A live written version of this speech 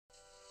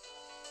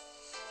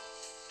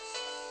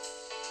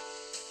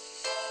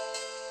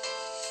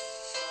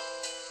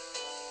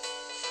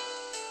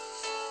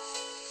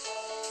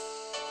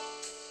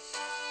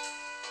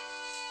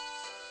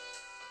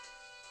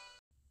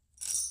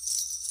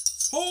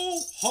Ho,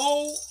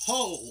 ho,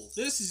 ho.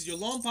 This is your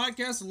Lone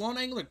Podcast, the Lone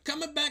Angler,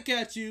 coming back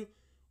at you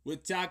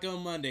with Taco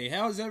Monday.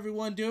 How is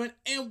everyone doing?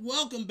 And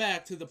welcome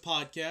back to the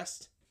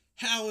podcast.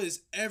 How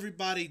is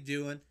everybody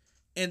doing?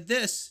 And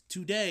this,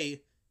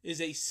 today, is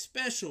a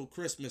special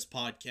Christmas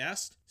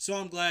podcast, so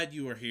I'm glad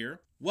you are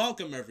here.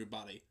 Welcome,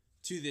 everybody,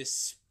 to this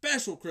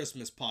special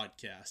Christmas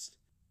podcast.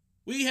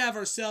 We have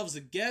ourselves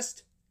a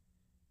guest,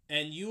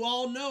 and you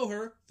all know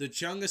her, the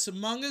Chungus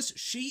among us.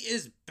 She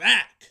is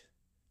back.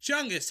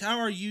 Chungus, how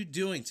are you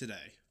doing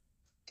today?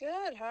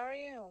 Good, how are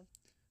you?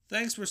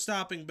 Thanks for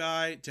stopping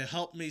by to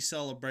help me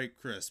celebrate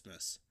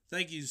Christmas.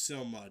 Thank you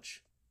so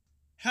much.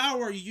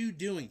 How are you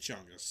doing,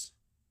 Chungus?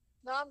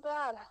 Not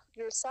bad.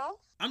 Yourself?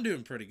 I'm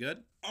doing pretty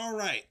good. All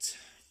right.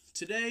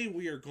 Today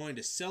we are going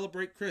to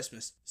celebrate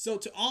Christmas. So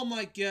to all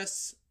my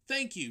guests,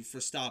 thank you for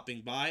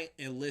stopping by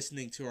and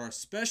listening to our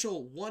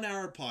special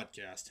 1-hour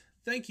podcast.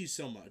 Thank you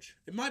so much.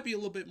 It might be a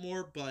little bit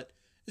more, but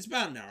it's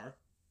about an hour.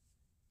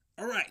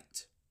 All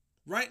right.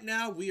 Right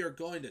now, we are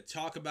going to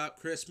talk about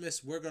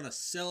Christmas. We're going to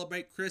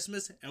celebrate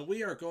Christmas, and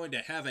we are going to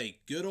have a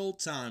good old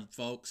time,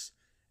 folks.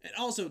 And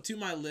also, to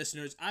my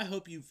listeners, I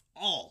hope you've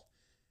all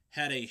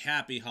had a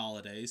happy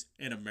holidays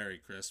and a Merry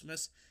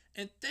Christmas.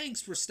 And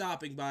thanks for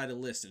stopping by to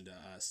listen to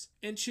us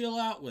and chill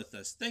out with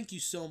us. Thank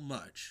you so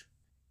much.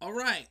 All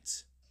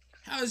right.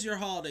 How's your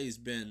holidays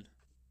been?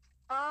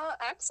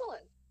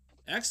 Excellent.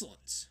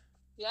 Excellent.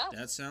 Yeah.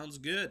 That sounds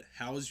good.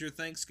 How was your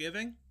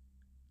Thanksgiving?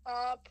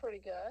 Pretty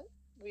good.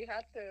 We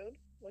had food,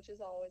 which is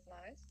always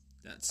nice.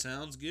 That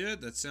sounds good.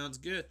 That sounds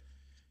good.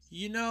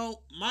 You know,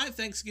 my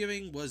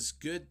Thanksgiving was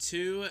good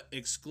too,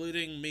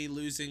 excluding me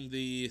losing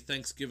the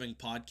Thanksgiving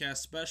podcast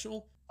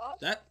special. Oh,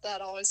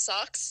 that always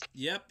sucks.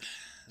 Yep,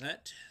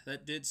 that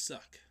did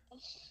suck.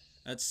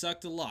 That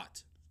sucked a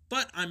lot.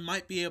 But I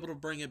might be able to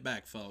bring it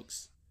back,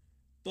 folks.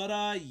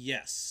 But,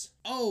 yes.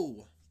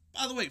 Oh,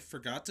 by the way,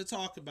 forgot to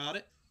talk about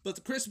it, but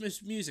the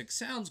Christmas music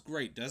sounds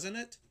great, doesn't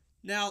it?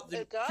 Now,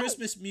 the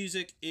Christmas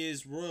music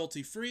is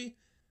royalty free.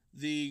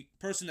 The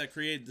person that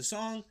created the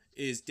song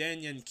is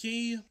Danyan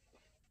Key.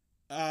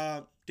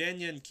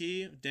 Danyan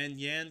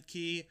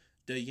Key,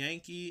 the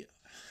Yankee.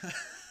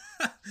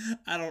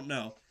 I don't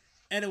know.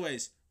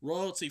 Anyways,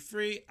 royalty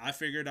free. I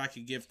figured I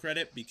could give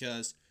credit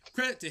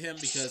to him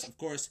because, of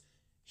course,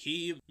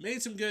 he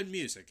made some good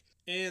music.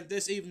 And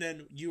this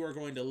evening, you are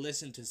going to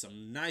listen to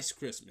some nice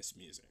Christmas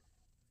music.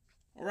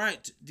 All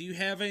right. Do you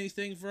have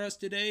anything for us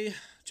today,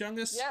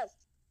 Chungus? Yes.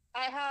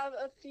 I have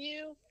a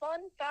few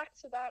fun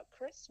facts about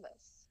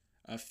Christmas.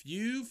 A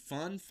few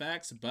fun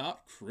facts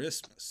about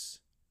Christmas.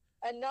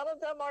 And none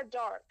of them are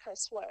dark, I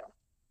swear.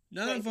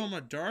 None of them are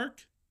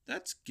dark?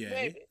 That's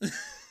gay. Maybe.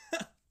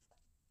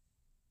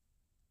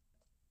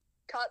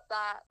 Cut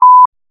that.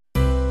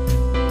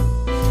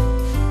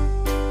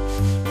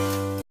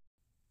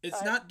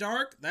 It's not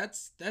dark?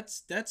 That's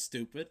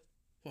stupid.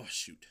 Oh,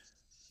 shoot.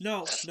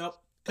 No.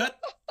 Cut.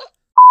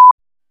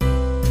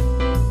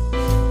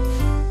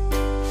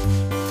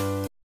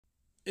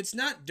 It's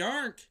not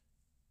dark.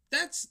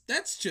 That's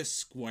just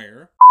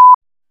square.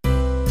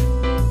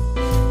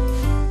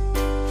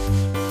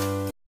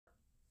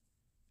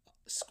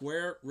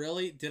 Square?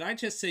 Really? Did I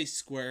just say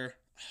square?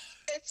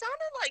 It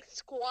sounded like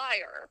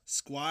Squire.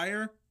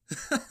 Squire?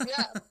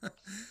 Yeah.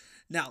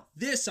 Now,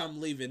 this I'm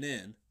leaving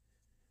in.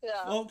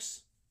 Yeah.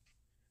 Folks,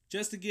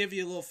 just to give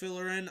you a little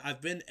filler in, I've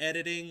been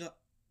editing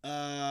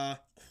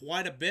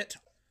quite a bit.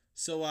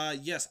 So,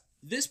 yes,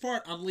 this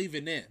part I'm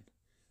leaving in.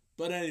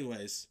 But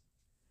anyways,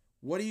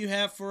 what do you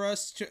have for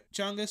us,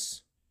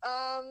 Chungus?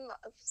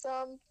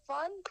 Some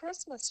fun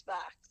Christmas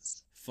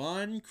facts.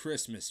 Fun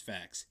Christmas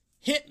facts.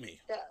 Hit me.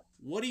 Yeah.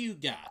 What do you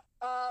got?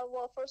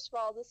 Well, first of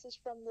all, this is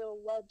from the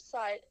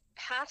website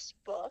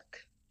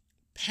Passbook.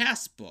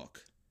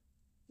 Passbook?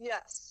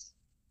 Yes.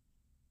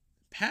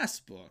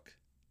 Passbook?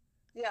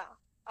 Yeah.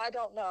 I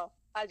don't know.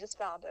 I just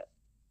found it.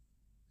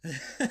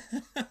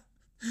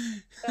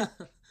 Yeah.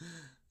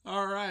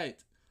 All right.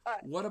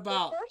 What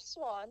about... The first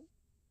one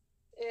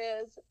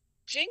is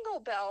Jingle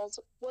Bells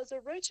was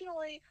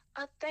originally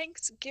a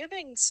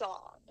Thanksgiving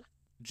song.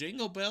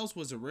 Jingle Bells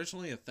was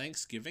originally a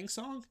Thanksgiving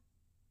song?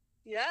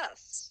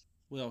 Yes.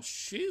 Well,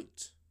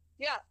 shoot.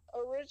 Yeah,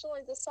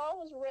 originally the song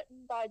was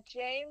written by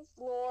James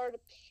Lord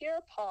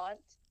Pierpont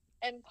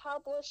and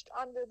published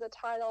under the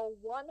title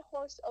One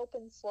Horse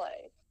Open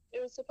Sleigh.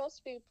 It was supposed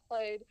to be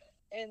played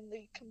in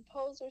the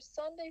composer's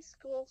Sunday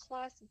school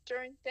class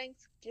during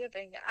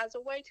Thanksgiving as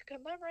a way to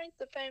commemorate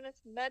the famous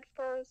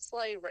Medford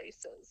sleigh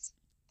races.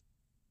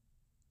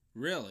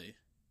 Really?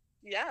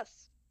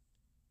 Yes.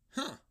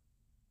 Huh.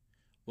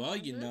 Well,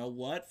 you know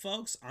what,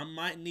 folks? I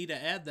might need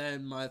to add that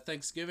in my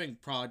Thanksgiving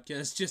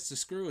podcast just to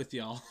screw with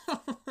y'all.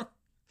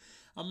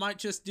 I might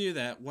just do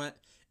that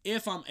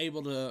if I'm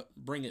able to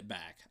bring it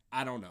back.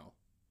 I don't know.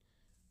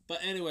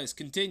 But anyways,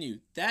 continue.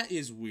 That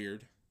is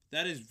weird.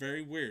 That is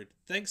very weird.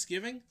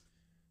 Thanksgiving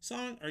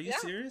song? Are you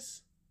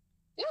serious?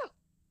 Yeah.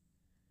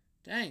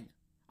 Dang.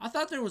 I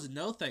thought there was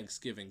no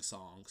Thanksgiving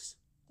songs.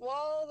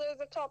 Well, there's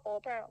a couple,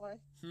 apparently.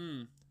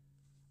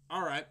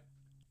 All right.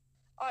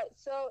 Alright,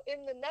 so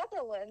in the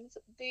Netherlands,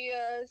 the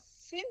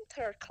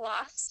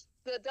Sinterklaas,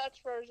 the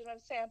Dutch version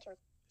of Santa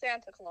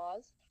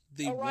Claus,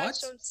 The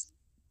arrives what? from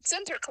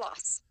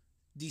Sinterklaas.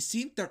 The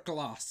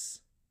Sinterklaas.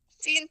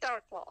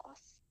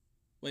 Sinterklaas.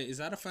 Wait, is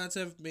that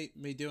offensive,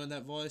 me doing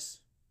that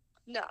voice?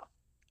 No.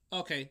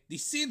 Okay, the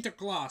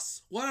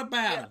Sinterklaas. What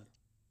about him?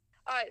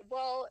 Alright,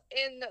 well,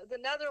 in the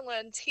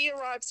Netherlands, he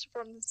arrives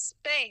from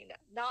Spain,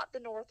 not the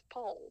North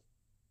Pole.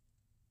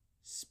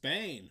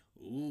 Spain.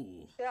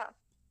 Ooh. Yeah,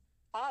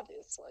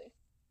 obviously.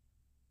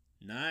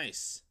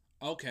 Nice.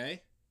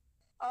 Okay.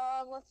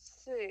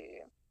 Let's see.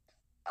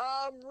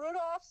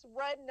 Rudolph's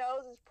red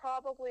nose is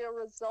probably a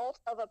result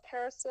of a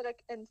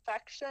parasitic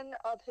infection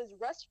of his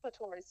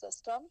respiratory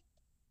system.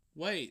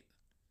 Wait.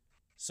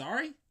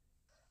 Sorry?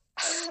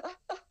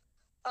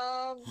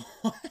 Um,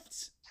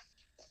 What?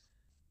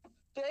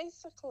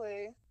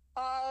 basically,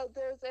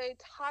 there's a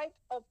type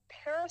of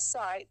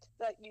parasite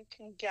that you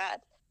can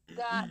get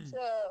that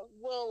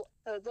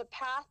the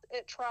path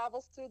it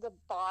travels through the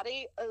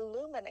body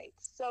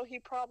illuminates. So he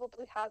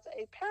probably has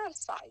a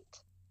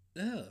parasite.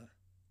 Ugh.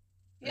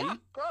 Yeah,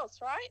 gross,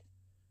 right?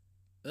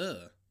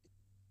 Ugh.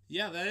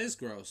 Yeah, that is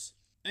gross.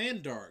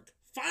 And dark.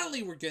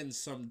 Finally, we're getting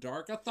some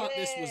dark. I thought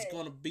this was Yay.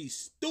 going to be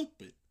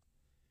stupid.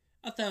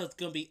 I thought it was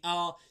going to be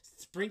all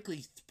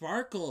sprinkly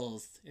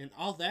sparkles and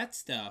all that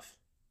stuff.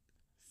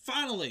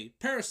 Finally,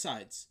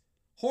 parasites.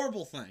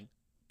 Horrible thing.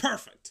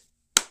 Perfect.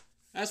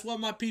 That's what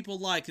my people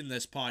like in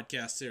this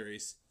podcast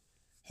series.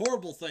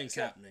 Horrible things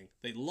happening.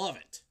 They love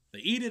it. They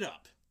eat it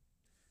up.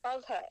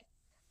 Okay.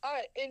 All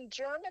right. In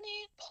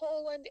Germany,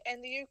 Poland,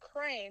 and the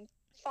Ukraine,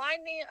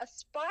 finding a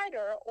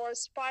spider or a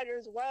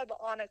spider's web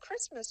on a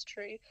Christmas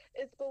tree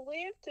is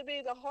believed to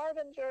be the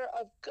harbinger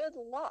of good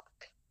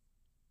luck.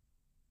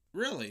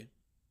 Really?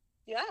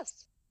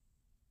 Yes.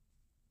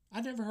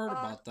 I never heard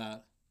about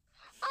that.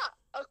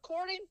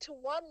 According to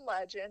one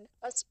legend,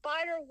 a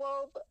spider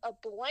wove a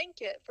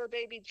blanket for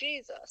baby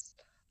Jesus.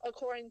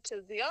 According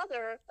to the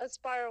other, a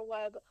spider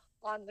web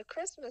on the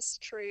Christmas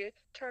tree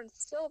turned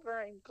silver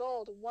and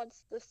gold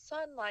once the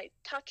sunlight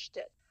touched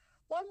it.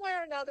 One way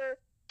or another,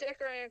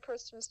 decorating a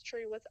Christmas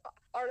tree with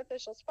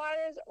artificial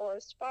spiders or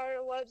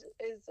spider webs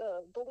is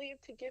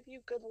believed to give you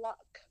good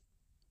luck.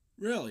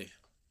 Really?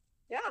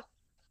 Yeah.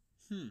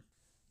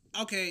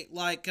 Okay,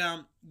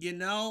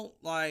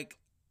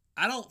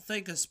 I don't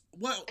think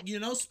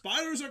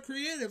spiders are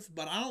creative,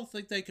 but I don't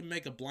think they can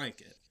make a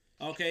blanket.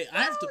 Okay,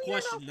 I have to you're no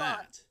question fun.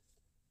 that.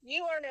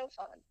 You are no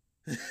fun.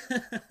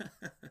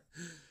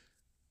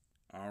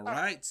 All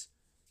right.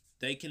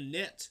 They can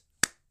knit.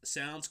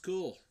 Sounds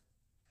cool.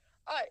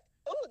 All right.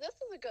 Oh, this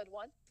is a good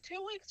one.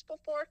 2 weeks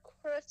before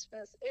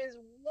Christmas is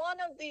one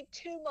of the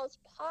two most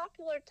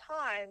popular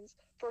times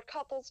for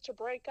couples to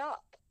break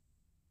up.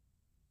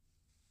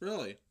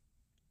 Really?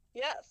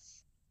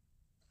 Yes.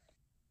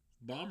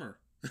 Bummer.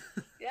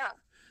 Yeah.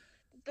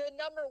 The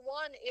number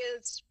one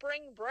is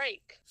spring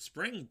break.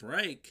 Spring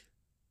break?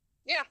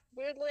 Yeah,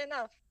 weirdly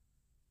enough.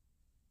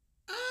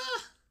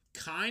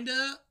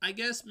 Kinda, I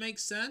guess,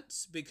 makes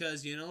sense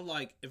because,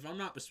 if I'm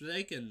not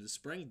mistaken, the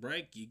spring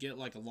break, you get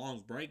like a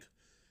long break,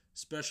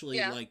 especially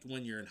like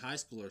when you're in high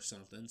school or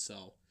something.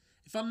 So,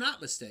 if I'm not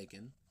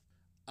mistaken,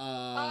 it's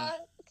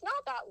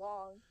not that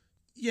long.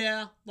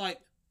 Yeah,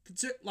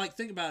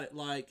 think about it,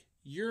 like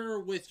you're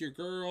with your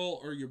girl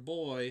or your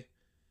boy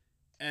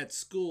at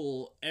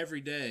school every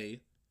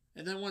day,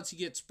 and then once you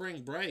get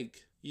spring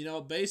break,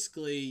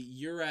 basically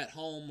you're at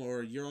home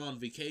or you're on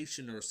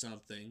vacation or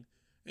something,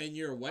 and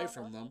you're away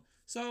from them.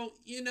 So,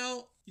 you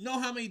know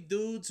how many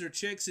dudes or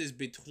chicks is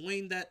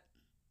between that?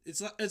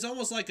 It's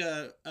almost like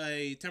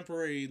a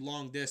temporary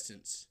long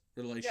distance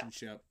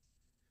relationship.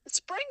 Yeah.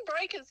 Spring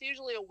break is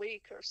usually a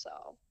week or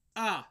so.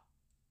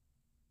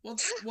 Well,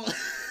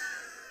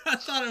 I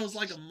thought it was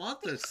like a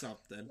month or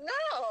something.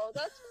 No,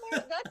 that's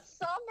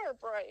summer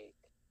break.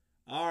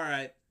 All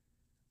right.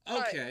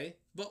 Okay,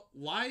 but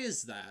why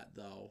is that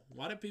though?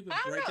 Why do people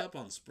break up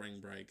on spring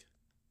break?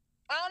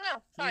 I don't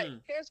know. All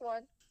right, here's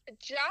one.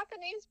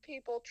 Japanese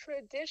people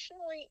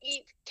traditionally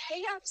eat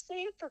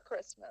KFC for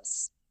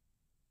Christmas.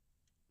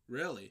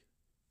 Really?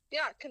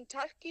 Yeah,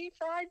 Kentucky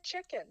Fried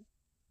Chicken.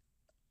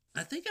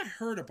 I think I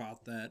heard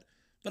about that,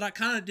 but I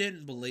kind of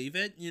didn't believe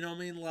it. You know what I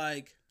mean?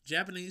 Like,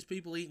 Japanese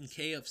people eating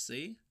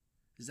KFC?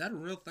 Is that a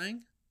real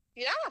thing?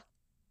 Yeah.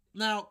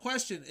 Now,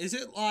 question, is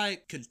it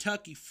like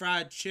Kentucky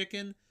Fried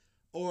Chicken,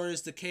 or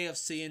is the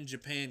KFC in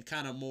Japan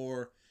kind of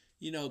more,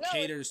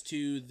 caters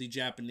to the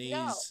Japanese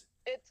No,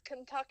 it's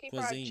Kentucky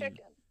cuisine? Fried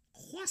Chicken.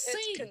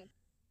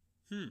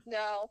 Cuisine?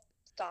 No,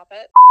 stop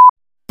it.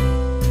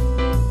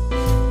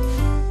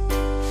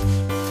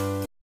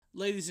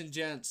 Ladies and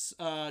gents,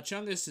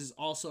 Chungus is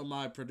also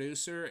my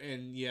producer,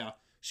 and yeah,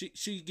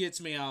 she gets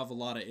me out of a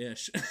lot of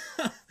ish.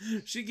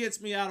 She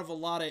gets me out of a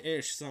lot of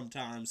ish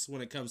sometimes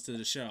when it comes to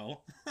the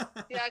show.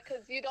 Yeah,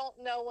 because you don't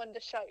know when to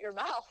shut your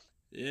mouth.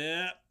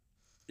 Yeah.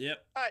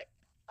 Yep. All right.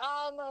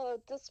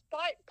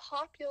 Despite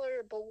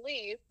popular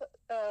belief,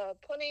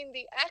 putting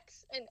the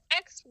X in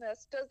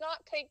Xmas does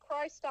not take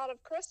Christ out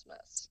of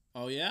Christmas.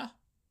 Oh, yeah?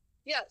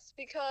 Yes,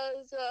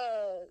 because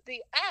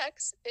the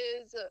X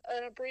is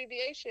an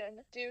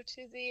abbreviation due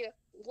to the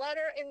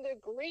letter in the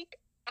Greek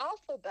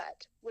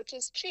alphabet, which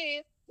is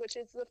Chi, which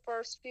is the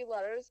first few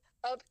letters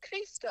of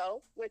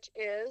Christo, which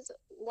is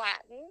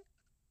Latin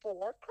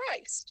for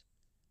Christ.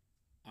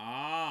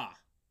 Ah.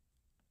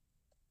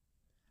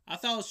 I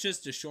thought it was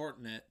just to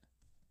shorten it.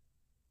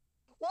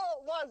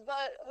 Well, it was,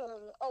 but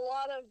a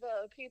lot of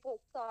people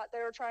thought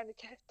they were trying to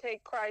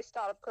take Christ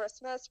out of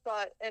Christmas,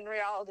 but in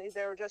reality,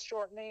 they were just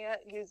shortening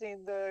it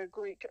using the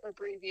Greek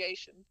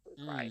abbreviation for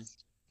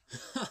Christ.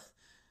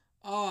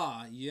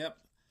 Ah, yep.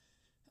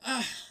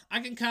 I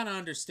can kind of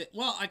understand.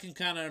 Well, I can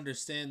kind of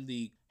understand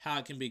the how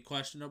it can be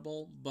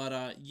questionable,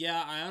 but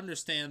yeah, I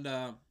understand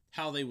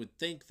how they would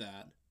think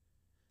that.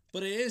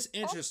 But it is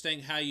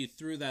interesting how you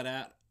threw that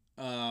at.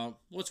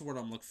 What's the word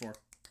I'm looking for?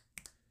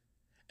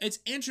 It's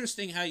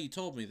interesting how you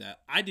told me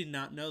that. I did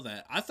not know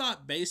that. I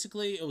thought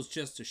basically it was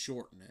just to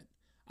shorten it.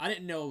 I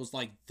didn't know it was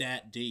like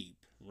that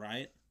deep,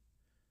 right?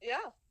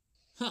 Yeah.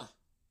 Huh.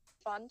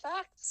 Fun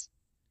facts.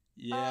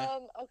 Yeah.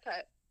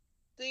 Okay.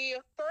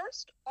 The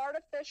first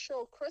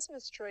artificial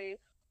Christmas tree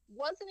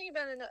wasn't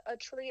even a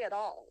tree at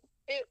all.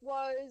 It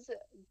was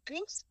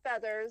goose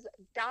feathers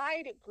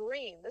dyed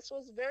green. This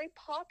was very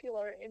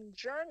popular in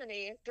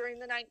Germany during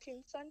the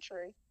 19th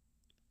century.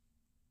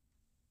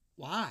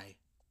 Why?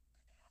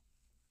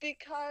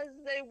 Because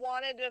they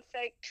wanted a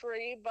fake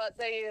tree, but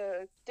they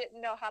didn't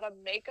know how to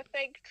make a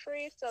fake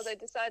tree, so they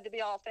decided to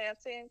be all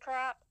fancy and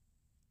crap.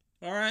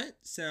 All right.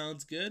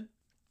 Sounds good.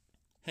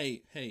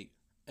 Hey,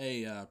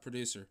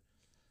 producer.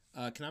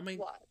 Can I make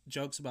What?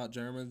 jokes about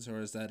Germans, or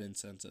is that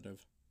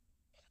insensitive?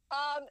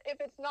 If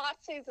it's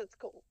Nazis, it's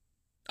cool.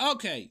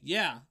 Okay,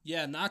 yeah.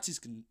 Nazis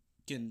can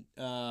they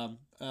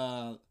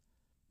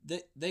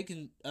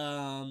can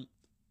well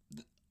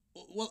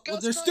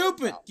they're stupid.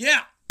 Themselves.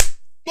 Yeah.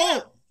 Boom.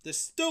 Yeah. They're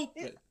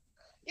stupid.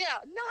 Yeah,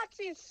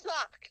 Nazis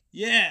suck.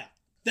 Yeah,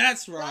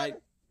 that's right.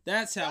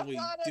 That's how That's we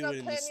not do an it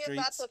in the opinion,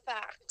 streets. that's a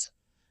fact.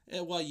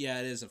 Well,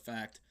 yeah, it is a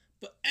fact.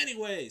 But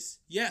anyways,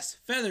 yes,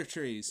 feather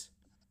trees.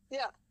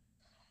 Yeah.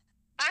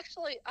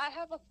 Actually, I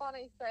have a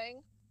funny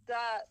thing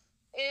that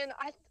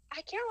I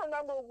can't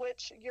remember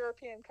which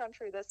European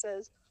country this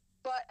is,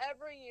 but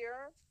every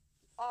year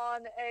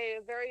on a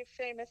very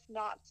famous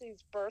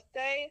Nazi's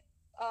birthday,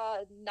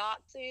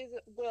 Nazis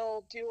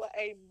will do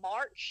a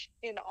march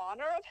in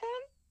honor of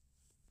him.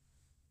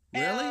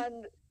 Really?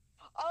 And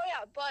oh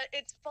yeah, but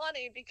it's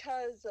funny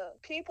because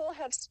people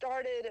have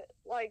started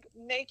like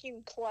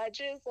making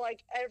pledges,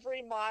 like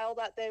every mile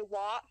that they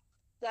walk,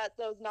 that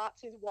those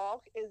Nazis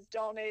walk, is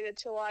donated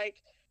to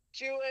like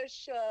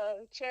Jewish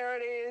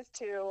charities,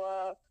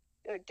 to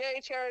gay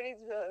charities,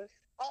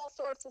 all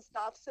sorts of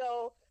stuff.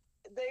 So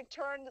they've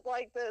turned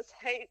like this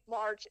hate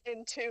march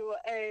into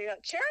a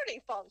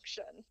charity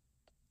function.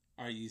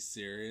 Are you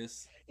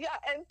serious? Yeah,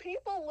 and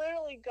people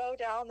literally go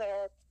down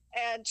there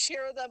and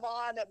cheer them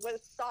on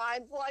with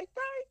signs like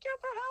 "Thank you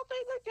for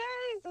helping the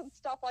gays" and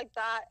stuff like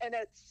that, and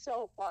it's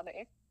so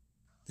funny.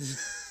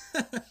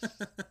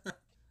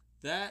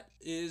 That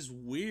is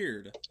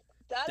weird.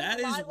 That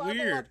is my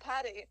level of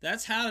petty.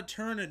 That's how to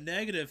turn a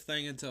negative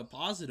thing into a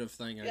positive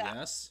thing, I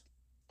guess.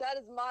 That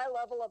is my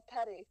level of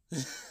petty.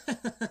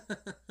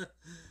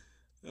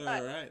 All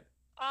right.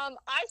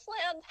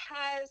 Iceland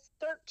has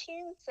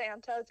 13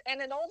 Santas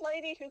and an old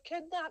lady who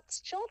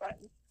kidnaps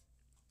children.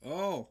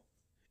 Oh.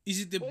 Is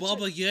it the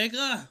Baba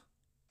Yaga?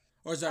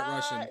 Or is that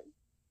Russian?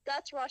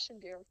 That's Russian,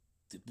 dear.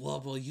 The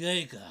Baba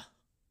Yaga.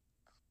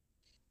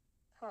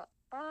 Huh.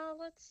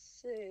 Let's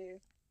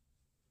see.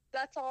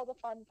 That's all the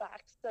fun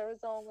facts. There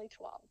is only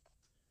 12.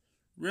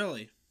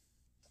 Really?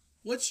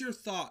 What's your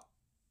thought?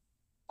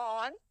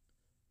 On?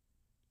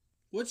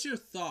 What's your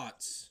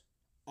thoughts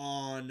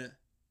on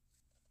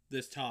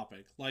this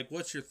topic? Like,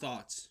 what's your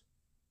thoughts?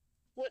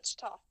 Which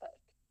topic?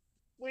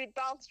 We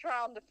bounced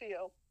around a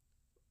few.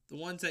 The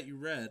ones that you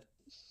read.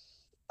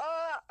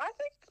 I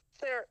think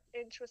they're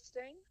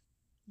interesting.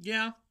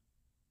 Yeah.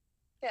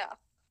 Yeah.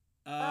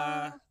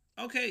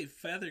 Okay,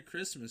 feather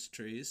Christmas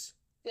trees.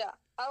 Yeah,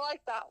 I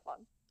like that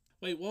one.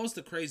 Wait, what was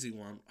the crazy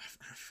one?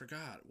 I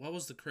forgot. What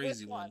was the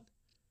crazy one?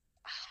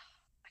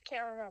 I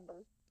can't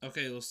remember.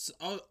 Okay, well,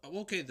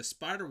 the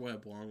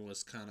spiderweb one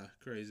was kind of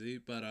crazy,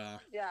 but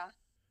yeah.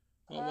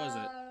 What was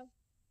it?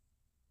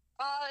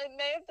 It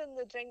may have been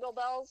the Jingle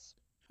Bells.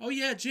 Oh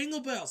yeah,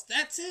 Jingle Bells.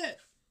 That's it.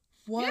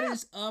 What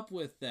is up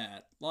with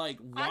that? Like,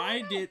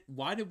 why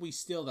did we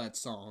steal that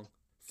song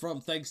from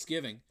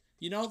Thanksgiving?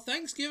 You know,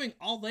 Thanksgiving,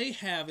 all they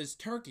have is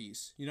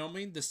turkeys. You know what I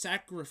mean? The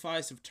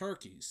sacrifice of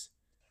turkeys.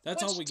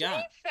 That's all we got.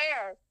 To be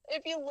fair,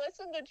 if you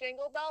listen to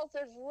Jingle Bells,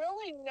 there's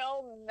really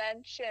no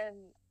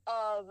mention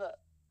of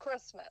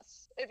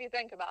Christmas. If you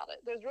think about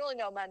it, there's really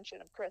no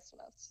mention of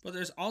Christmas. But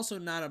there's also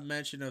not a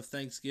mention of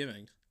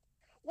Thanksgiving.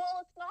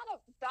 Well, it's not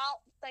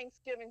about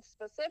Thanksgiving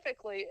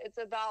specifically. It's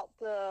about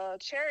the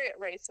chariot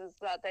races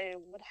that they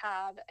would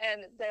have,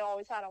 and they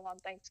always had them on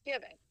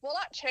Thanksgiving. Well,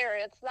 not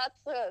chariots. That's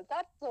the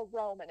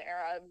Roman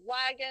era.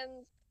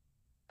 Wagons,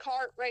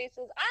 cart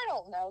races. I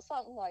don't know,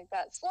 something like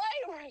that.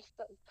 Sleigh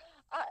races.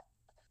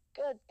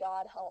 Good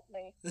God help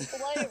me.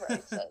 Sleigh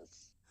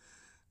races.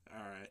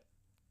 Alright.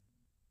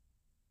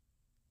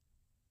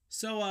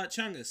 So,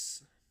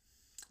 Chungus,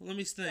 let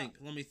me think.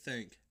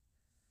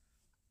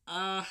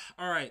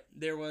 Alright,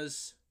 there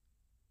was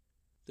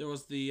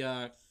the,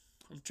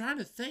 I'm trying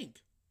to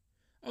think.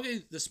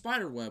 Okay, the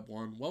spiderweb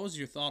one. What was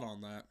your thought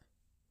on that?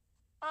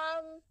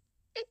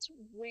 It's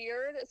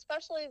weird,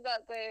 especially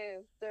that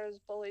there's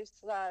beliefs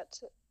that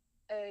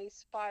a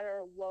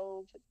spider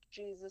wove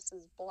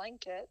Jesus's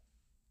blanket.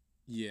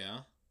 Yeah.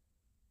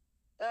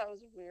 That was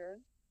weird.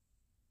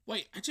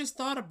 Wait, I just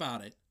thought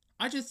about it.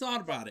 I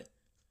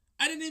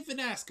didn't even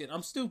ask it.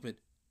 I'm stupid.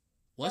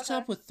 What's Okay.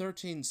 up with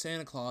 13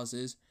 Santa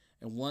Clauses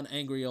and one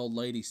angry old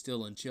lady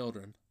stealing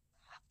children?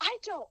 I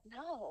don't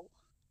know.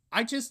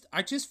 I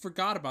just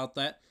forgot about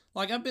that.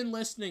 Like, I've been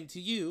listening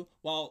to you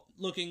while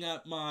looking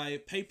at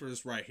my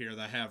papers right here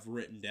that I have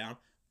written down.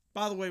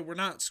 By the way, we're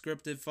not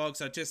scripted,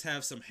 folks. I just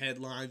have some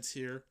headlines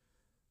here.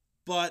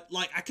 But,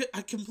 like,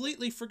 I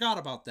completely forgot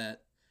about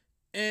that.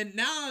 And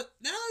now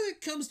it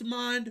comes to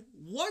mind,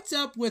 what's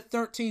up with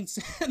 13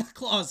 Santa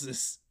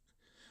Clauses?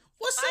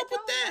 What's up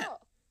with that? Know.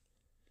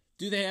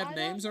 Do they have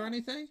names or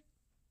anything?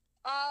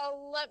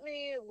 Let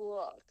me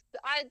look.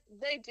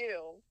 They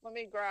do. Let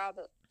me grab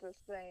this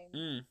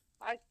thing.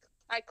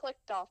 I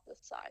clicked off the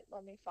site.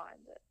 Let me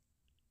find it.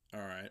 All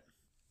right.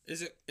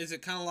 Is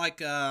it kind of like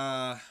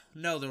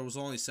no, there was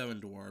only 7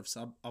 dwarves.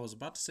 I was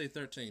about to say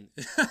 13.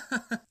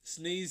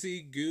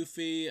 Sneezy,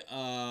 Goofy,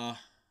 let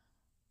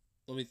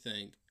me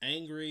think.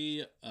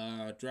 Angry,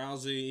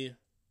 drowsy.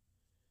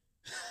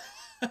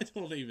 I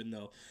don't even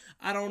know.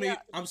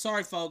 I'm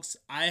sorry, folks.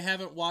 I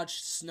haven't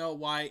watched Snow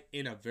White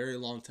in a very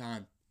long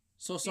time.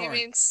 So sorry.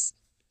 You mean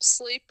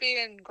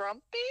Sleepy and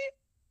Grumpy?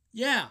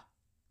 Yeah,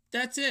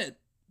 that's it.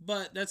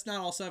 But that's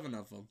not all 7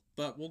 of them.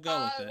 But we'll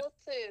go with it.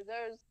 Let's see.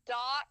 There's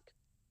Doc,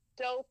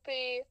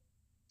 Dopey,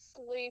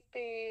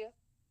 Sleepy,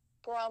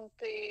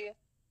 Grumpy,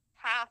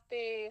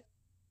 Happy.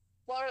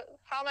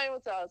 How many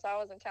was those? I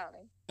wasn't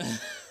counting.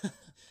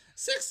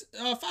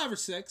 5 or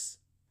 6.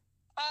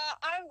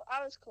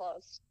 I was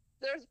close.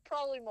 There's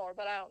probably more,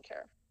 but I don't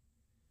care.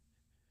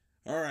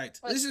 All right.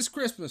 This is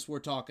Christmas we're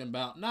talking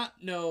about.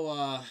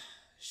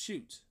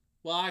 Shoot.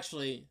 Well,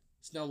 actually,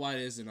 Snow White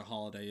isn't a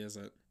holiday, is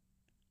it?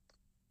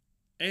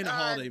 Ain't a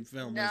holiday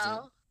film, no. is it?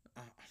 Oh,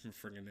 I'm a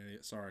friggin'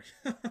 idiot. Sorry.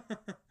 All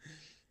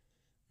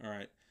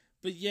right.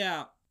 But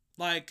yeah,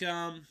 like,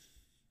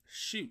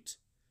 shoot.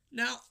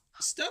 Now,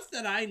 stuff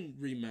that I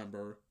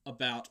remember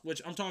about,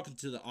 which I'm talking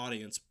to the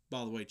audience,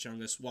 by the way,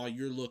 Chungus, while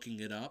you're looking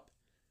it up.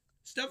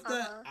 Stuff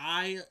that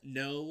I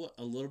know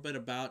a little bit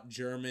about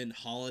German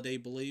holiday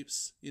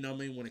beliefs, you know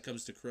what I mean, when it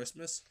comes to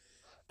Christmas.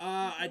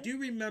 I do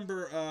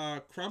remember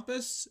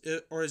Krampus,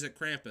 or is it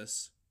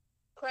Krampus?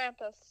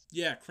 Krampus.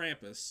 Yeah,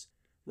 Krampus.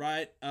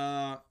 Right?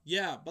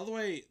 Yeah, by the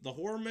way, the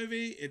horror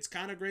movie, it's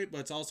kind of great,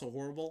 but it's also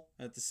horrible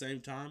at the same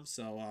time.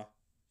 So,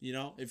 you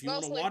know, if you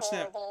want to watch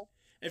horrible.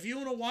 If you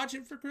want to watch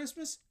it for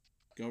Christmas,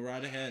 go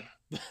right ahead.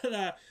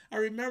 But I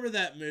remember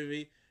that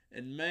movie,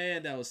 and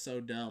man, that was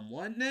so dumb,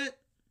 wasn't it?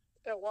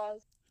 It was.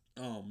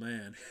 Oh,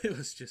 man. It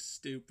was just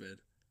stupid.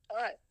 All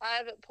right. I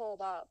have it pulled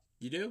up.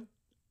 You do?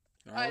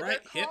 All right,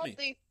 they're hit me.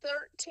 The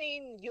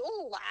 13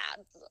 Yule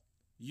Lads.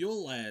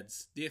 Yule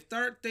Lads. The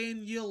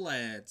 13 Yule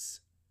Lads.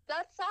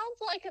 That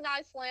sounds like an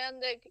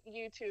Icelandic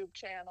YouTube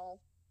channel.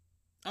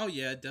 Oh,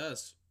 yeah, it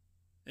does.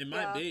 It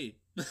might be.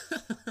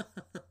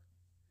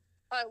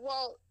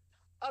 Well,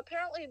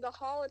 apparently the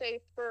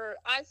holiday for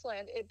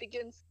Iceland, it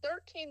begins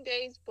 13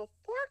 days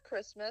before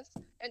Christmas,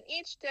 and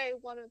each day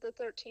one of the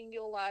 13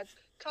 Yule Lads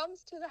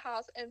comes to the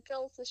house and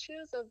fills the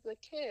shoes of the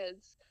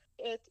kids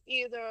with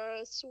either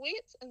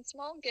sweets and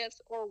small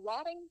gifts or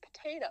rotting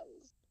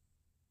potatoes.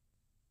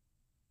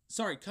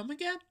 Sorry, come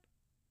again?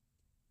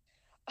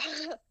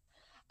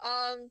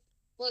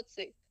 Let's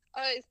see.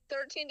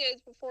 13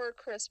 days before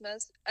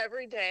Christmas,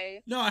 every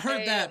day. No, I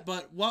heard that,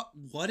 but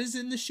what is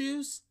in the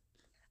shoes?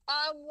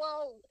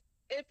 Well,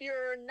 if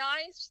you're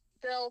nice,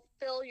 they'll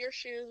fill your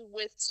shoes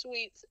with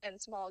sweets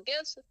and small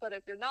gifts, but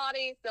if you're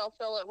naughty, they'll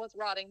fill it with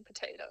rotting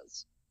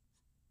potatoes.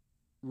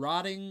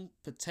 Rotting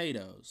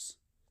potatoes?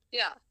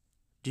 Yeah.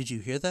 Did you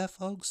hear that,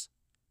 folks?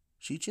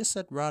 She just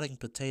said rotting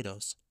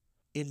potatoes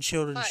in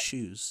children's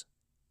shoes.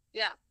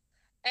 Yeah.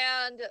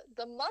 And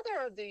the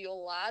mother of the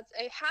Yule Lads,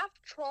 a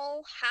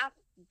half-troll,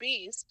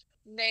 half-beast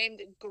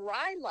named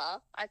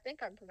Gryla, I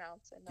think I'm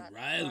pronouncing that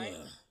Gryla, right.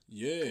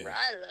 yeah.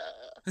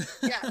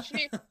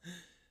 Gryla.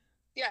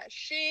 Yeah,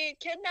 she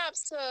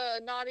kidnaps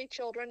naughty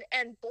children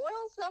and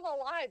boils them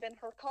alive in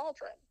her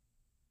cauldron.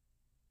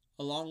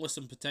 Along with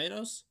some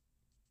potatoes?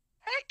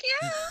 Heck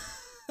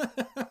yeah!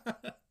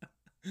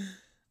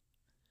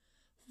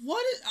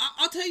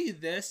 I'll tell you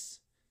this.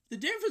 The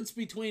difference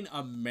between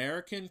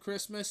American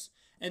Christmas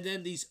and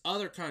then these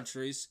other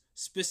countries,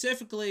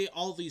 specifically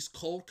all these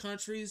cold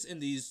countries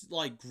and these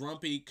like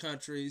grumpy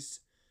countries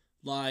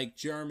like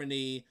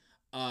Germany,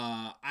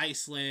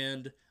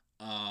 Iceland,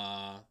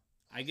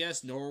 I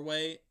guess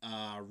Norway,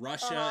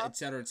 Russia, Uh-huh.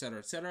 etc., etc.,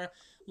 etc.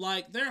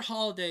 Like, their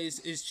holidays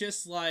is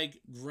just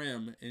like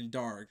grim and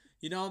dark.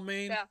 You know what I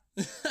mean?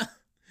 Yeah.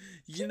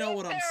 You To know be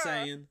what I'm fair,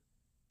 saying?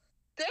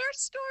 Their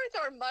stories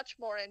are much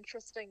more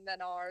interesting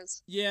than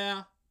ours.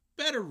 Yeah,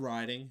 better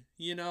writing.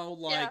 You know,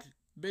 like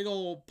big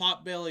old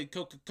potbelly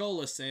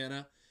Coca-Cola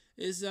Santa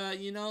is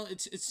you know,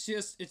 it's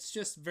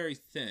just very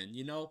thin,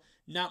 you know,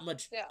 not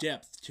much Yeah.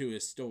 depth to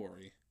his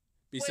story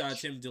besides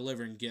Which- him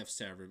delivering gifts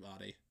to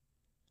everybody.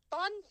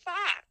 Fun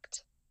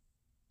fact.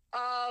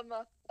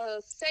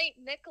 Saint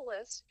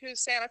Nicholas, who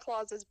Santa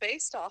Claus is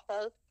based off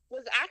of,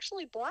 was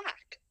actually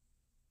black.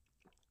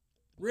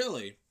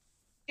 Really?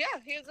 Yeah,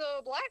 he's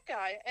a black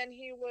guy, and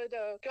he would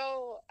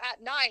go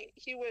at night.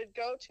 He would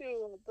go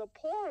to the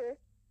poor,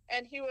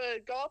 and he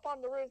would go up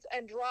on the roofs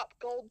and drop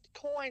gold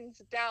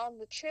coins down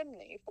the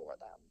chimney for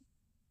them.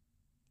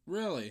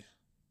 Really?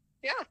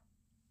 Yeah,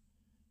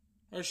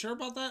 Are you sure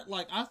about that?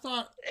 Like, I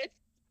thought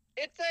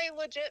it's a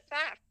legit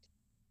fact.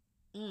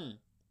 mm,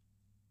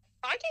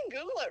 I can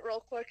Google it real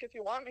quick if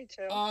you want me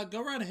to.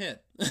 go right ahead.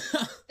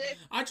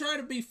 I try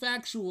to be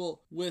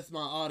factual with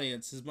my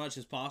audience as much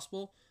as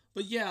possible.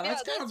 But yeah,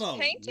 that's kind of a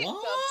paintings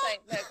what? of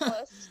Saint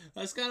Nicholas.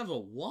 That's kind of a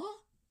what?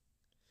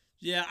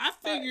 Yeah, I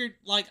figured,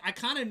 like, I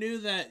kind of knew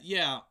that,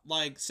 yeah,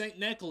 like, St.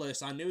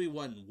 Nicholas, I knew he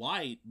wasn't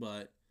white,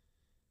 but,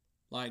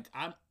 like,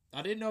 I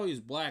didn't know he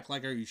was black.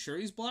 Like, are you sure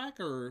he's black,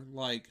 or,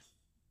 like...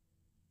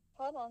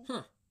 Hold on.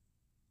 Huh.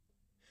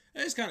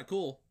 It's kind of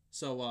cool,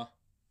 so,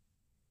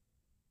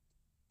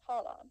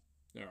 Hold on.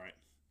 alright.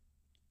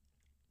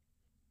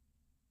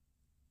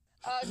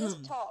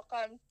 Just talk.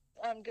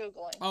 I'm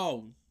Googling.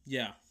 Oh,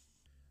 yeah.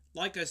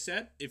 Like I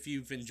said, if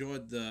you've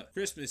enjoyed the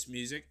Christmas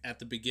music at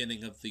the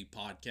beginning of the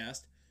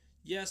podcast,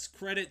 yes,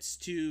 credits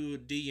to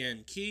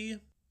DN Key.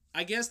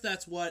 I guess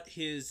that's what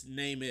his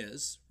name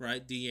is,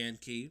 right?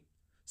 DN Key.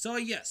 So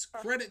yes,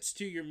 credits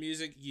to your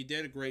music. You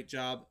did a great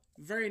job.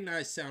 Very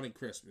nice sounding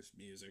Christmas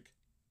music.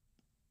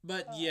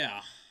 But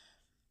yeah.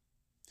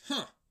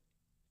 Huh.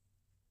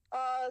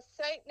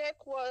 Saint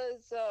Nick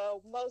was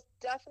most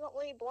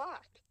definitely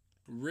black.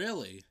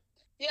 Really?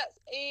 Yes,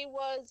 he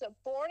was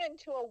born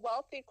into a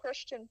wealthy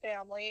Christian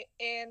family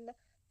in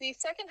the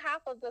second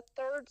half of the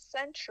 3rd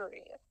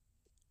century.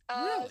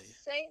 Really?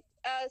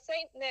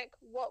 Saint Nick,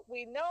 what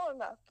we know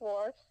him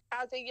for,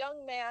 as a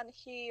young man,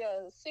 he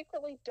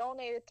secretly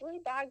donated 3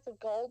 bags of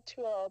gold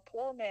to a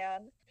poor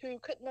man who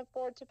couldn't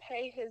afford to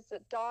pay his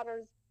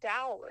daughter's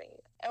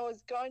dowry and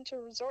was going to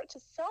resort to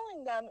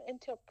selling them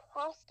into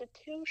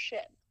prostitution.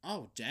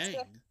 Oh, dang.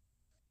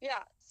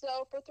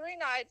 So for 3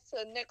 nights,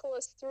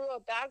 Nicholas threw a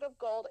bag of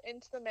gold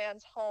into the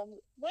man's home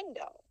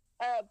window.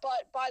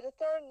 But by the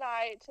 3rd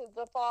night,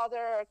 the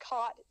father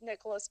caught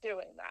Nicholas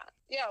doing that.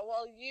 Yeah,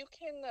 well, you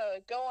can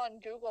go on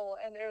Google,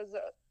 and there's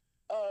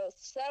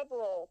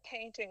several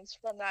paintings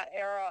from that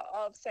era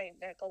of St.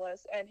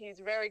 Nicholas, and he's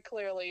very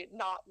clearly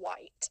not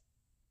white.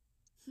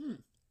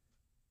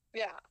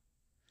 Yeah.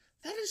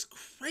 That is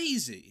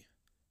crazy.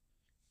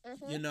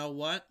 Mm-hmm. You know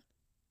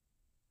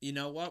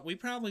what? We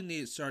probably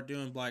need to start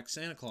doing black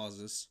Santa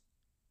Clauses.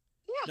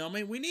 Yeah. No, I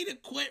mean, we need to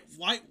quit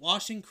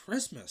whitewashing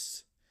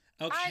Christmas.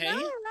 Okay? I know,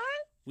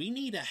 right? We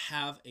need to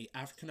have a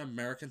African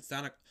American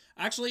Santa.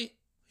 Actually,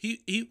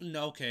 he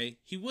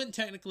wouldn't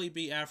technically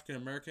be African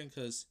American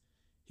because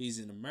he's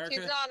in America.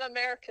 He's not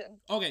American.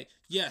 Okay,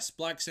 yes,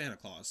 Black Santa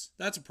Claus.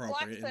 That's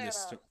appropriate in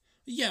this.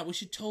 Yeah, we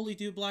should totally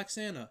do Black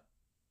Santa.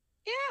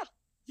 Yeah.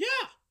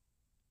 Yeah.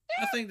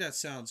 I think that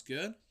sounds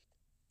good.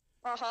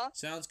 Uh-huh.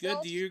 Sounds good.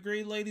 Do you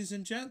agree, ladies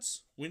and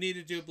gents? We need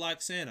to do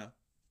Black Santa.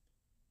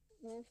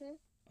 Mm-hmm.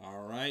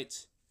 All right.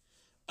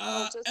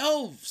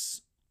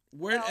 Elves.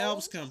 Where'd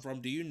elves come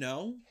from? Do you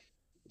know?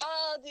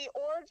 The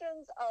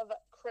origins of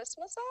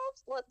Christmas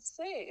elves? Let's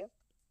see.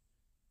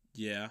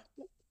 Yeah.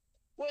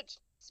 Which,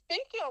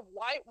 speaking of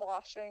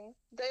whitewashing,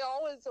 they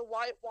always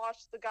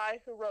whitewash the guy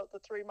who wrote the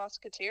Three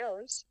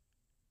Musketeers.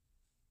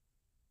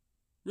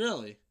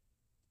 Really?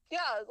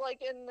 Yeah,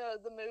 like in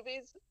the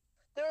movies.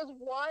 There was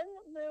one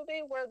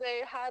movie where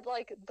they had,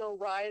 like, the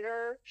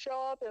writer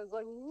show up, and it was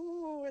like,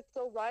 ooh, it's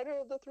the writer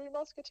of the Three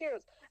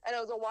Musketeers. And it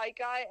was a white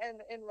guy,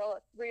 and in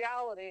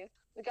reality,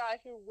 the guy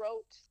who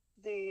wrote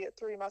the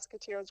Three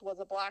Musketeers was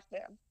a black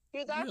man. He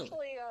was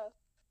actually,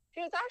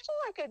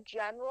 like a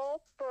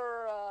general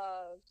for,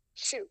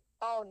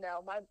 oh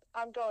no,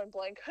 I'm going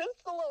blank. Who's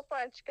the little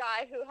French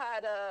guy who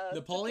had a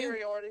Napoleon?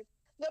 superiority?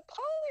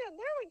 Napoleon,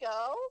 there we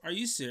go. Are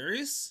you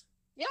serious?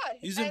 Yeah.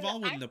 He's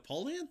involved with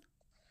Napoleon?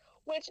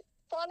 Which,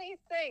 funny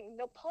thing,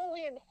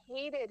 Napoleon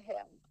hated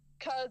him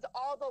because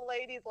all the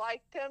ladies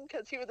liked him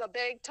because he was a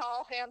big,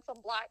 tall,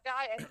 handsome black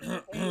guy,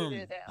 and he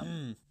hated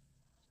him.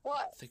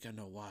 What? I think I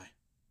know why.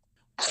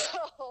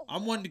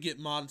 I'm wanting to get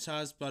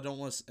monetized, but I don't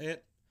want to say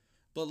it.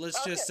 But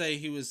let's just say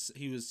he was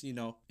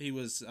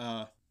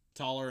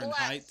taller in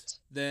height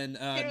than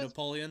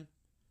Napoleon.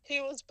 He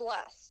was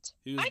blessed.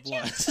 He was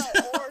blessed. I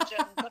can't tell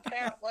origins,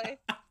 apparently.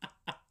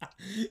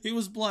 He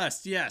was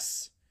blessed,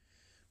 yes.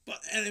 But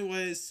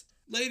anyways,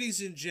 ladies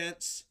and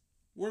gents,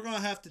 we're going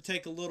to have to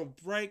take a little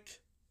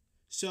break.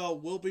 So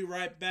we'll be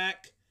right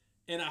back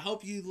And I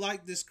hope you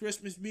like this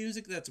Christmas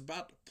music that's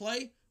about to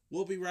play.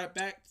 We'll be right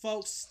back,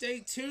 folks. Stay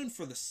tuned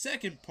for the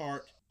second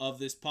part of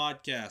this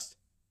podcast.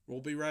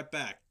 We'll be right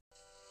back.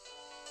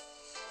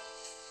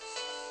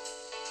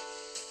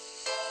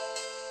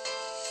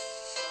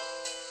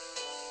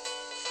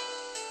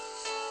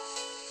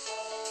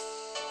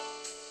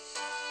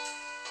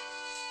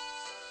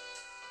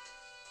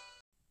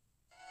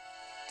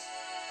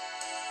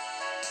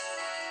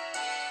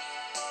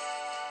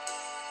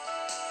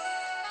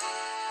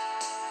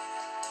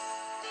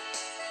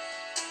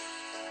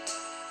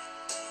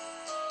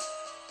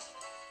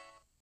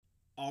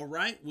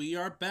 Alright, we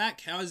are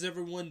back. How is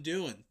everyone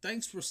doing?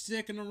 Thanks for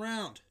sticking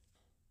around.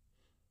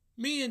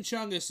 Me and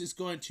Chungus is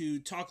going to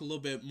talk a little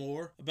bit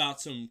more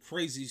about some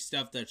crazy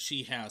stuff that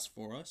she has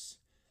for us.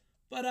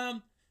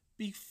 But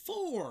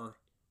before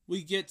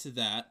we get to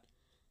that,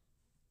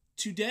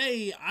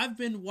 today I've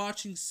been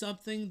watching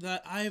something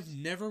that I've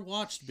never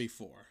watched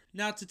before.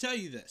 Now, to tell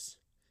you this,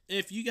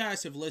 if you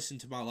guys have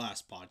listened to my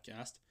last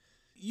podcast,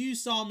 you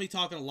saw me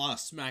talking a lot of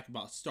smack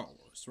about Star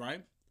Wars,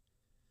 right?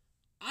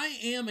 I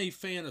am a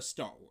fan of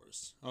Star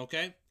Wars,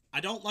 okay? I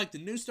don't like the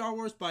new Star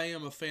Wars, but I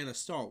am a fan of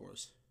Star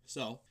Wars.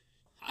 So,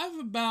 I've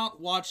about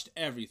watched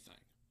everything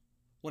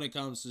when it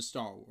comes to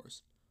Star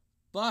Wars.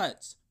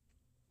 But,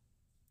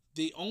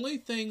 the only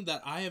thing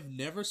that I have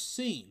never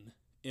seen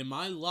in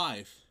my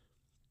life,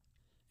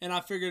 and I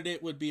figured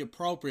it would be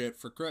appropriate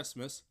for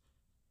Christmas,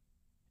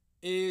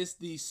 is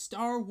the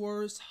Star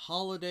Wars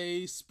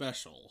Holiday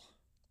Special.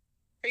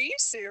 Are you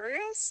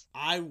serious?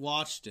 I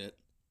watched it.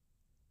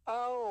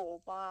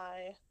 Oh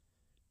my.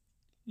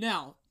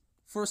 Now,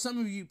 for some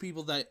of you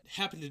people that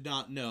happen to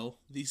not know,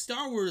 the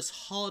Star Wars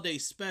Holiday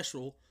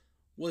Special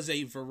was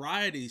a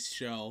variety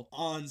show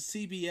on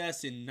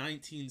CBS in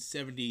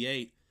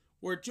 1978,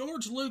 where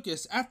George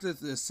Lucas, after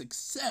the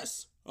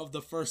success of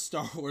the first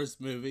Star Wars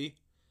movie,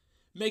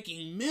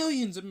 making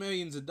millions and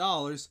millions of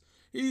dollars,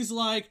 he's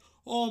like,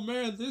 oh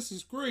man, this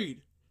is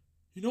great.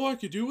 You know what I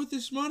could do with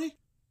this money?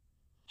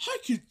 I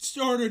could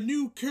start a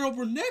new Carol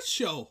Burnett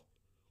show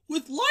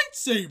with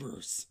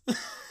lightsabers.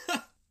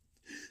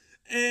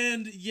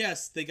 And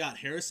yes, they got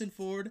Harrison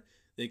Ford,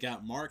 they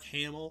got Mark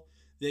Hamill,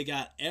 they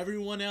got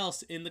everyone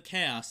else in the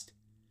cast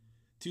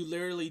to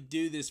literally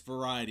do this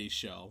variety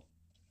show.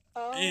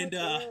 Oh, and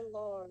dear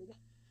Lord.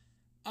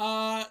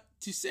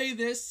 To say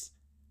this,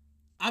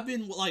 I've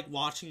been like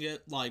watching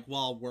it like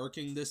while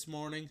working this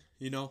morning,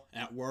 you know,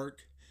 at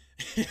work.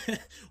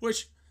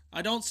 Which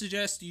I don't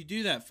suggest you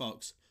do that,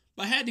 folks.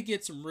 But I had to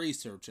get some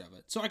research of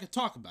it so I could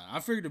talk about it. I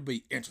figured it'd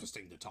be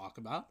interesting to talk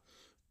about.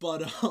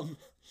 But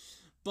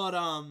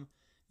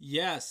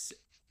yes,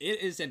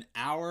 it is an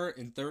hour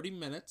and 30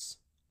 minutes.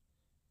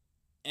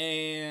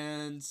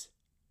 And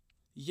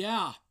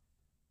yeah,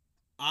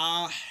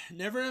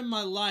 never in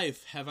my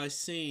life have I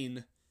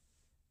seen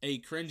a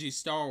cringy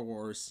Star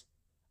Wars,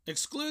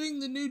 excluding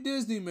the new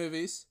Disney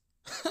movies.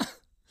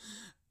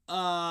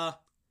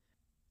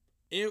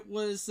 It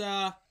was,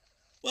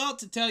 well,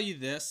 to tell you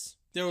this,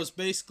 there was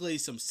basically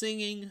some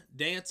singing,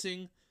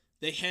 dancing.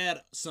 They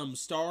had some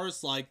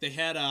stars, like they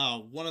had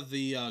one of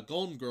the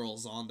Golden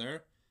Girls on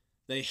there.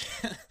 They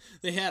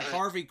had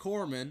Harvey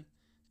Korman.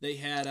 They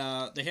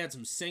had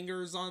some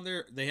singers on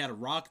there. They had a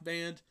rock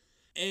band,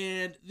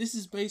 and this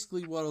is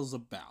basically what it was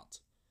about.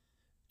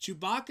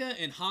 Chewbacca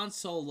and Han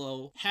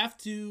Solo have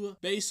to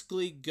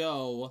basically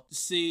go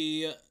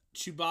see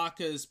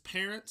Chewbacca's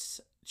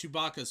parents,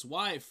 Chewbacca's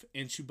wife,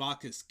 and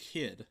Chewbacca's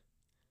kid.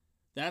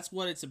 That's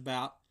what it's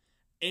about.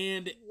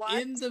 And What?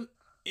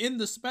 in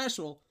the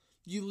special,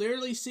 you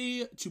literally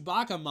see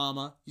Chewbacca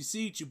Mama, you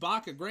see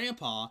Chewbacca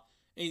Grandpa,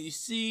 and you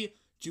see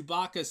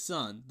Chewbacca's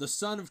son, the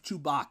son of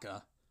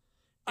Chewbacca.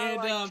 I And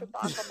like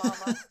Chewbacca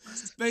Mama.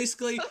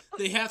 basically,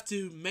 they have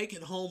to make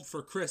it home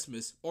for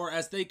Christmas, or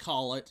as they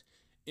call it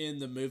in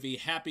the movie,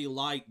 Happy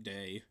Light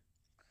Day.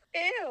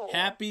 Ew.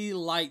 Happy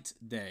Light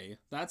Day.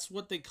 That's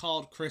what they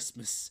called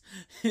Christmas.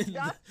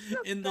 That's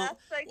the best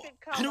they could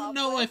come I don't up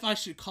know with. if I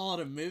should call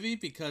it a movie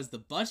because the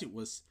budget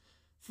was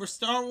for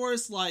Star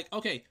Wars. Like,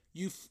 okay,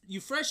 you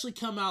freshly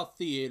come out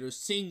theaters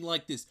seeing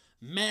like this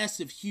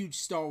massive, huge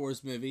Star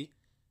Wars movie,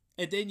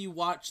 and then you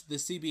watch the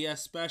CBS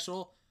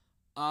special.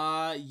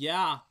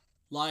 Yeah,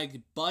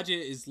 like budget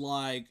is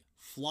like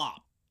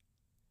flop.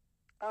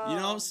 You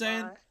know what I'm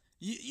saying? my.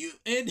 You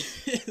and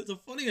the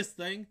funniest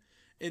thing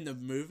in the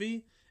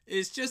movie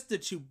is just the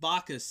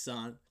Chewbacca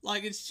son.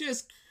 Like, it's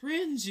just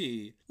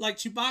cringy. Like,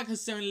 Chewbacca's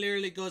son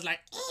literally goes like,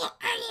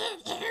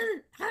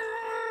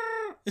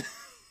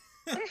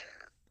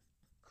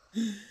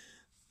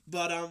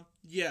 but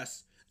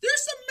yes,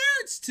 there's some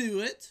merits to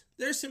it.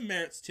 There's some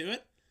merits to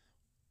it.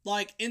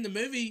 Like, in the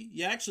movie,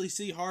 you actually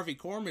see Harvey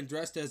Korman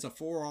dressed as a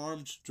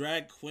four-armed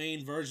drag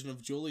queen version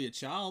of Julia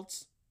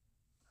Childs.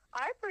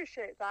 I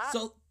appreciate that.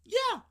 So,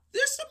 yeah,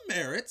 there's some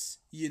merits,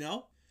 you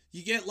know.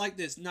 You get, like,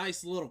 this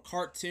nice little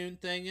cartoon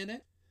thing in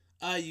it.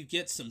 You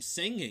get some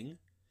singing.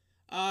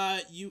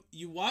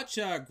 You watch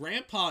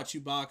Grandpa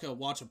Chewbacca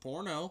watch a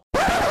porno.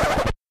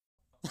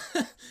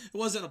 It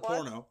wasn't a What?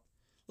 porno.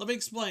 Let me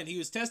explain. He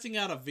was testing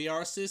out a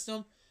VR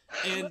system,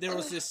 And there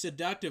was this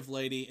seductive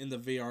lady in the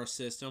VR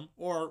system,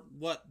 or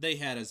what they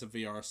had as a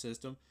VR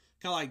system,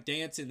 kind of like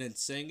dancing and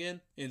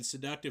singing in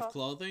seductive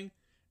clothing.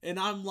 And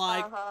I'm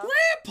like,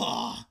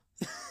 Grandpa!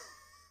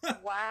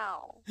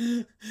 Wow.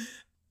 And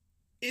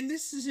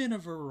this is in a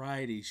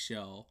variety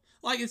show.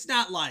 Like, it's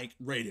not like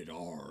rated R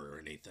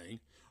or anything,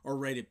 or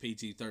rated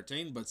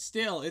PG-13, but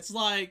still, it's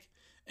like,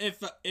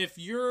 if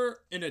you're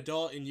an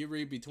adult and you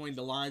read between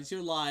the lines,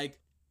 you're like,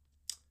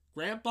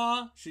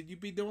 Grandpa, should you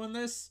be doing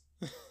this?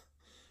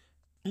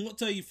 I'm going to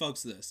tell you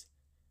folks this.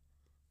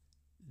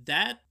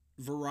 That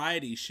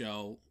variety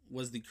show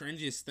was the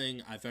cringiest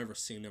thing I've ever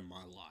seen in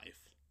my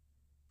life.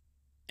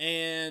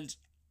 And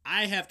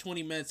I have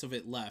 20 minutes of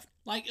it left.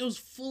 Like, it was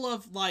full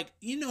of, like,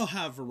 you know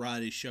how a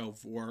variety show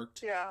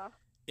worked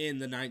in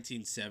the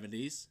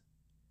 1970s.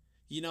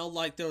 You know,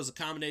 like, there was a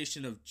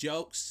combination of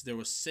jokes, there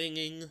was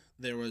singing,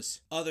 there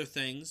was other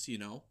things, you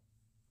know.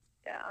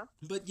 Yeah.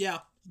 But yeah,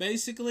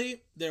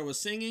 basically, there was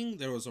singing,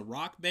 there was a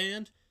rock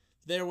band.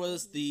 There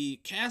was the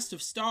cast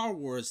of Star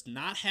Wars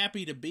not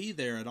happy to be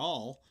there at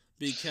all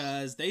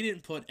because they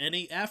didn't put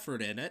any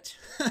effort in it.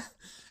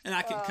 And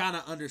I can kind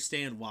of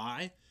understand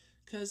why.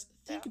 Because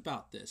think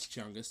about this,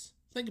 Chungus.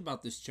 Think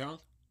about this, Chung.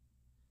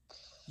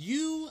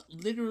 You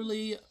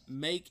literally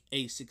make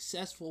a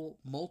successful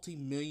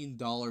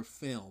multi-million-dollar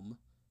film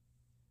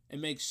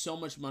and make so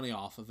much money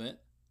off of it.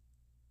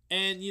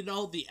 And, you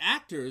know, the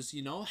actors,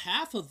 you know,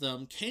 half of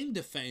them came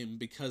to fame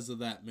because of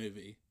that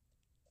movie.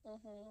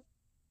 Mm-hmm.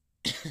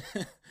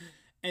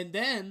 And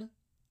then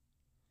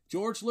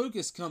George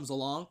Lucas comes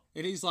along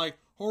and he's like,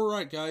 all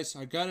right, guys,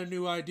 I got a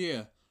new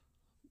idea.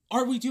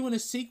 Are we doing a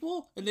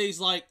sequel? And he's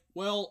like,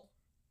 well,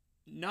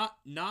 not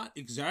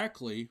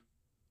exactly,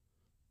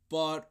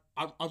 but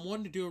I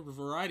wanting to do a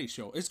variety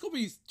show. It's going to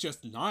be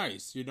just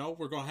nice, you know?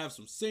 We're going to have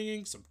some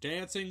singing, some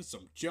dancing,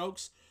 some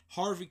jokes,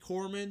 Harvey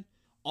Korman,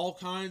 all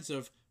kinds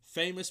of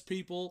famous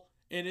people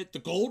in it. The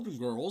Golden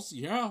Girls,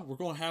 yeah, we're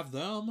going to have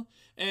them.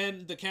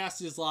 And the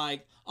cast is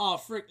like, oh,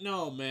 frick,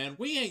 no, man,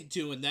 we ain't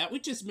doing that. We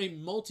just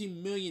made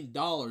multi-million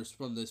dollars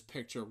from this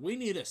picture. We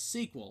need a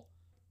sequel.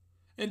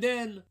 And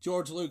then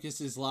George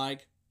Lucas is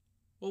like,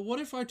 well, what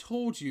if I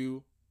told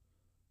you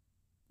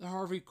that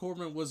Harvey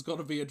Korman was going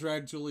to be a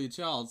drag Julia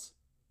Childs?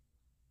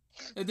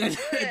 And then,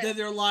 and then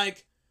they're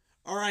like,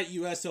 all right,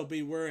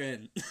 USOB, we're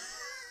in.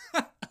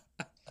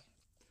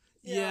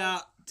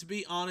 Yeah, to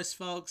be honest,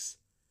 folks,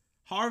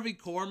 Harvey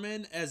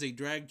Korman as a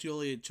drag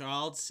Julia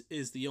Childs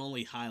is the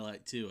only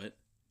highlight to it.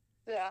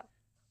 Yeah.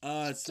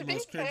 It's the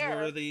most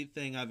cringeworthy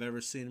thing I've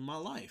ever seen in my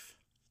life.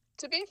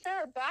 To be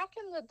fair, back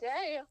in the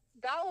day,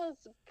 that was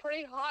a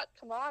pretty hot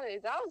commodity.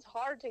 That was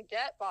hard to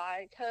get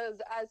by because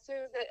as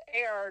soon as it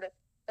aired,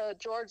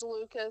 George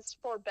Lucas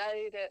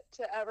forbade it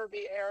to ever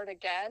be aired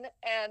again,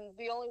 and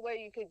the only way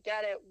you could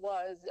get it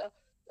was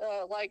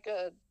like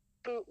a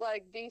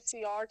bootleg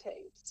VCR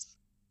tapes.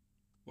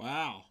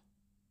 Wow.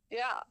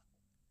 Yeah.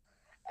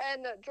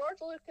 And George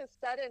Lucas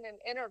said in an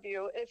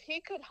interview, if he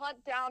could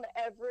hunt down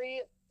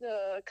every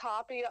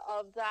copy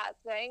of that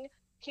thing,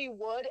 he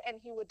would,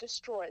 and he would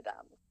destroy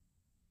them.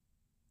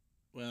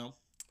 Well,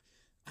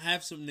 I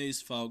have some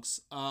news, folks.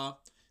 I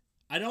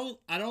don't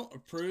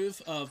approve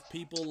of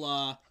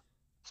people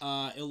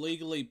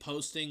illegally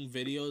posting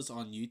videos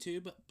on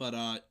YouTube,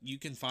 but you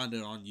can find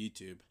it on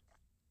YouTube.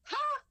 Ha!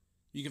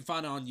 You can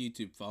find it on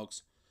YouTube,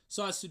 folks.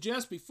 So I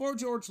suggest before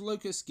George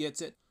Lucas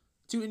gets it,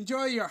 to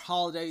enjoy your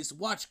holidays,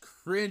 watch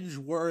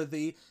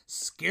cringe-worthy,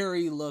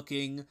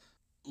 scary-looking,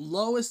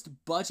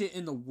 lowest budget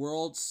in the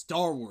world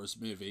Star Wars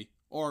movie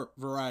or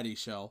variety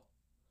show.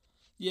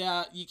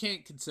 Yeah, you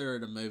can't consider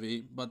it a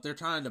movie, but they're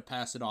trying to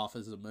pass it off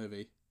as a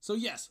movie. So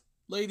yes,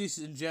 ladies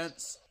and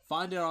gents,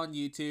 find it on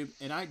YouTube,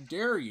 and I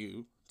dare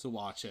you to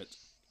watch it.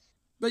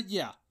 But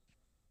yeah,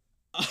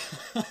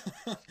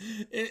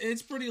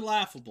 it's pretty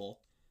laughable.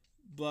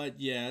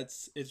 But yeah,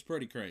 it's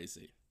pretty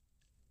crazy.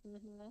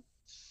 Mm-hmm.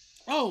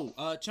 Oh,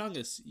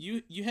 Chungus,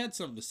 you had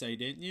something to say,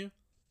 didn't you?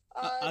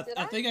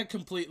 I think I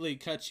completely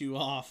cut you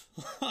off,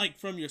 like,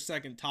 from your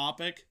second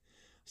topic.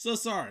 So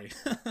sorry.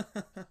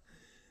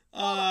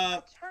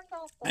 I turned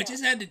off I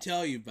just had to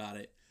tell you about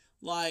it.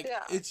 Like,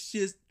 it's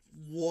just,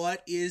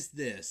 what is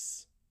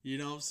this? You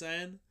know what I'm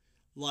saying?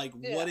 Like,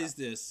 what is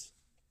this?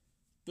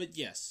 But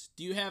yes,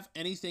 do you have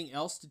anything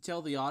else to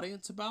tell the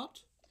audience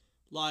about?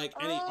 Like,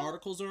 any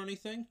articles or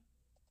anything?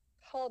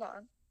 Hold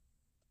on.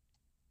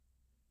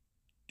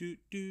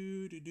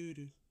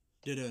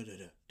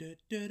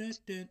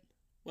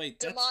 Wait,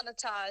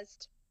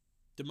 Demonetized.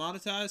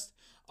 Demonetized?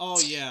 Oh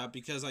yeah,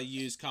 because I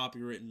used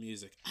copywritten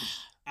music.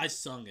 I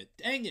sung it.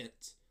 Dang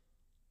it.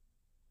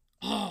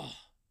 Oh,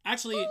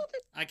 actually,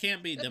 I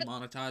can't be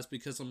demonetized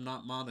because I'm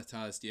not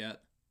monetized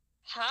yet.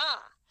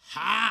 Ha!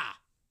 Ha!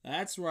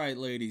 That's right,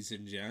 ladies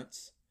and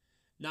gents.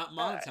 Not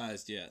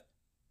monetized yet.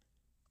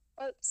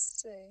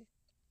 Let's see.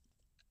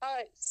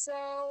 Alright,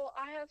 so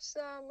I have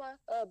some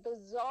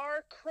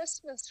bizarre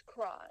Christmas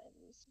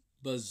crimes.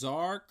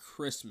 Bizarre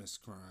Christmas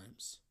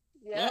crimes.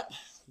 Yes. Well,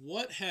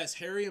 what has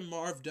Harry and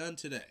Marv done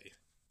today?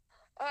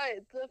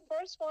 Alright, the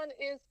first one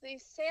is the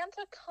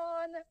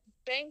SantaCon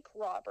bank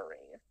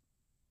robbery.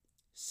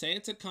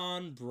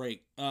 SantaCon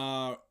break.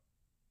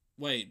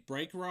 Wait,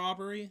 break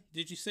robbery?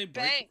 Did you say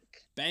Bank.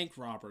 Bank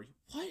robbery.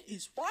 What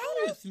is Why wrong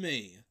would I- with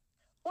me?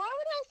 Why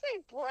would I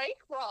say break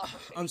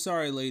robbery? I'm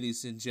sorry,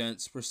 ladies and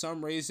gents. For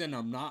some reason,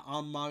 I'm not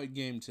on my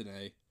game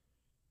today.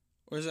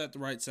 Or is that the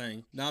right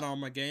saying? Not on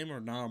my game or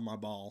not on my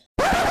ball?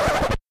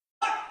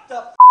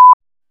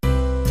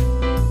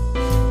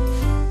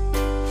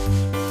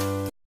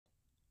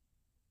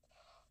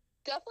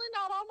 Definitely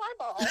not on my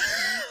ball.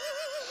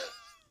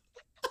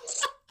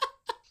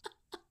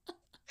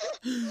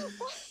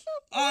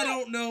 I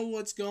don't know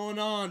what's going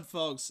on,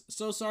 folks.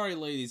 So sorry,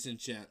 ladies and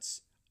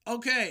gents.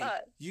 Okay,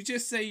 you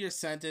just say your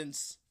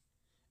sentence,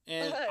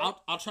 and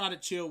I'll try to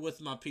chill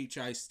with my peach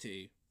iced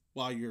tea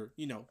while you're,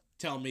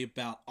 telling me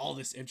about all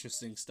this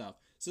interesting stuff.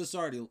 So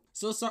sorry,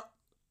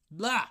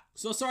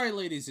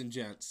 ladies and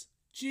gents.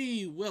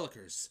 Gee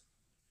willikers.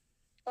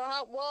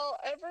 Well,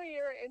 every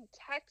year in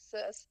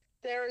Texas,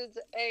 there's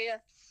a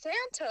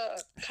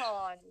Santa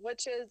Con,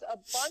 which is a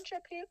bunch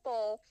of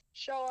people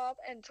show up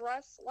and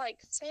dress like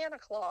Santa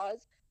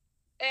Claus.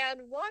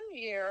 And one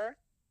year,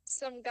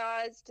 some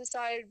guys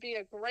decided it'd be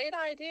a great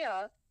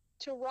idea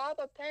to rob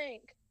a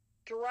bank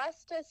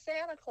dressed as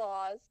Santa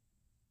Claus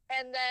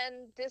and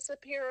then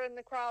disappear in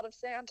the crowd of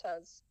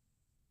Santas.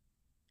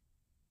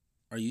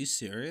 Are you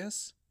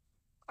serious?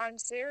 I'm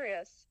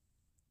serious.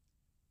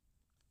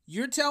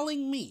 You're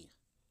telling me.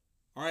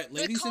 All right,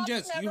 ladies and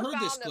gents, you heard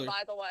this clear.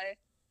 By the way.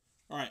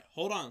 All right,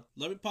 hold on.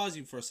 Let me pause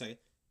you for a second.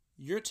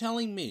 You're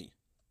telling me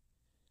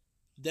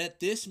that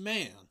this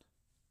man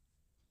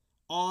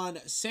on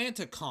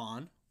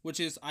SantaCon, which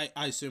is, I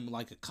assume,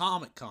 like a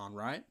Comic Con,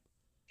 right?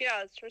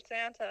 Yeah, it's for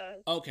Santa.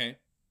 Okay.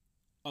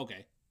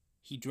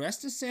 He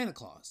dressed as Santa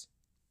Claus.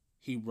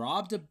 He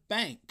robbed a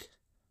bank.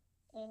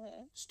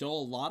 Mm-hmm.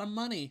 Stole a lot of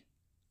money.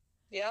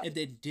 Yep. And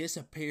then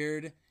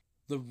disappeared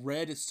the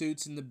red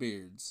suits and the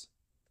beards.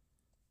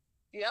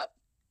 Yep.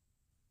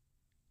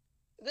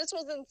 This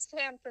was in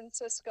San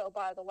Francisco,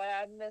 by the way.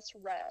 I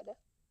misread.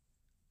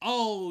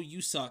 Oh,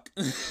 you suck.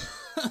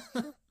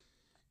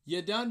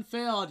 You done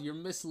failed. You're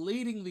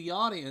misleading the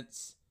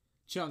audience,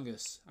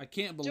 Chungus. I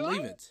can't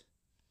believe it.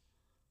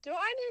 Do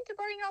I need to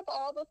bring up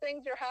all the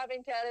things you're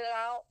having to edit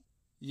out?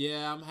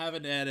 Yeah, I'm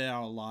having to edit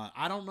out a lot.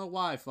 I don't know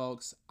why,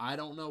 folks. I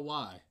don't know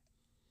why.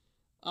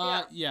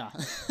 Yeah.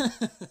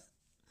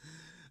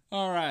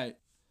 All right.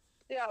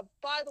 Yeah,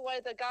 by the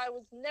way, the guy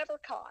was never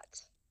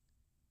caught.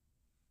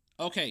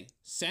 Okay,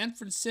 San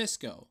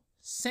Francisco,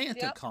 SantaCon.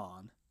 Yep.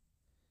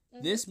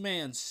 Mm-hmm. This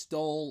man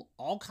stole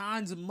all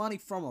kinds of money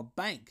from a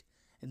bank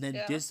and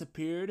then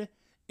disappeared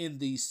in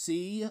the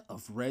sea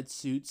of red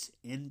suits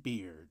and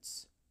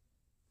beards.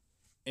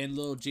 And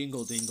little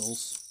jingle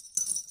dingles.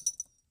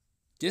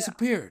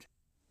 Disappeared.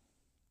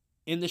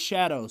 In the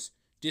shadows.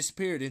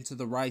 Disappeared into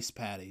the rice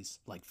paddies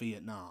like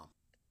Vietnam.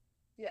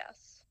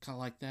 Yes. Kind of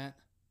like that?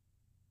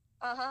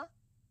 Uh-huh.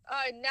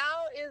 Alright,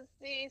 now is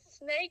the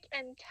snake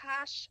and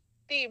cash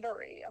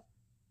thievery.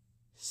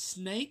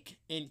 Snake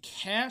and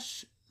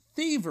cash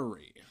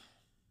thievery.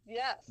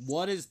 Yes.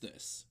 What is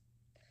this?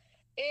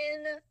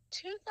 In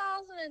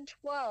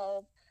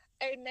 2012,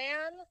 a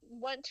man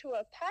went to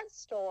a pet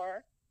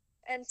store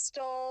and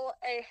stole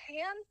a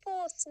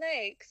handful of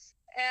snakes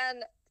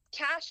and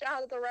cash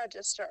out of the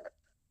register.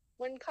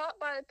 When caught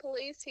by the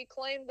police, he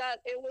claimed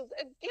that it was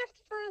a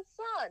gift for his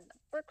son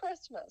for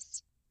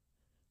Christmas.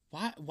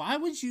 Why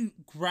would you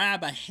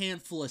grab a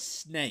handful of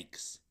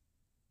snakes?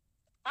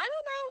 I don't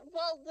know.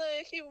 Well,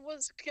 he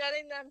was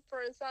getting them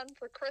for his son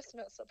for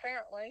Christmas,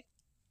 apparently.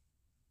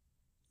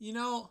 You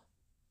know,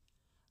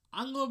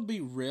 I'm going to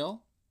be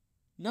real.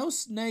 No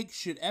snake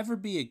should ever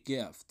be a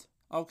gift,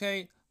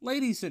 okay?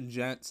 Ladies and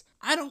gents,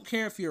 I don't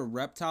care if you're a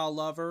reptile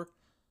lover.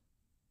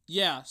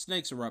 Yeah,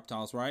 snakes are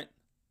reptiles, right?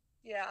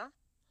 Yeah.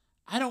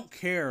 I don't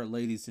care,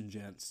 ladies and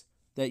gents,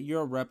 that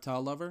you're a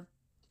reptile lover.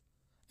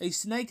 A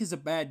snake is a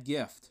bad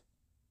gift,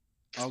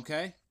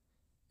 okay?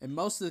 In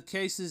most of the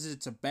cases,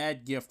 it's a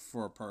bad gift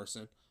for a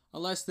person,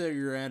 unless they're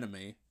your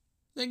enemy.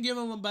 Then give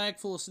them a bag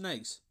full of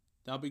snakes.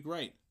 That'll be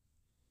great.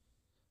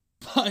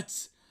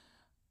 But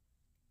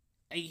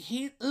I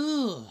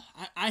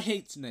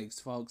hate snakes,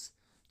 folks.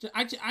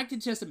 I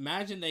could just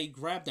imagine they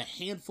grabbed a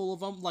handful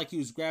of them like he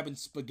was grabbing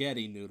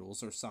spaghetti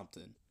noodles or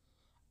something.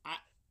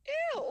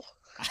 Ew.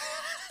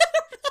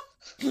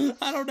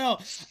 I don't know.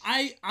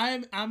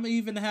 I'm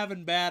even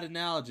having bad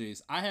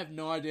analogies. I have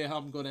no idea how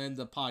I'm going to end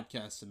the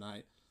podcast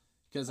tonight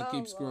because I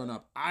keep screwing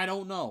up. I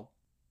don't know.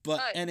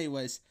 But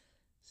anyways,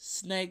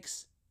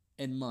 snakes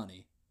and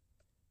money.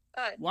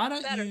 Why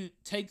don't you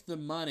take the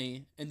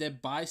money and then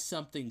buy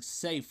something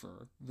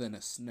safer than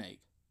a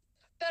snake?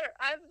 Better.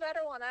 I have a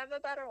better one.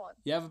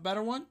 You have a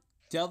better one?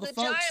 Tell the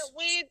folks.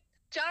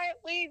 Giant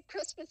weed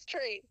Christmas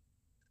tree.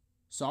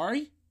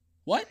 Sorry?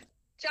 What?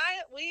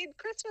 Giant weed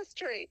Christmas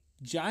tree.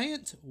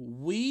 Giant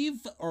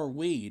weave or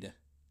weed?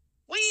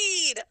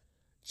 Weed.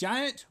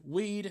 Giant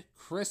weed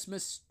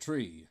Christmas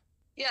tree.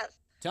 Yes.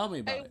 Tell me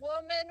about it. A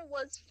woman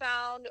was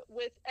found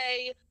with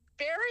a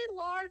very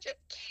large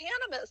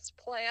cannabis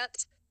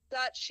plant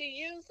that she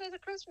used as a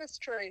Christmas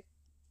tree.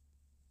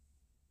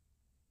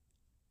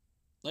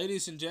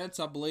 Ladies and gents,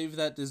 I believe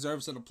that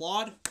deserves an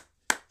applaud.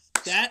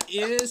 That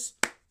is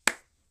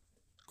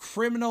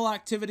criminal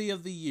activity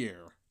of the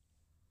year.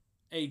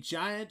 A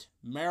giant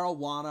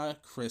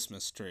marijuana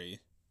Christmas tree.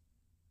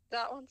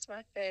 That one's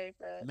my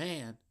favorite.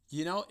 Man,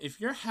 you know,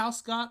 if your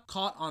house got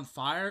caught on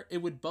fire, it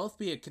would both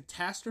be a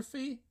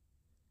catastrophe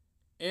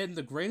and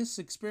the greatest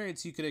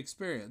experience you could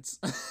experience.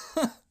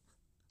 You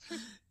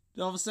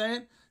know what I'm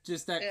saying?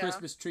 Just that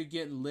Christmas tree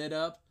getting lit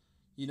up.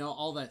 You know,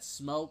 all that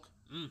smoke.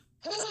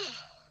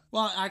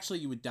 Well, actually,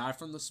 you would die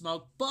from the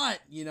smoke, but,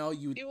 you know,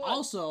 you would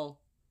also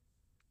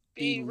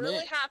be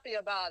really happy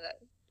about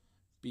it.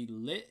 Be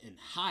lit and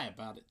high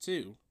about it,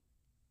 too.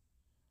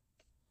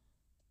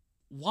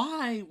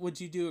 Why would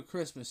you do a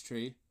Christmas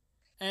tree?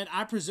 And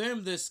I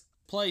presume this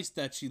place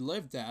that she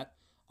lived at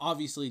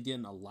obviously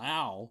didn't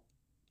allow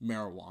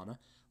marijuana.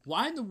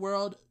 Why in the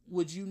world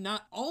would you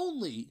not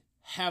only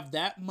have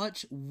that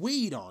much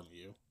weed on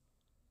you,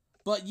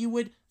 but you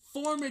would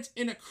form it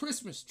in a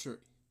Christmas tree?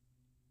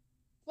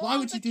 Well, why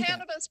would you do that? It's a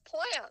cannabis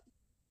plant.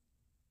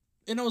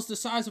 And it was the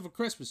size of a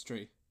Christmas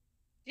tree.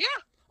 Yeah.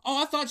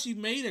 Oh, I thought she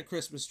made a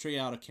Christmas tree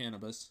out of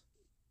cannabis.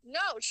 No,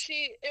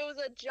 it was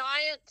a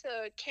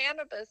giant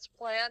cannabis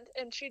plant,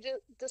 and she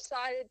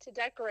decided to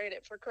decorate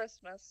it for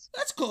Christmas.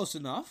 That's close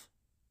enough.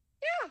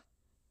 Yeah.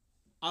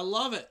 I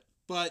love it.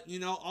 But, you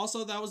know,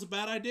 also that was a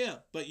bad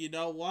idea. But you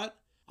know what?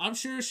 I'm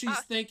sure she's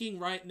thinking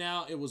right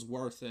now it was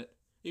worth it.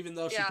 Even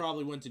though she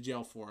probably went to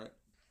jail for it.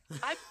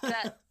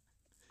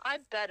 I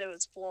bet it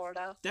was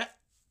Florida.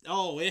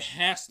 It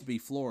has to be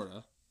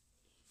Florida.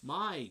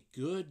 My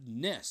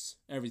goodness.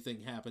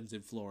 Everything happens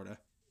in Florida.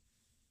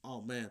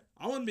 Oh, man.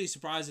 I wouldn't be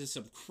surprised if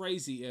some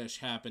crazy-ish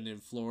happened in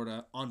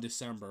Florida on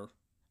December.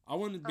 I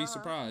wouldn't be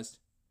surprised.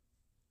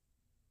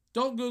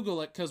 Don't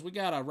Google it, because we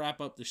got to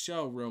wrap up the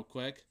show real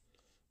quick.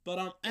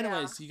 But,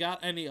 anyways, you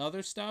got any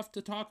other stuff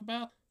to talk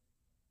about?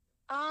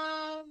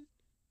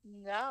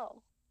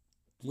 No.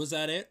 Was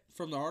that it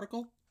from the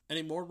article?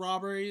 Any more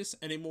robberies?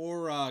 Any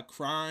more,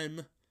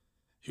 crime?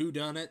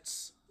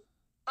 Whodunits?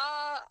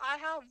 I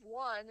have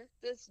one.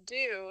 This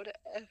dude,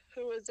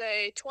 who is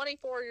a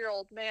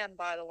 24-year-old man,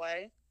 by the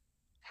way,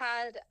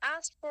 had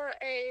asked for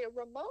a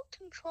remote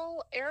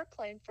control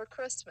airplane for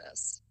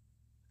Christmas.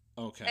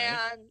 Okay.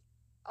 And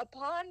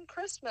upon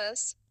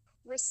Christmas,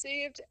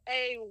 received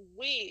a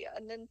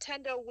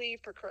Nintendo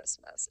Wii for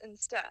Christmas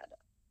instead.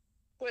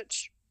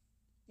 Which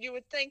you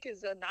would think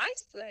is a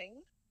nice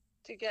thing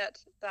to get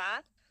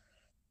that.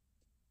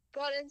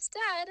 But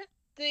instead,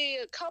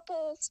 the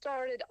couple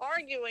started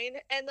arguing,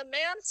 and the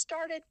man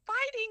started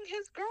fighting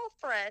his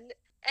girlfriend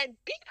and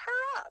beat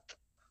her up.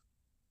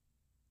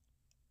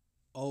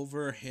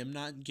 Over him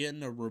not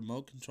getting a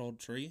remote-controlled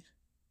tree?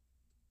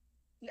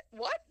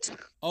 What?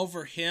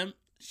 Over him...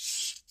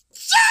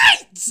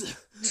 Shit!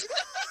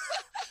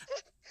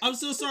 I'm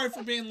so sorry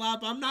for being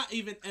loud, but I'm not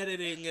even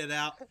editing it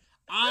out.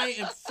 I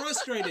am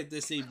frustrated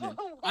this evening.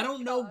 I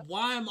don't know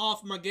why I'm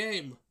off my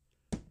game.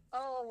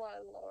 Oh, my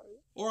Lord.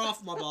 Or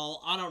off my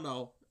ball. I don't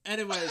know.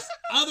 Anyways,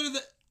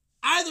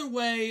 either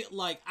way,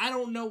 like, I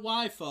don't know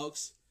why,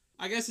 folks.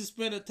 I guess it's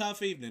been a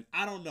tough evening.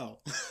 I don't know.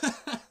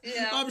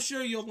 Yeah. I'm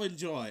sure you'll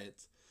enjoy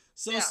it.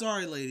 So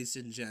sorry, ladies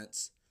and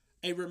gents.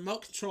 A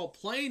remote control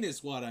plane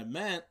is what I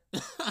meant.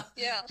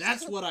 Yeah.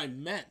 That's what I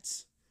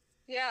meant.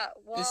 Yeah,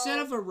 well... Instead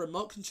of a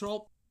remote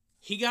control,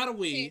 he got a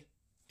Wii,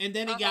 and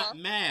then he got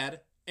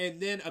mad,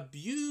 and then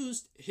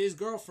abused his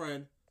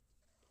girlfriend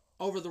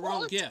over the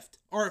wrong gift.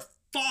 Or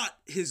fought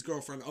his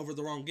girlfriend over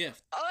the wrong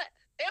gift.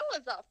 It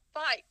was a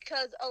fight,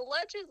 because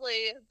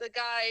allegedly the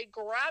guy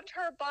grabbed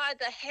her by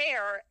the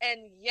hair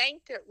and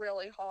yanked it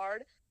really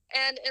hard,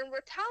 and in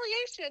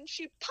retaliation,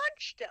 she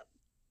punched him.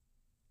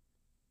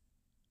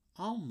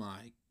 Oh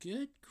my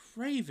good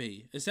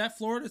gravy. Is that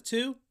Florida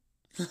too?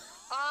 In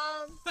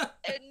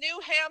New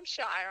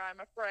Hampshire,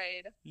 I'm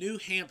afraid. New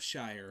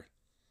Hampshire.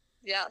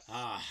 Yes.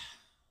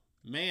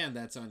 Man,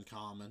 that's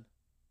uncommon.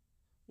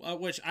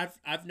 Which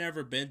I've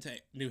never been to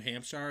New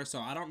Hampshire,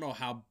 so I don't know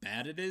how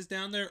bad it is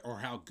down there or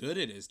how good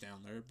it is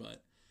down there,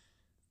 but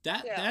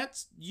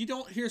that's you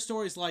don't hear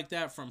stories like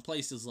that from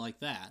places like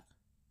that.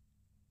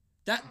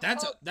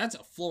 That's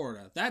a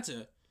Florida.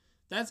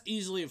 That's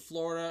easily a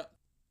Florida.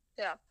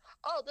 Yeah.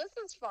 Oh, this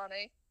is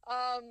funny.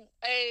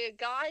 A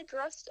guy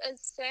dressed as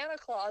Santa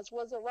Claus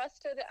was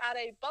arrested at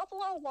a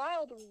Buffalo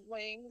Wild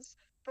Wings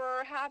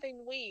for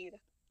having weed.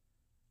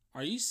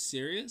 Are you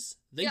serious?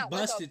 They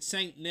busted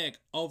Saint Nick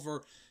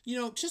over,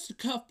 just a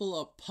couple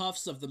of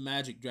puffs of the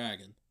Magic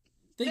Dragon.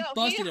 They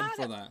busted him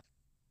for that.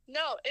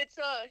 No,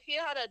 he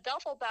had a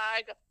duffel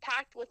bag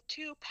packed with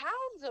 2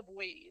 pounds of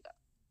weed.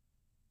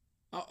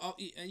 Oh,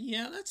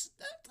 yeah, that's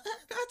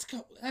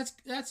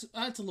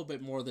a little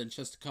bit more than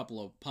just a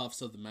couple of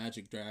puffs of the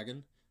Magic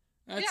Dragon.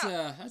 That's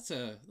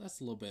a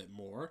little bit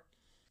more.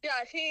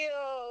 Yeah,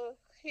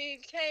 he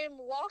came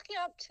walking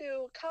up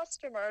to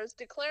customers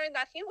declaring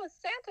that he was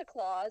Santa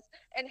Claus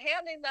and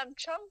handing them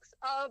chunks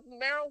of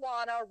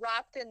marijuana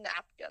wrapped in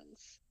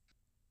napkins.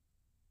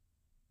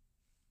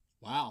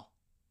 Wow.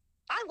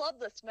 I love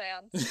this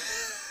man.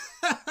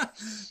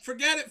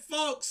 Forget it,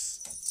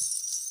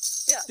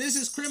 folks. Yes. This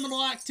is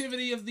Criminal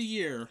Activity of the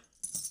Year.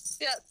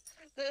 Yes.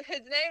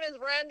 His name is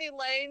Randy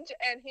Lange,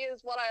 and he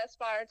is what I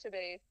aspire to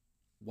be.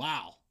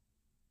 Wow.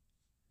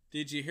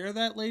 Did you hear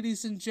that,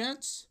 ladies and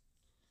gents?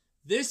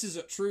 This is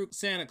a true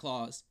Santa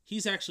Claus.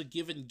 He's actually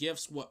giving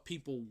gifts what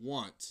people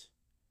want.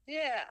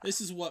 Yeah.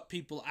 This is what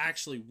people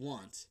actually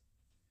want.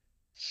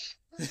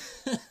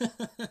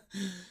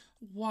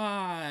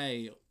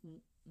 Why?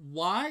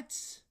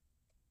 What?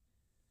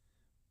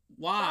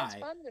 Why?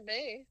 Sounds fun to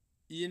me.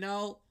 You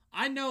know,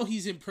 I know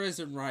he's in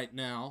prison right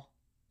now,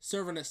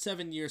 serving a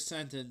 7-year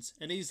sentence,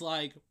 and he's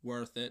like,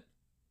 worth it.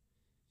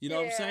 You know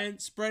what I'm saying?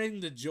 Spreading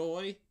the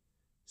joy,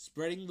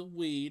 spreading the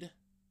weed,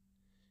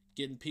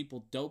 getting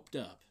people doped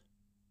up.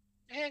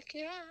 Heck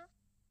yeah.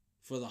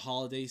 For the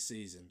holiday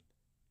season.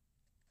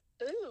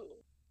 Ooh.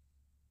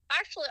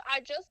 Actually,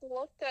 I just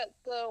looked at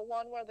the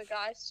one where the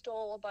guy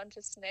stole a bunch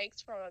of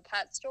snakes from a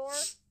pet store.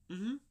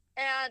 Mm-hmm.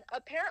 And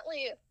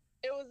apparently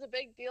it was a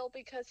big deal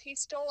because he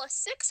stole a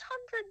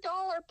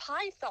 $600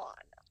 python.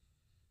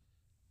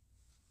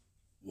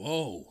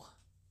 Whoa.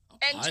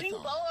 And python. 2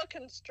 boa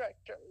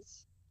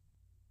constrictors.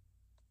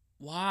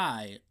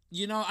 Why?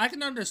 You know, I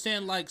can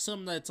understand, like,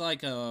 something that's,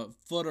 like, a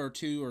foot or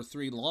 2 or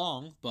 3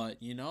 long,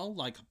 but, you know,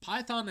 like a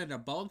python and a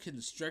boa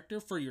constrictor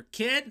for your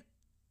kid?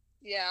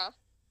 Yeah.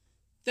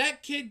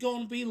 That kid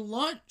gonna be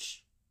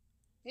lunch.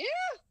 Yeah.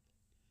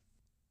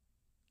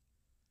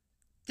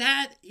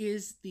 That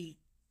is the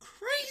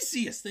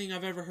craziest thing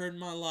I've ever heard in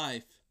my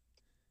life.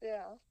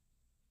 Yeah.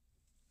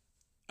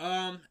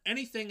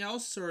 Anything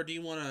else, or do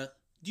you want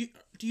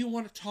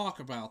to talk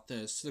about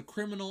this, the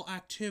criminal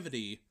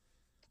activity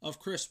of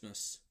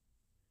Christmas?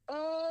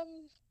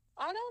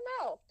 I don't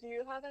know. Do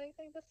you have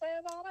anything to say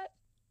about it?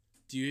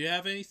 Do you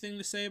have anything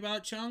to say about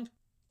it, Chung?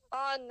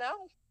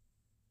 No.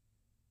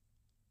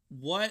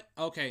 What?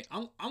 Okay,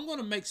 I'm going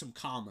to make some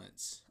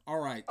comments. All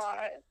right.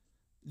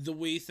 The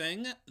wee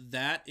thing,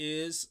 that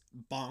is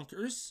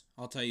bonkers.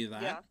 I'll tell you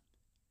that.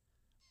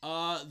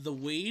 Yeah. The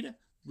weed,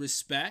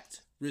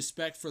 respect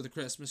for the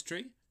Christmas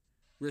tree.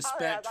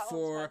 Respect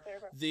for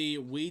the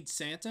weed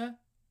Santa.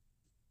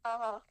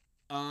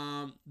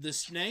 Uh-huh. The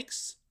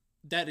snakes,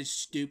 that is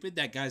stupid.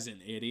 That guy's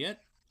an idiot.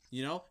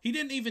 You know, he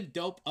didn't even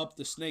dope up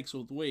the snakes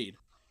with weed.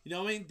 You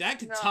know what I mean? That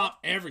could top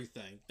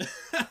everything.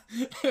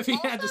 If he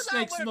had the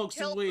snakes smoke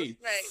some weed.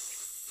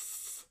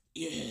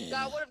 Yeah.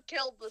 That would have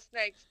killed the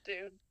snakes,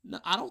 dude. No,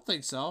 I don't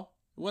think so.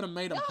 It would have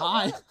made them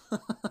high. No,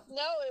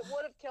 it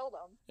would have killed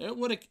them. It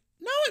would have.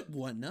 No, it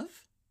wouldn't have.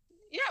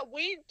 Yeah,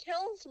 weed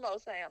kills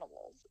most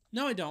animals.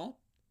 No, it don't.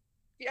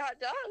 Yeah, it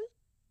does.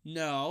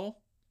 No.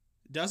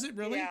 Does it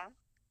really? Yeah.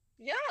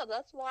 Yeah,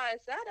 that's why I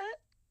said it.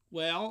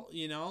 Well,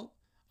 you know,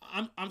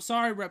 I'm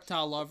sorry,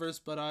 reptile lovers,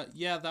 but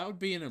yeah, that would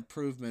be an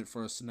improvement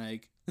for a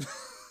snake.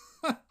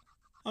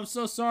 I'm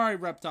so sorry,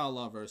 reptile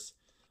lovers,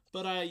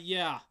 but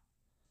yeah,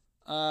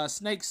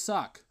 snakes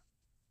suck.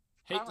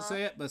 Hate to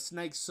say it, but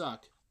snakes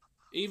suck,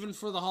 even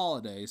for the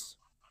holidays,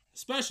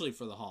 especially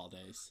for the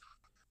holidays.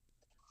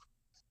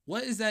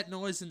 What is that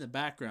noise in the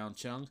background,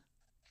 Chung?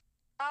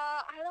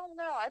 I don't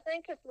know. I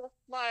think it's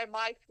my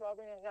mic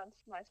rubbing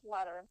against my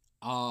sweater.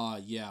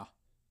 Yeah.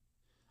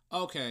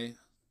 Okay.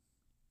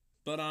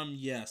 But,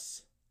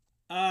 yes.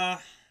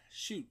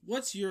 Shoot,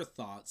 what's your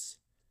thoughts?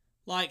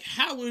 Like,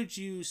 how would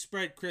you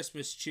spread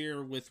Christmas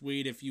cheer with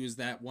weed if you was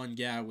that one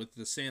guy with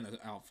the Santa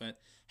outfit?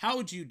 How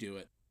would you do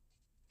it?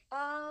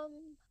 I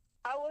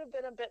would have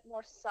been a bit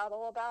more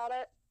subtle about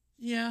it.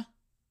 Yeah.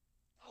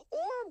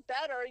 Or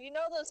better, you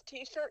know those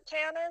t-shirt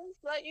cannons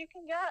that you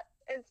can get?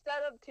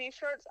 Instead of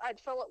t-shirts, I'd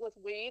fill it with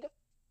weed.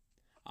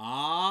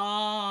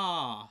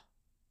 Ah.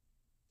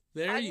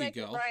 There you make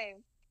go. It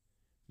rain.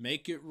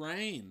 Make it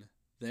rain.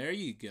 There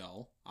you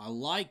go. I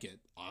like it.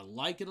 I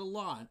like it a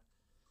lot.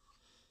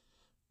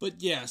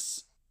 But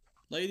yes,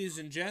 ladies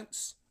and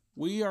gents,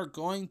 we are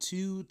going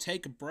to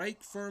take a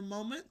break for a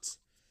moment,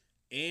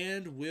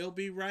 and we'll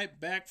be right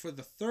back for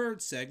the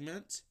third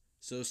segment.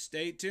 So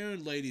stay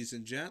tuned, ladies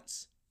and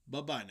gents.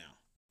 Bye-bye now.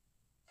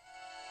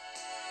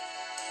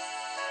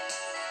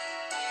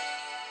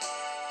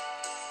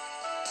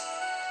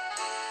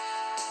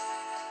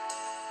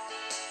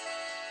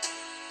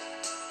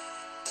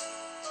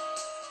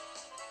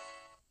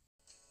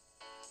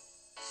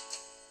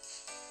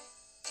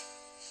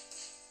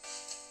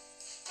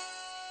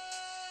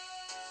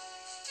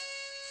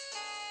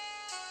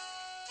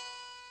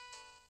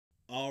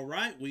 All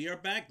right, we are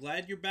back.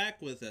 Glad you're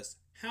back with us.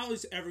 How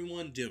is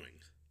everyone doing?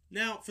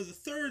 Now, for the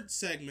third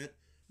segment,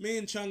 me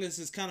and Chungus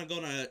is kind of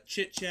going to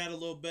chit-chat a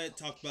little bit,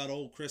 talk about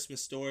old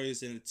Christmas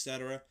stories and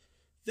etc.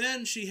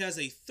 Then she has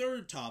a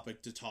third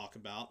topic to talk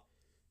about,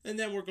 and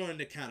then we're going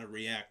to kind of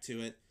react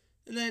to it.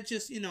 And then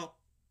just,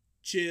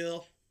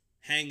 chill,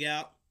 hang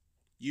out,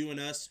 you and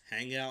us,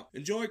 hang out,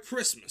 enjoy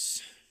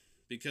Christmas.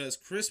 Because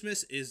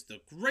Christmas is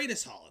the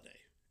greatest holiday,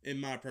 in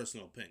my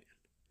personal opinion.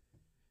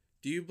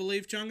 Do you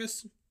believe,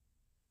 Chungus?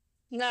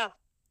 No.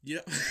 Yeah.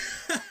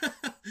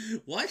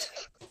 What?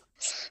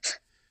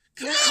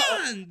 Come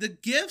on, the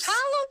gifts.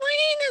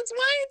 Halloween is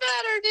way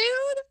better,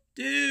 dude.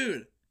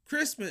 Dude,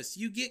 Christmas,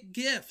 you get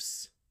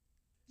gifts.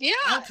 Yeah,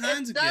 All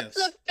kinds of that's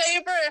gifts. a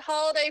favorite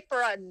holiday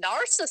for a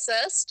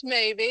narcissist,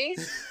 maybe.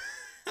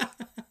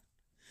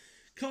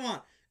 Come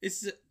on,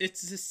 it's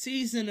the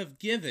season of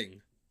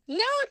giving.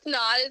 No, it's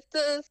not. It's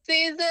the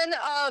season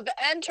of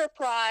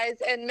enterprise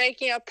and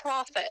making a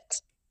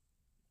profit.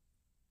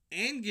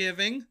 And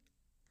giving.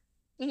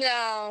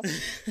 No.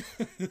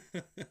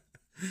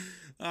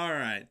 All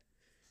right.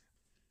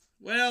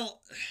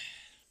 Well,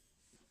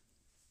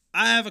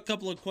 I have a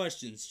couple of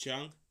questions,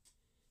 Chung.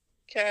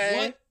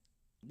 Okay.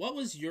 What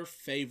was your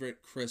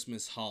favorite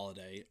Christmas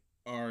holiday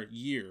or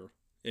year,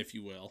 if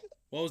you will?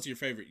 What was your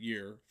favorite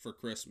year for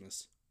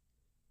Christmas?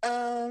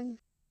 I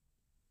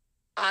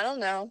don't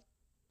know.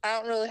 I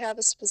don't really have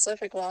a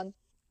specific one.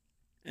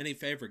 Any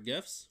favorite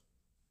gifts?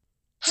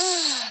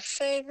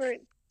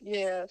 Favorite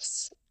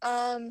gifts.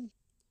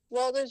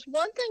 Well, there's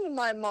one thing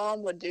my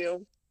mom would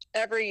do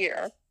every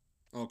year.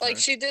 Okay. Like,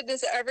 she did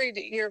this every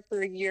year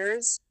for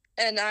years,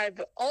 and I've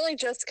only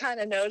just kind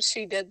of noticed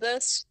she did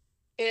this,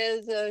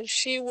 is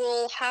she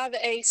will have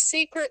a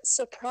secret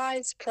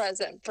surprise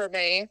present for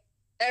me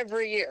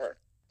every year.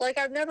 Like,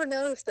 I've never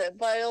noticed it,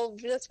 but it'll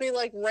just be,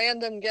 like,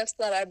 random gifts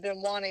that I've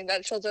been wanting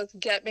that she'll just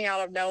get me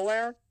out of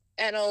nowhere,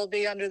 and it'll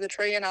be under the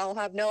tree, and I'll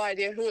have no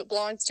idea who it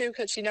belongs to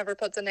because she never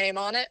puts a name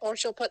on it, or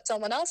she'll put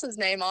someone else's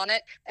name on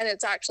it, and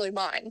it's actually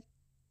mine.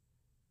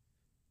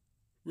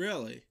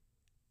 Really?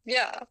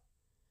 Yeah.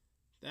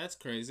 That's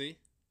crazy.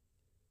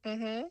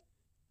 Mm-hmm.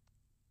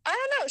 I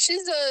don't know.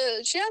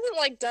 She hasn't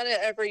like done it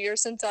every year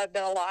since I've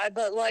been alive,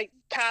 but like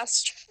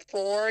past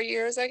 4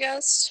 years, I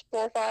guess,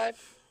 4 or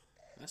 5.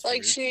 That's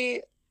Like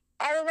weird.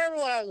 I remember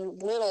when I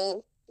was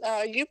little.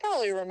 You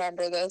probably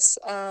remember this.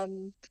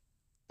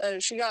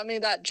 She got me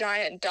that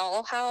giant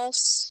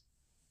dollhouse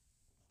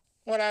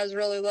when I was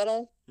really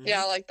little. Mhm.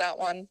 Yeah, I like that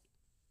one.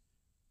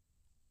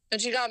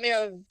 And she got me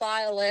a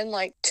violin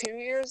like 2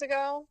 years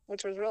ago,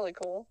 which was really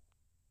cool.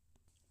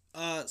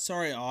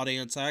 Sorry,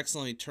 audience. I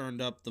accidentally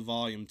turned up the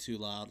volume too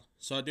loud.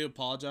 So I do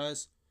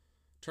apologize.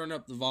 Turned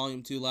up the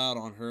volume too loud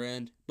on her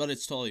end, but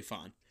it's totally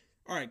fine.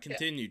 Alright,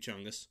 continue,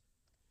 Chungus.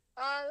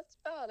 That's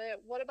about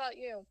it. What about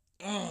you?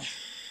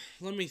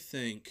 Let me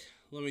think.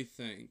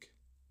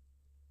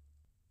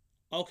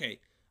 Okay,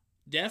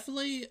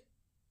 definitely,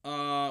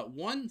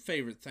 one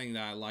favorite thing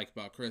that I like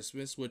about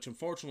Christmas, which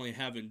unfortunately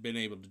haven't been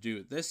able to do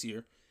it this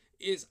year,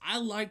 is I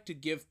like to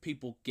give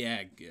people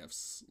gag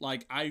gifts.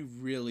 Like, I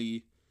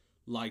really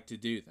like to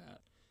do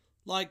that.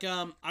 Like,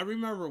 I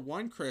remember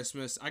one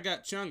Christmas, I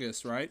got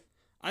Chungus, right?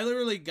 I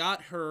literally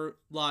got her,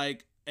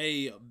 like,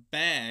 a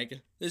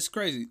bag. It's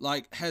crazy.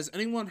 Like, has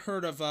anyone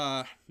heard of,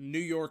 New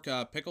York,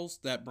 Pickles,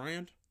 that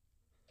brand?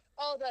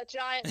 Oh, that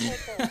giant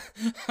pickle.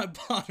 I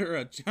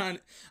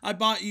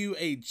bought you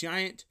a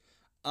giant,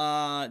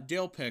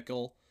 dill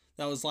pickle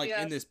that was, like,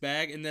 in this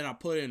bag, and then I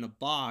put it in a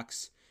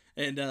box,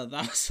 and, that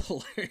was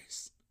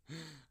hilarious.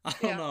 I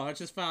don't know, I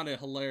just found it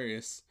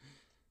hilarious.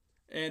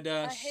 And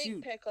I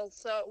hate pickles,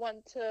 so it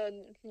went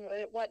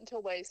to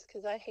waste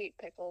because I hate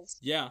pickles.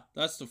 Yeah,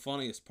 that's the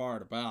funniest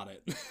part about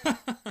it.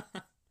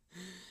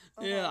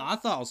 Yeah, I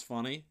thought it was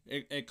funny.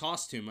 It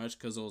cost too much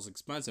because it was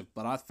expensive,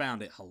 but I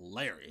found it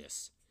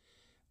hilarious.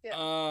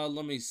 Yeah.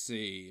 Let me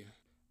see.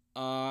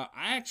 I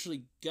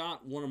actually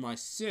got one of my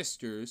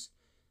sisters.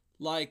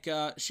 Like,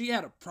 she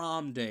had a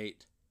prom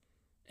date.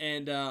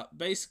 And,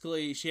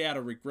 basically, she had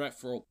a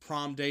regretful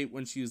prom date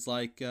when she was,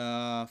 like,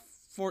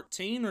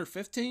 14 or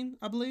 15,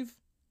 I believe.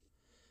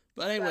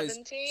 But anyways,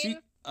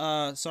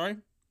 17? Sorry?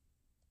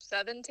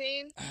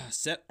 17?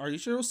 Are you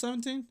sure it was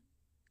 17?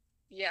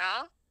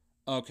 Yeah.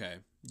 Okay,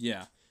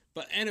 yeah.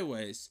 But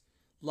anyways,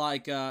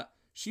 like,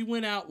 she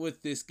went out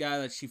with this guy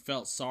that she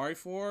felt sorry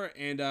for,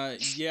 and,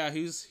 yeah,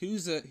 who's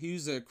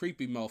a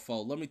creepy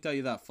mofo, let me tell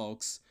you that,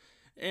 folks.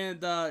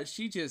 And,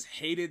 she just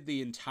hated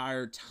the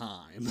entire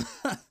time.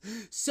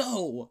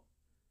 So,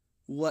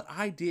 what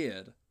I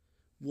did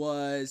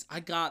was I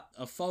got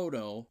a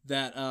photo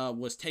that,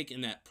 was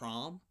taken at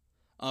prom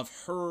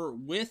of her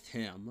with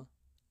him,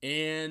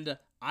 and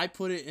I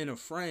put it in a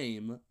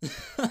frame.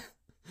 I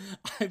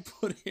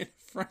put it in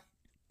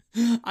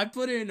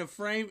a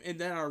frame, and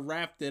then I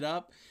wrapped it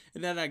up,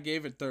 and then I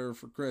gave it to her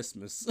for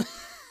Christmas.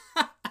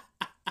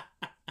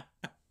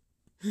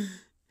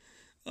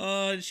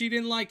 She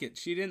didn't like it.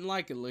 She didn't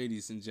like it,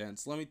 ladies and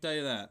gents. Let me tell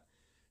you that.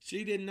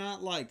 She did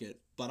not like it,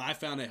 but I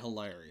found it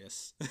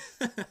hilarious.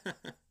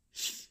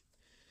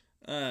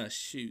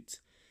 Shoot.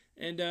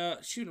 And,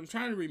 shoot, I'm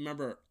trying to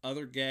remember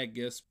other gag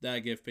gifts that I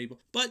give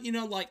people. But, you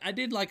know, like, I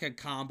did, like, a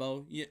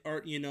combo,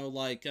 or, you know,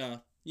 like,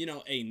 you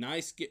know,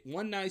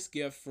 one nice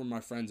gift for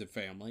my friends and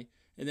family,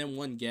 and then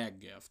one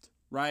gag gift,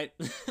 right?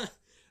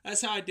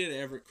 That's how I did it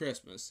every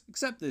Christmas,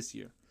 except this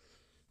year.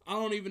 I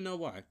don't even know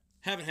why.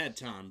 Haven't had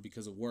time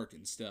because of work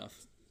and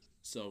stuff.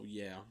 So,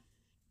 yeah.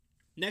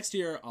 Next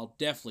year, I'll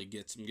definitely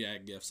get some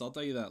gag gifts. I'll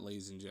tell you that,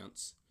 ladies and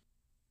gents.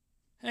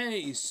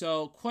 Hey,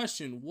 so,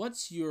 question.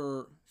 What's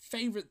your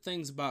favorite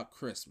things about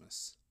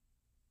Christmas?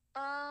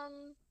 I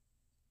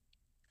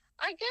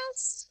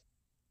guess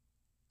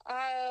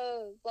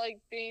I like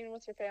being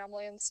with your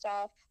family and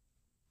stuff.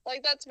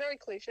 Like, that's very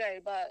cliche,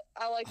 but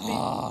I like being with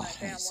Oh, my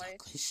that's so family.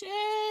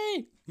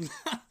 cliche.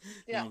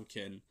 Yeah. No, I'm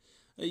kidding.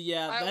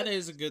 Yeah, I that would-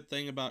 is a good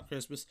thing about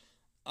Christmas.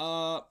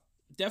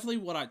 Definitely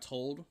what I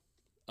told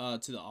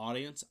to the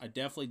audience. I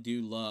definitely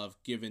do love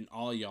giving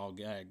all y'all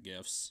gag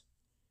gifts.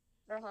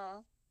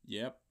 Uh-huh.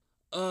 Yep.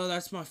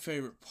 That's my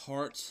favorite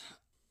part.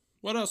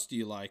 What else do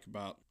you like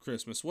about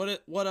Christmas?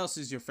 What else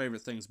is your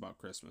favorite things about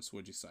Christmas,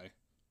 would you say?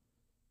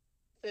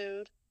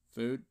 Food.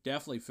 Food?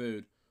 Definitely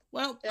food.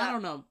 Well, I Yeah.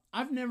 don't know.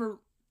 I've never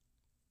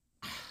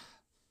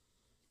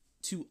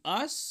to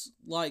us,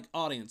 like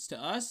audience, to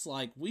us,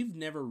 like we've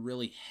never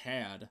really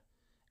had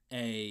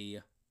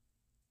a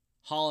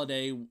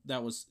holiday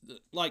that was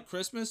like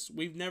Christmas.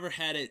 We've never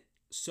had it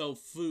so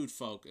food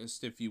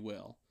focused, if you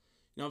will.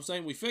 You know what I'm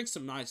saying? We fixed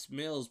some nice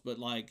meals, but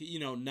like,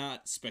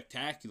 not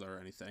spectacular or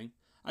anything.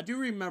 I do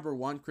remember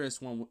one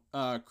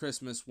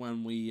Christmas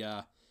when we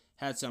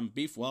had some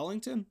beef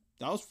Wellington.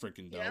 That was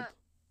freaking dope. Yeah.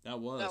 That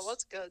was. That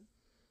was good.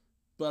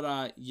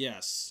 But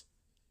yes.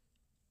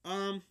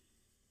 I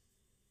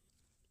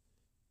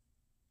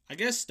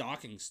guess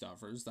stocking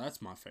stuffers,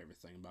 that's my favorite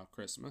thing about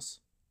Christmas.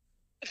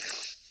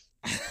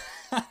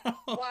 I don't know.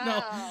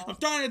 Wow. I'm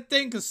trying to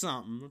think of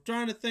something.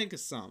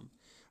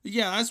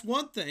 Yeah, that's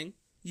one thing,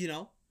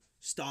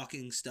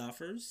 stocking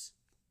stuffers.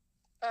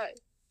 Alright.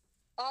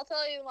 I'll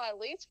tell you my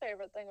least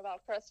favorite thing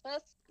about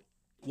Christmas.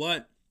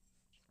 What?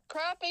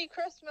 Crappy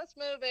Christmas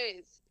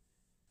movies.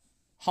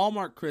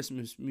 Hallmark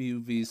Christmas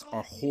movies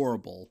are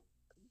horrible.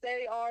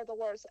 They are the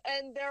worst.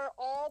 And they're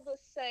all the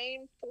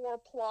same 4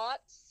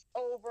 plots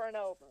over and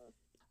over.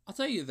 I'll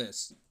tell you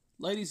this,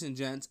 ladies and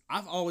gents,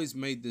 I've always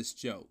made this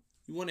joke.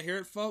 You want to hear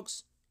it,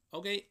 folks?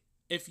 Okay,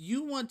 if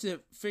you want to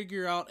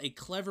figure out a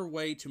clever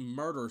way to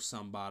murder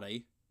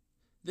somebody,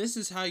 this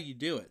is how you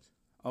do it,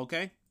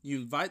 okay? You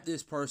invite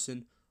this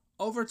person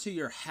over to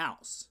your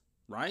house,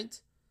 right?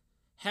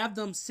 Have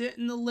them sit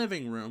in the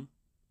living room,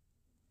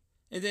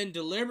 and then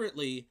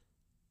deliberately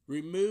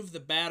remove the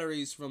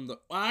batteries from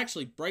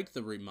actually break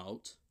the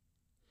remote,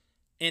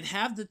 and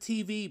have the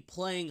TV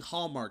playing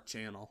Hallmark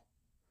Channel.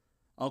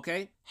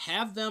 Okay?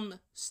 Have them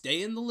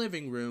stay in the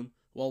living room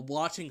while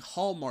watching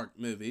Hallmark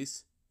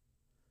movies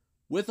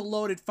with a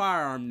loaded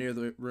firearm near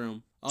the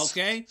room.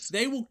 Okay?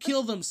 They will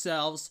kill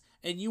themselves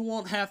and you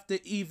won't have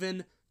to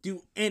even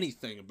do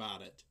anything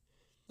about it.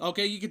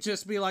 Okay? You could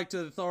just be like to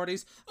the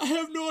authorities, I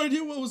have no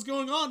idea what was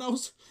going on. I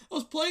was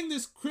playing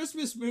this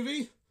Christmas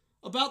movie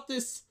about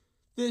this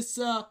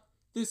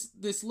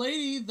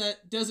lady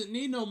that doesn't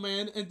need no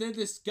man, and then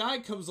this guy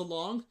comes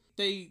along.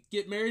 They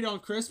get married on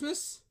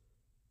Christmas.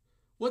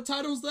 What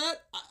title's that?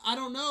 I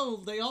don't know.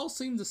 They all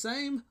seem the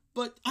same,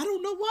 but I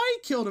don't know why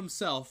he killed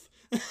himself.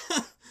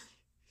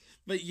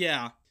 But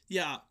yeah,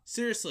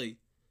 seriously.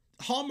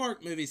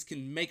 Hallmark movies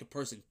can make a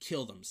person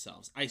kill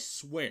themselves. I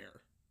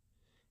swear.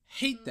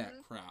 Hate that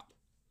crap.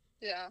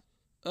 Yeah.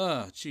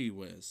 Gee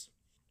whiz.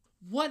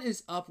 What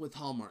is up with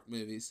Hallmark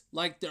movies?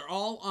 Like, they're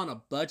all on a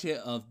budget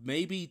of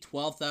maybe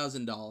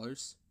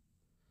 $12,000.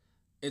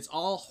 It's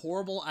all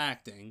horrible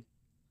acting.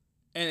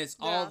 And it's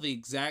all the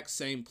exact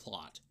same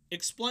plot.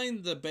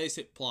 Explain the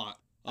basic plot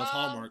of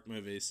Hallmark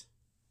movies.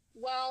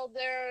 Well,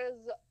 there's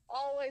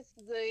always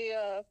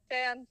the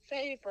fan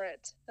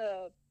favorite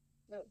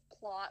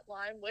plot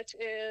line, which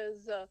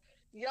is a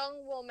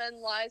young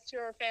woman lies to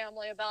her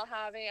family about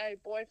having a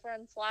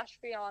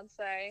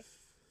boyfriend/fiance,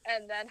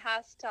 and then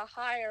has to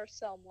hire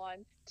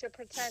someone to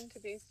pretend to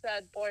be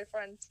said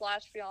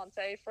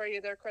boyfriend/fiance for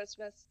either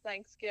Christmas,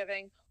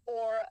 Thanksgiving,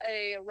 or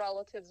a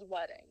relative's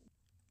wedding.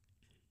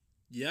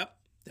 Yep,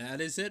 that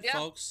is it,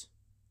 folks.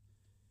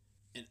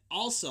 And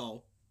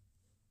also,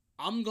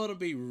 I'm gonna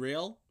be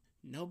real.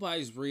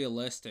 Nobody's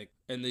realistic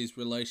in these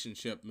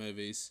relationship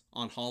movies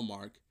on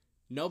Hallmark.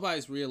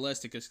 Nobody's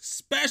realistic,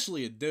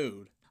 especially a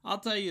dude. I'll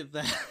tell you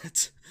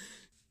that.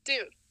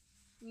 Dude,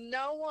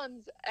 no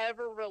one's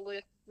ever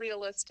really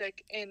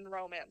realistic in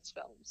romance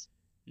films.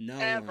 No.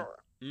 Ever.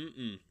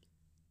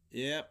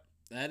 Yep,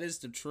 that is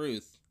the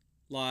truth.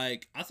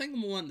 Like, I think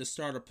I'm wanting to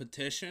start a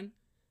petition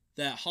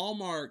that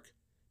Hallmark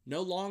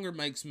no longer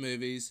makes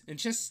movies and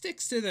just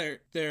sticks to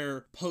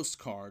their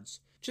postcards.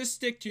 Just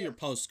stick to your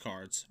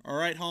postcards. All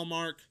right,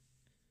 Hallmark?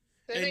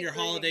 They And your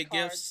holiday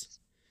gifts.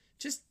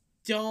 Just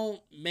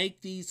don't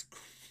make these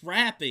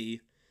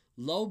crappy,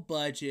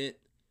 low-budget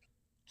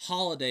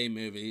holiday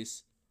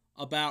movies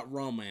about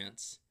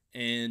romance.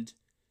 And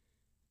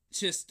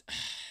just,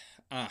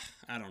 I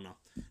don't know.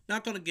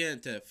 Not going to get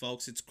into it,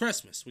 folks. It's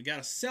Christmas. We got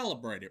to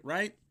celebrate it,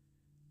 right?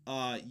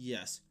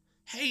 Yes.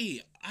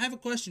 Hey, I have a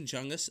question,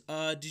 Chungus.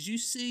 Did you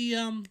see,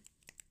 trying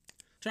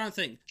to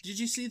think. Did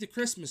you see the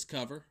Christmas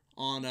cover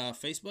on,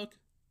 Facebook?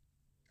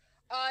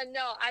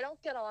 No, I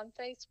don't get on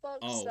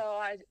Facebook,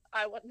 so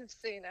I wouldn't have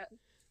seen it.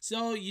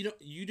 So,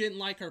 you didn't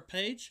like her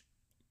page?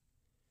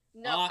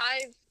 No,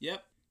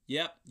 Yep.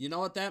 You know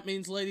what that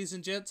means, ladies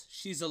and gents?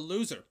 She's a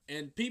loser.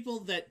 And people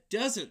that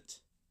doesn't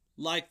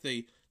like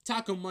the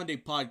Taco Monday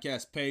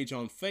podcast page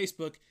on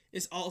Facebook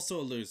is also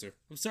a loser.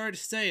 I'm sorry to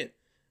say it,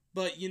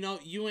 but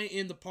you ain't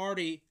in the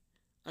party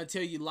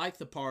until you like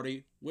the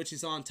party, which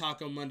is on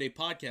Taco Monday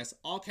Podcast.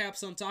 All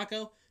caps on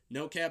Taco,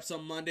 no caps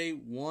on Monday,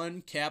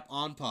 one cap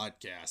on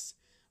podcast.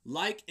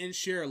 Like and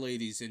share,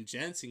 ladies and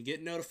gents, and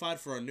get notified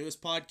for our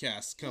newest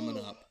podcast coming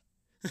up.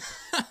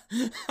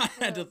 I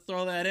had to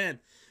throw that in.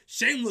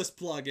 Shameless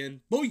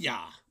plug-in.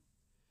 Booyah!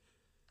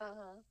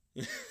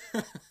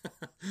 Uh-huh.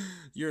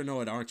 You're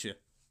annoyed, aren't you?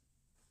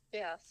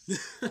 Yes.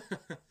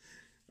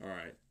 All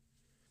right.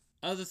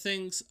 Other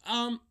things,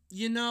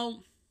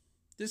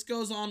 this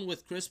goes on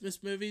with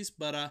Christmas movies,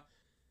 but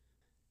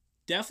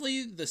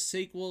definitely the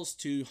sequels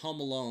to Home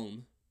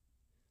Alone,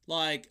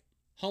 like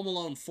Home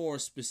Alone 4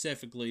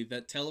 specifically,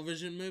 that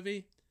television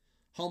movie,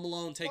 Home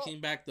Alone Taking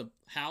Back the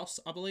House,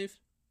 I believe.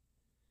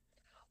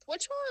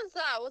 Which one was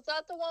that? Was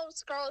that the one with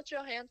Scarlett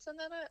Johansson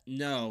in it?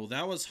 No,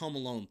 that was Home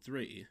Alone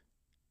 3.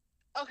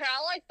 Okay,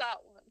 I like that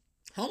one.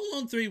 Home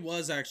Alone 3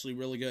 was actually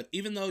really good,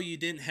 even though you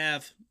didn't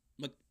have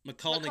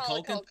Macaulay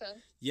Culkin.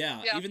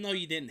 Yeah, even though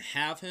you didn't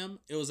have him,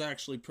 it was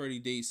actually pretty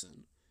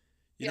decent.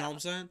 You know what I'm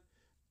saying?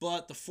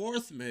 But the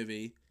fourth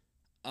movie,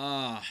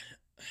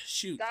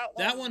 shoot,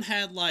 that one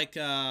had like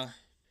the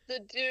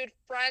dude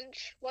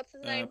French. What's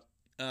his name?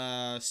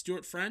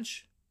 Stuart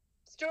French.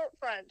 Stuart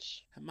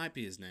French. That might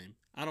be his name.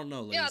 I don't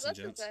know, ladies and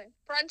gents. His name.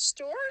 French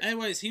Stewart?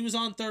 Anyways, he was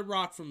on Third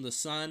Rock from the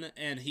Sun,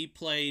 and he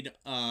played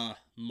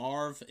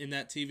Marv in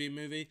that TV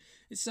movie.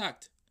 It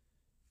sucked.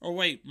 Or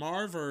wait,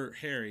 Marv or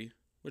Harry?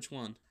 Which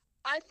one?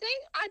 I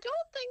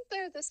don't think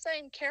they're the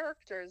same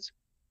characters.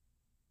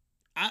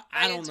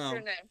 I don't know.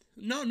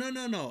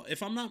 No.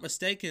 If I'm not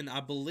mistaken, I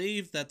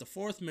believe that the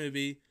fourth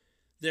movie,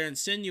 they're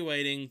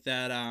insinuating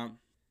that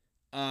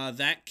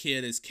that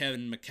kid is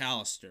Kevin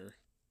McAllister.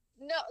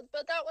 No,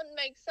 but that wouldn't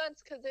make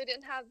sense because they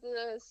didn't have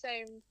the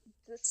same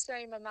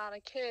amount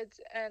of kids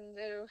and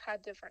they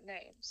had different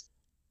names.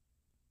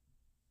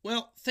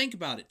 Well, think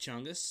about it,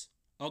 Chungus.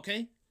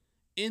 Okay?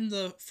 In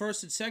the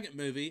first and second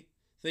movie,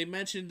 they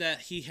mentioned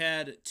that he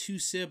had 2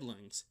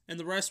 siblings, and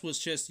the rest was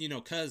just,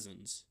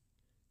 cousins.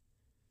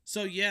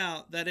 So,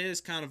 yeah, that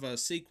is kind of a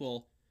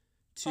sequel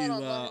to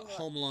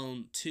Home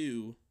Alone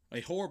 2,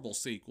 a horrible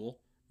sequel,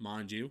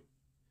 mind you.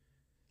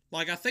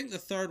 Like, I think the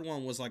third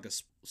one was like a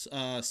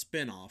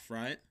spin-off,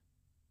 right?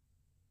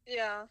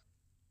 Yeah.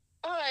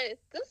 Alright,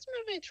 this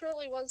movie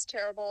truly was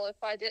terrible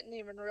if I didn't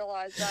even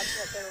realize that's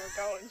what they were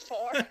going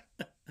for.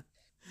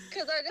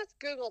 Because I just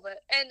Googled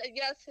it. And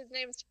yes, his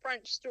name's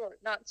French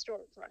Stewart, not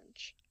Stuart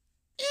French.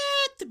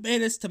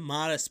 Tomatoes,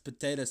 tomatoes,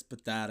 potatoes,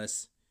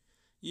 potatoes.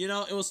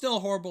 It was still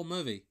a horrible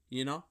movie,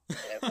 It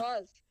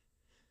was.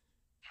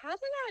 How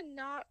did I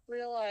not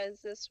realize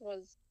that?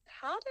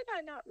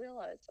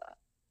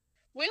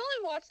 We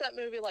only watched that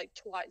movie like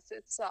twice.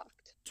 It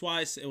sucked.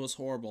 Twice, it was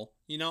horrible.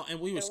 And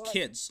we was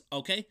kids,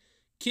 okay?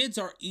 Kids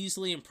are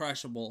easily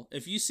impressionable.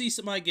 If you see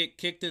somebody get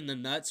kicked in the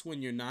nuts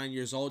when you're 9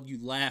 years old, you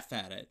laugh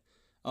at it,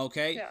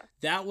 okay? Yeah.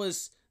 That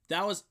was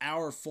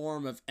our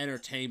form of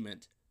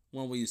entertainment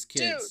when we was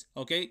kids,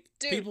 okay?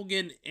 People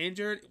getting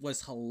injured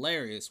was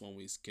hilarious when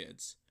we was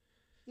kids.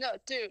 No,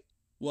 dude.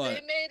 What?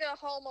 They made a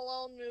Home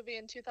Alone movie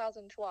in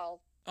 2012.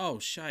 Oh,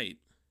 shite.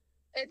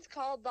 It's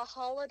called The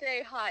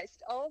Holiday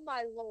Heist. Oh,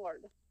 my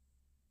lord.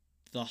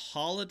 The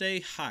Holiday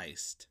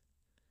Heist.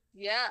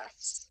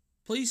 Yes.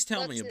 Please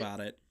tell me about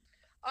it.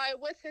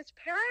 With his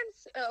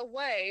parents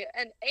away,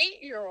 an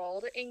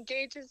 8-year-old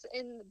engages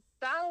in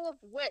battle of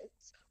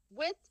wits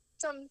with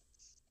some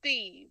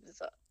thieves.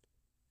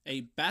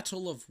 A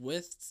battle of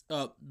wits?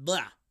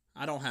 Blah.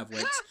 I don't have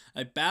wits.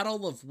 A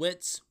battle of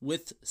wits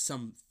with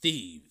some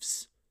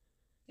thieves.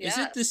 Yes.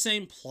 Is it the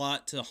same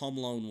plot to Home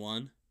Alone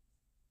 1?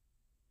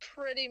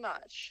 Pretty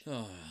much.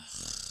 Okay,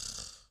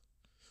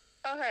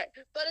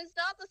 but it's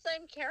not the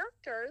same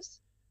characters.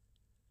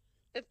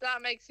 If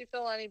that makes you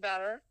feel any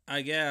better.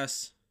 I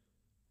guess.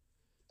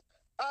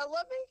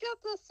 Let me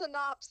get the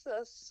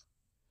synopsis.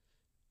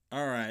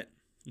 Alright.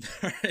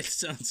 Alright,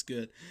 sounds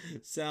good.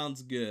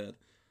 Sounds good.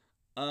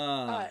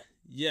 Right.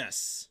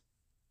 Yes.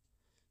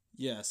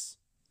 Yes.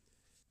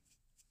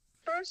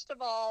 First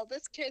of all,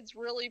 this kid's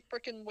really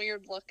freaking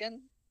weird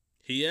looking.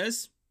 He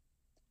is?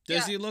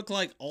 Does he look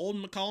like old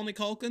Macaulay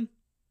Culkin?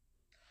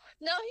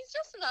 No, he's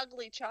just an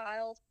ugly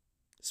child.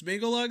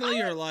 Smeagol ugly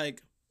or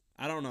like,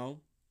 I don't know.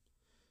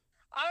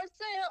 I would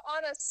say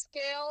on a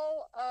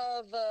scale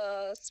of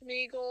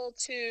Smeagol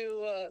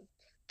to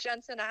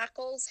Jensen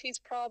Ackles, he's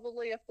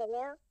probably a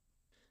 4.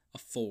 A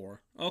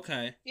 4.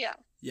 Okay. Yeah.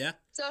 Yeah?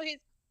 So he's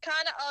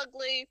kind of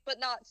ugly, but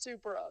not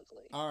super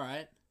ugly.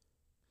 Alright.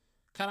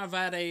 Kind of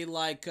at a,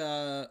 like,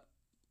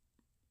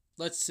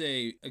 let's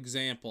say,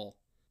 example.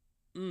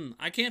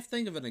 I can't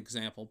think of an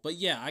example, but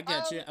yeah, I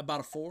got you. About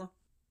a 4?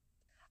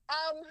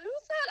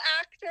 Who's that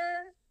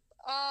actor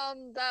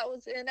that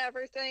was in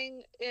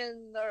everything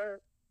in the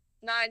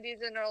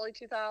 90s and early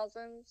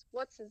 2000s?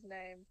 What's his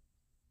name?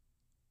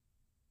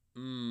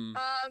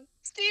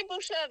 Steve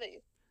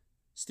Buscemi.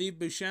 Steve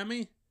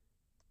Buscemi?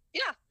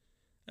 Yeah.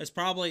 It's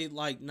probably,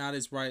 like, not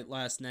his right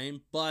last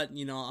name, but,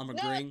 I'm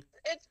agreeing. No,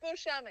 it's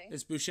Buscemi.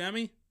 It's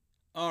Buscemi?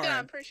 All right. Yeah,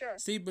 I'm pretty sure.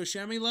 Steve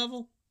Buscemi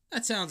level?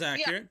 That sounds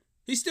accurate. Yeah.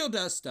 He still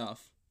does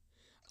stuff.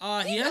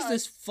 He has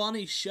this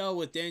funny show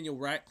with Daniel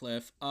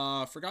Radcliffe.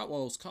 Forgot what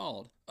it was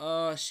called.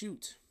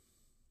 Shoot.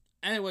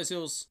 Anyways,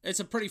 it's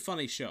a pretty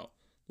funny show.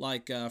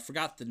 Like,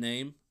 forgot the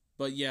name.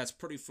 But yeah, it's a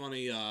pretty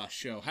funny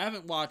show.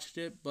 Haven't watched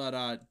it, but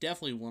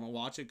definitely want to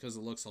watch it because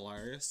it looks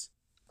hilarious.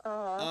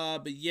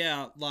 But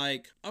yeah,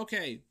 like,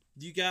 okay,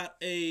 you got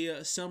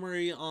a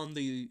summary on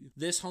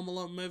this Home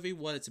Alone movie,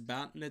 what it's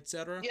about, and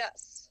etc.?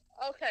 Yes.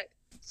 Okay.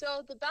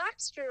 So the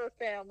Baxter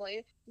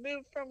family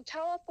moved from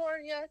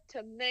California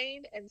to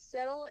Maine and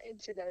settled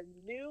into their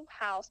new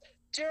house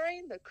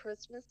during the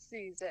Christmas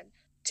season.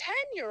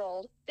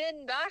 10-year-old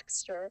Ben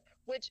Baxter,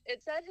 which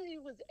it said he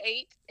was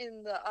 8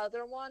 in the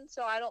other one,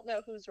 so I don't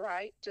know who's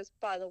right, just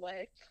by the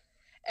way,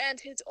 and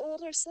his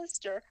older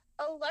sister,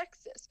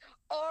 Alexis,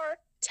 are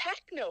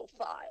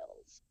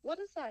technophiles. What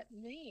does that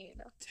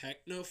mean?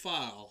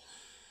 Technophile.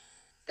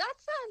 That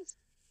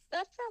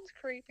sounds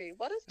creepy.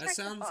 What is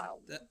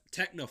technophile?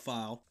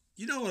 Technophile.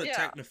 You know what a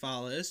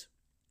technophile is?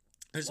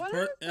 It's what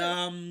is it?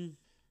 Okay.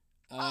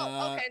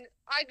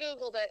 I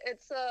googled it.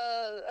 It's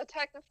a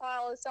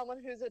technophile is someone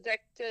who's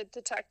addicted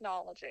to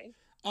technology.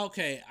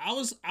 Okay, I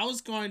was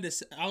going to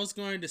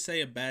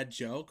say a bad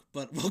joke,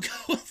 but we'll go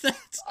with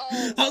that.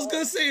 Oh, I was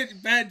going to say a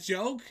bad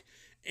joke,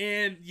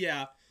 and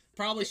yeah,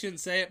 probably shouldn't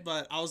say it,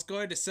 but I was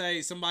going to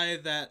say somebody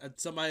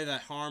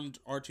that harmed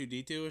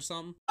R2-D2 or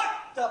something. What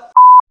the?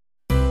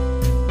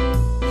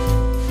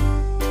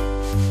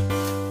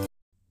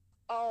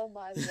 Oh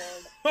my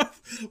lord.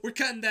 We're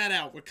cutting that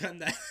out.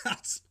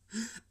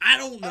 I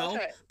don't know.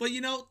 Okay. But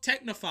you know,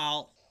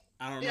 technophile,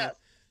 I don't know.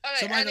 Okay,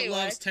 Somebody that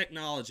loves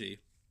technology.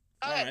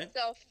 Okay, Alright.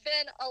 so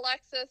Finn,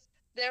 Alexis,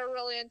 they're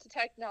really into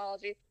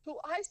technology, who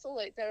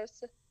isolate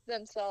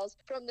themselves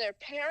from their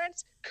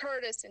parents,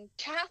 Curtis and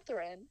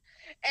Catherine,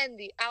 and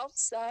the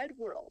outside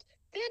world.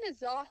 Finn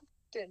is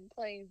often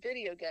playing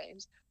video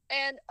games,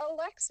 and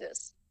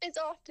Alexis is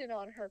often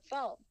on her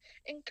phone.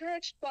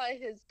 Encouraged by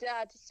his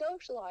dad to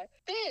socialize,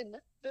 Finn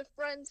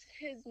befriends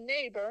his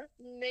neighbor,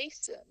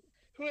 Mason,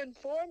 who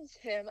informs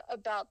him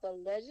about the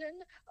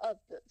legend of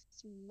the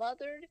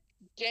smothered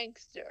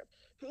gangster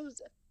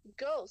whose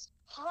ghost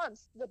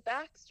haunts the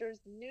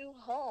Baxter's new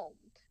home,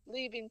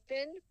 leaving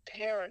Finn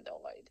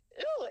paranoid.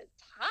 Ooh,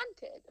 it's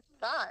haunted.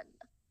 Fun.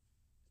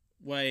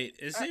 Wait,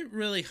 is it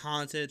really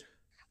haunted?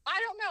 I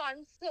don't know.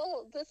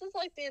 This is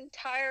like the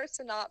entire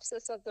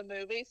synopsis of the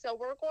movie, so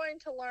we're going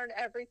to learn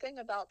everything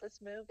about this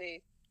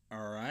movie.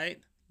 All right.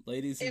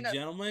 Ladies and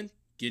gentlemen,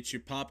 get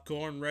your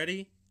popcorn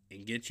ready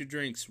and get your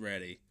drinks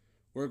ready.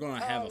 We're going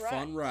to have a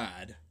fun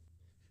ride.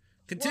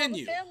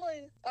 Continue.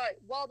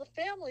 While the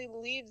family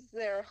leaves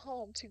their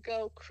home to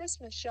go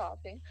Christmas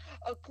shopping,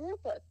 a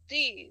group of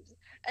thieves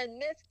and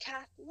Miss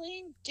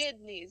Kathleen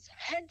Gidney's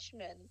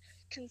henchmen,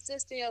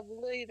 consisting of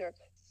leader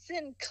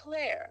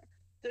Sinclair,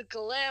 the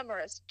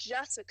glamorous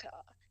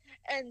Jessica,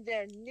 and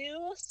their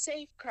new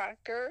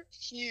safecracker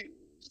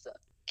Hughes,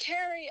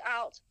 carry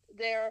out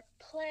their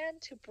plan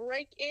to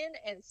break in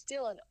and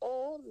steal an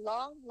old,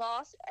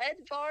 long-lost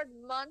Edvard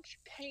Munch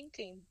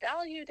painting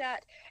valued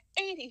at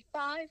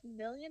 $85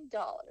 million,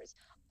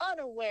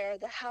 unaware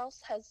the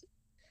house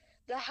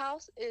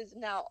is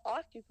now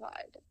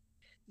occupied.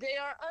 They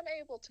are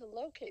unable to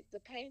locate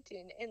the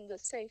painting in the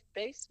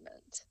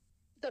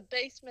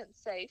basement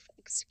safe,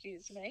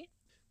 excuse me.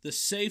 The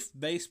safe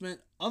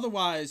basement,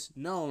 otherwise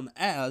known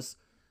as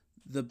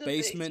the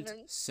basement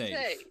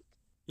safe.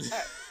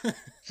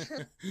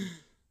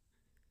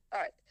 All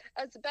right.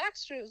 As the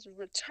Baxters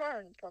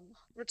return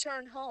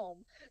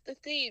home, the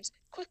thieves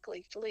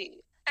quickly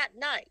flee. At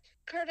night,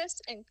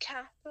 Curtis and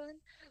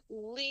Catherine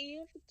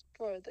leave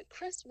for the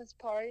Christmas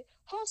party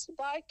hosted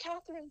by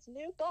Catherine's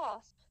new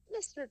boss,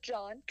 Mr.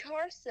 John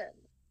Carson.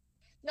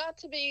 Not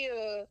to be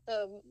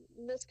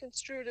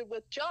misconstrued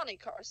with Johnny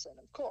Carson,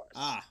 of course.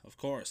 Ah, of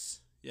course.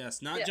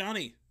 Yes, not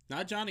Johnny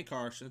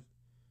Carson.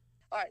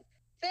 All right.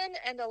 Finn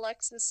and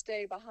Alexis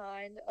stay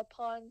behind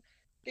upon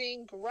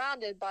being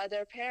grounded by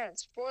their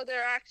parents for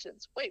their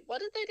actions. Wait, what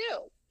did they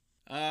do?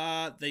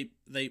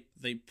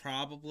 They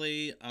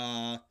probably,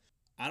 I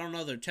don't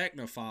know, they're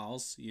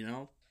technophiles, you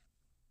know?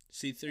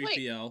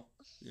 C-3PO,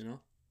 you know?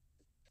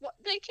 What,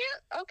 they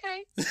can't?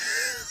 Okay.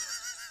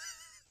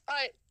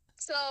 Alright,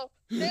 so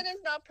Finn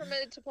is not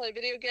permitted to play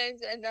video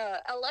games, and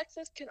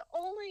Alexis can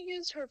only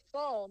use her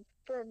phone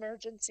for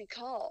emergency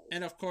calls.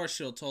 And of course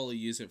she'll totally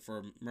use it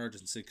for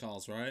emergency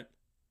calls, right?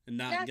 And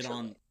not get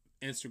on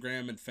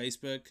Instagram and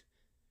Facebook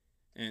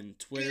and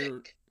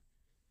Twitter.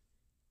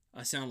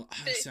 I sound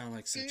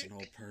like such an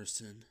old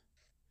person.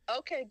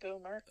 Okay,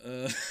 boomer.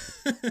 Okay,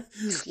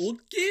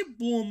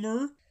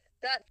 boomer.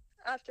 That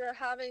after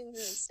having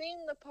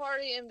seen the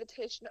party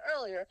invitation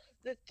earlier,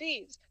 the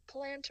thieves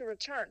plan to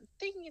return,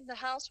 thinking the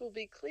house will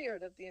be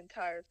cleared of the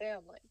entire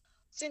family.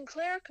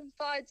 Sinclair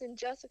confides in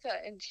Jessica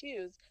and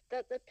Hughes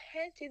that the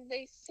painting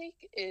they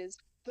seek is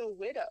The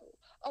Widow,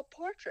 a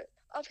portrait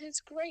of his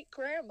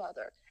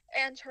great-grandmother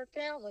and her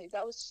family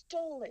that was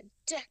stolen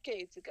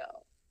decades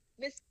ago.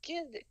 Miss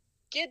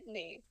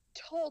Gidney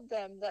told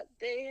them that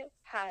they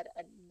had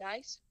a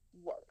nice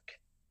work.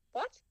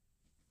 What?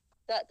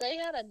 That they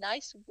had a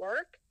nice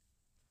work?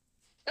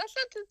 That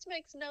sentence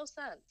makes no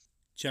sense.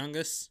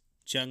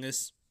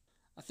 Chungus,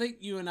 I think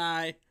you and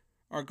I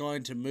are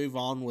going to move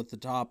on with the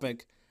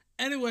topic.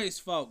 Anyways,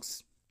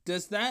 folks,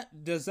 does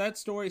that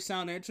story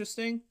sound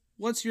interesting?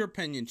 What's your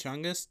opinion,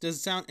 Chungus? Does it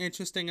sound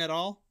interesting at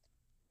all?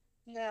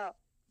 No.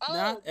 Oh,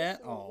 Not this at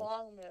is all. a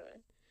long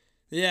movie.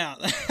 Yeah.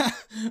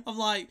 I'm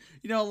like,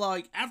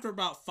 after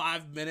about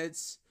 5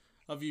 minutes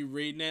of you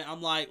reading it,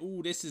 I'm like,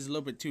 ooh, this is a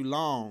little bit too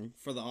long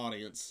for the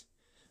audience.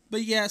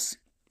 But yes,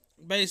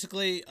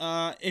 basically,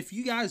 if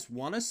you guys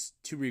want us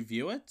to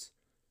review it,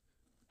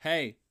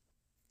 hey,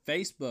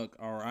 Facebook,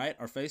 all right?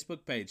 Our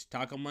Facebook page,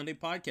 Taco Monday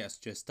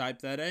Podcast. Just type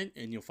that in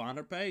and you'll find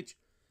our page.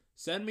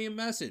 Send me a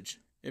message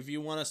if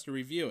you want us to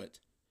review it.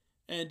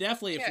 And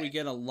definitely if we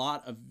get a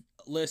lot of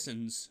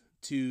listens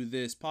to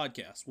this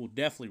podcast, we'll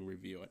definitely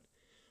review it.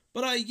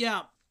 But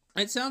yeah,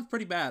 it sounds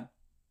pretty bad,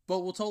 but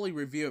we'll totally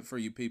review it for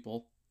you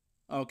people.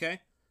 Okay?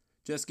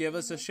 Just give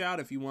us a shout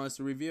if you want us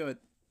to review it.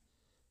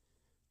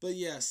 But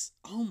yes,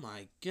 oh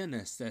my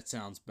goodness, that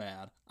sounds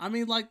bad. I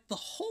mean, like, the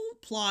whole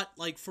plot,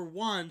 like, for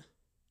one,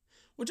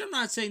 which I'm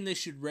not saying they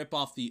should rip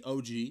off the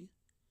OG,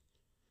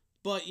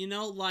 but,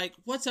 like,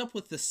 what's up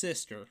with the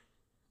sister?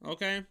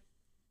 Okay?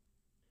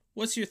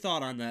 What's your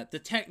thought on that? The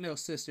techno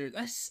sister,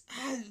 that's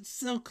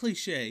so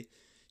cliche.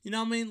 You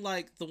know what I mean?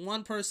 Like, the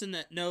one person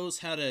that knows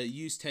how to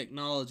use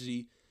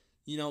technology,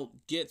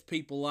 gets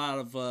people out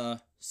of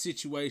a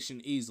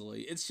situation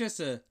easily. It's just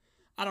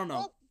I don't know.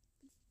 Well,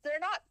 they're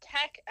not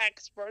tech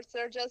experts.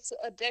 They're just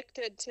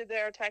addicted to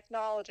their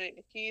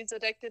technology. He's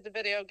addicted to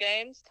video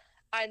games.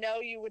 I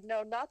know you would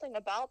know nothing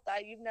about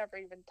that. You've never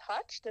even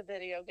touched a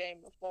video game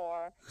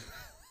before.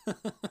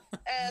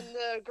 And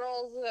the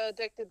girl's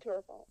addicted to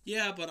her phone.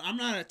 Yeah, but I'm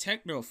not a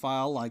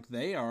technophile like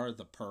they are,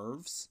 the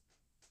pervs.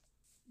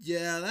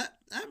 Yeah,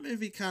 that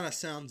movie kind of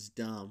sounds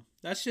dumb.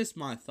 That's just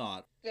my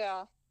thought.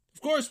 Yeah.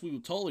 Of course, we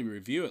will totally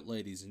review it,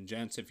 ladies and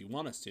gents, if you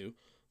want us to.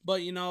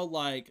 But,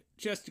 like,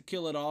 just to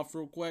kill it off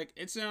real quick,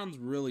 it sounds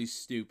really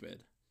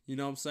stupid. You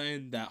know what I'm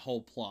saying? That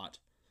whole plot.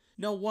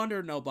 No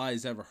wonder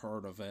nobody's ever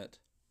heard of it.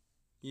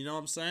 You know what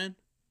I'm saying?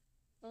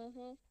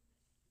 Mm-hmm.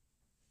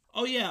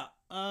 Oh, yeah.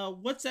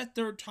 What's that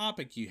third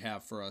topic you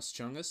have for us,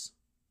 Chungus?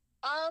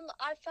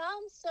 I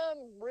found some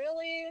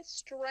really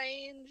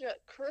strange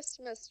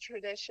Christmas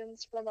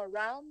traditions from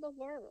around the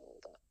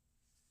world.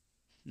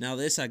 Now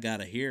this I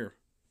gotta hear.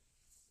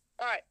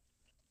 Alright.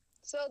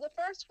 So the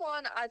first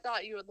one I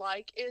thought you would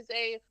like is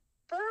a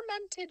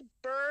fermented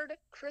bird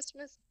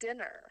Christmas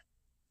dinner.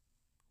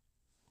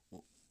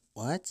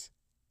 What?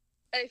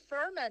 A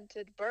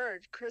fermented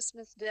bird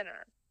Christmas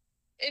dinner.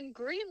 In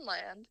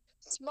Greenland,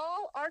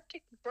 small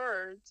Arctic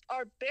birds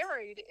are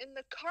buried in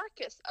the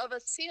carcass of a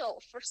seal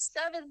for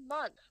 7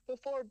 months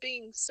before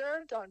being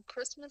served on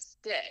Christmas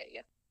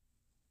Day.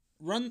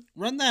 Run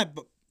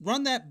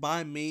that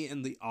by me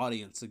and the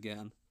audience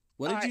again.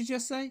 What did you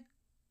just say?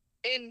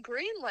 In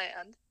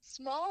Greenland,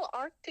 small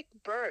Arctic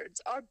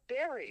birds are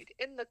buried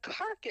in the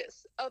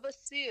carcass of a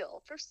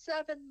seal for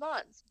 7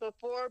 months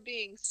before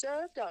being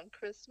served on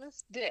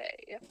Christmas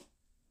Day.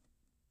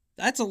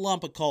 That's a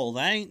lump of coal.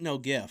 That ain't no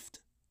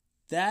gift.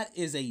 That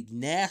is a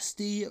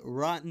nasty,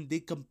 rotten,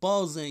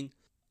 decomposing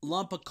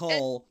lump of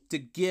coal to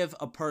give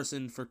a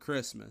person for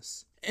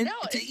Christmas. And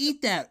to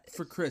eat that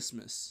for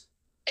Christmas.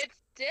 It's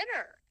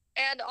dinner.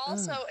 And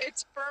also,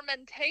 it's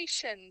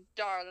fermentation,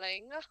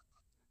 darling.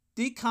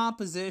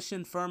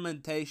 Decomposition,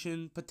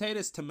 fermentation,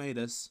 potatoes,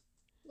 tomatoes.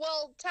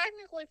 Well,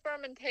 technically,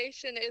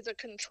 fermentation is a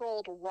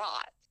controlled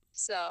rot,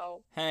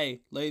 so...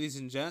 Hey, ladies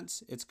and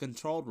gents, it's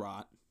controlled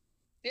rot.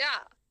 Yeah.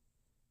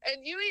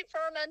 And you eat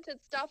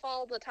fermented stuff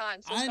all the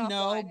time, so I stop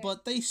know, whining.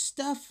 but they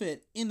stuff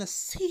it in a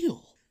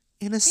seal.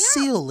 In a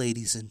seal,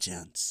 ladies and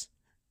gents.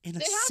 In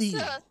a seal.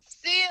 They have to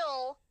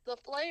seal the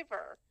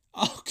flavor.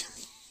 Oh,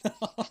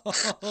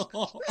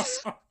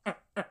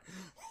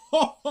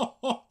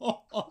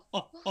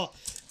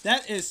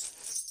 that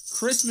is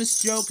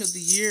Christmas joke of the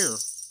year.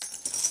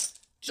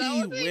 Gee That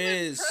wasn't even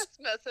whiz.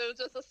 Christmas, it was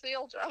just a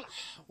seal joke.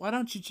 Why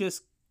don't you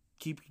just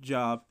keep your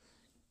job?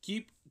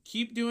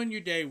 Keep doing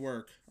your day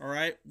work, all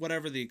right?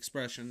 Whatever the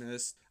expression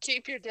is.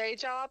 Keep your day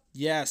job?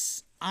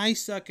 Yes, I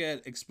suck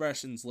at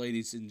expressions,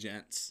 ladies and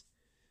gents.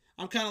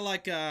 I'm kind of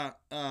like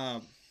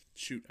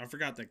shoot, I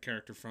forgot that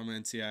character from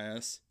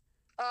NCIS.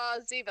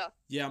 Ziva.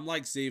 Yeah, I'm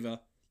like Ziva.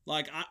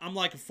 Like, I'm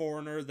like a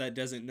foreigner that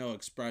doesn't know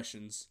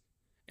expressions.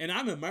 And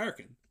I'm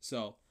American,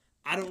 so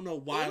I don't know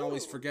why I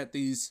always forget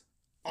these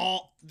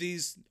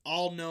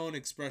all-known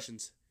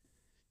expressions.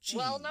 Gee.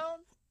 Well known?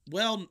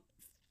 Well,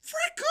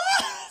 frick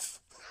off!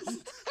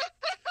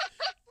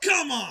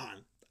 Come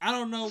on! I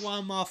don't know why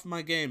I'm off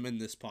my game in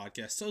this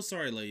podcast. So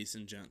sorry, ladies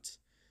and gents.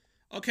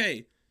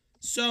 Okay,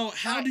 so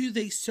how do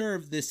they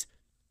serve this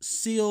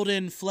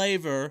sealed-in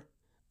flavor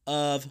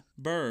of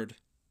bird?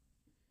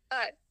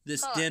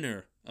 This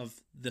dinner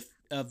of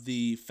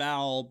the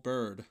foul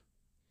bird.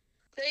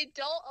 They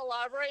don't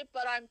elaborate,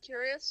 but I'm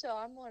curious, so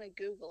I'm going to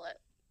Google it.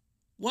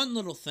 One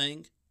little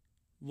thing.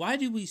 Why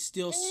do we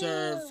still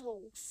serve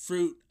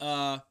fruit?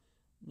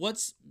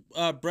 What's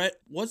Brett?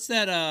 What's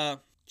that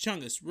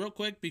Chungus, real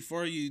quick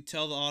before you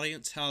tell the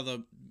audience how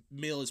the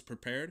meal is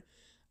prepared,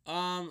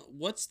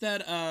 what's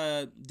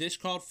that dish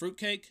called?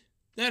 Fruitcake?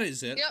 That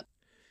is it. Yep.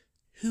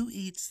 Who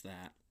eats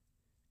that?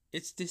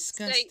 It's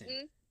disgusting.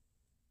 Satan.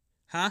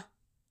 Huh?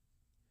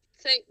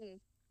 Satan.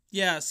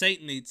 Yeah,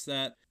 Satan eats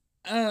that.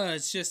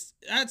 It's just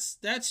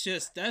that's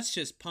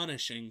just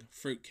punishing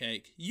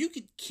fruitcake. You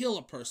could kill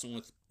a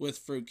person with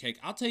fruitcake.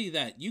 I'll tell you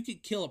that. You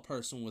could kill a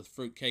person with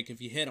fruitcake if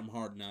you hit them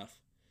hard enough.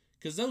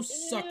 Because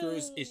those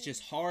suckers is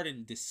just hard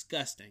and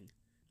disgusting.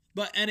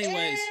 But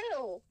anyways.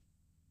 Ew.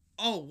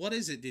 Oh, what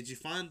is it? Did you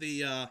find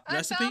the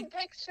recipe? I found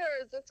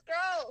pictures. It's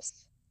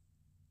gross.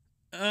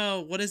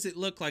 Oh, what does it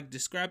look like?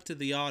 Describe to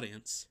the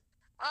audience.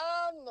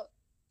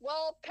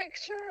 Well,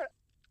 picture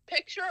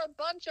a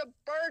bunch of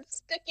birds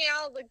sticking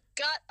out of the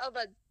gut of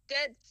a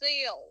dead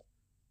seal.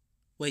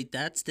 Wait,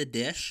 that's the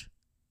dish?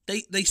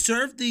 They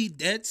served the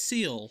dead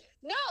seal.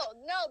 No,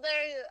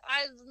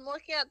 I'm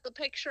looking at the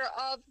picture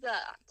of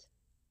that.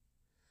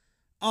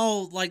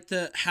 Oh, like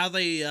how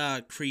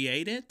they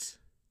create it?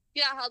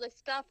 Yeah, how they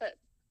stuff it.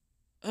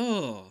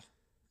 Oh,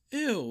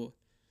 ew.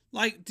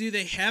 Like, do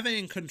they have it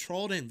in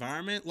controlled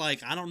environment?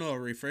 Like, I don't know, a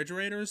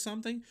refrigerator or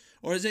something?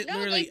 Or is it No,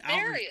 literally they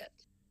bury it.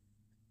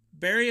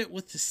 Bury it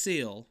with the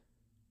seal.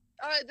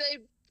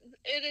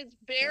 It is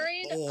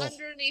buried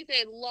underneath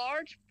a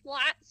large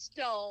flat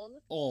stone,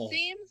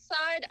 seam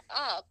side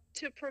up,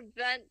 to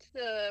prevent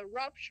the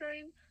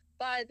rupturing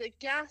by the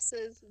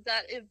gases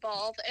that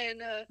evolve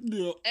and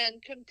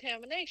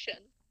contamination.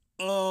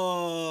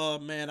 Oh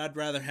man, I'd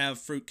rather have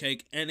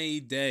fruitcake any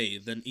day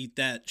than eat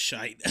that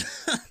shite.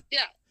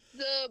 Yeah,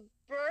 the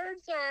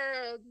birds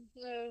are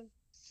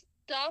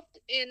stuffed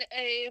in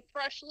a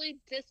freshly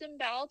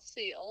disemboweled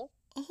seal.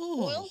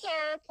 Oh. Oils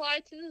are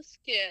applied to the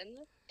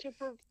skin to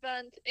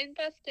prevent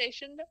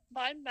infestation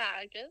by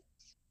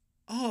maggots.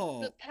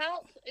 Oh. The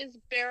pelt is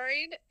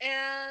buried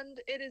and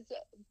it is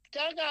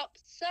dug up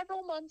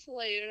several months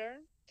later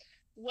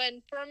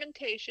when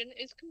fermentation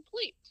is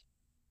complete.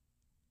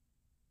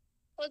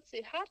 Let's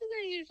see, how do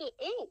they usually...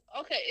 Ooh,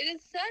 okay, it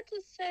is said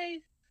to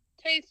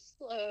taste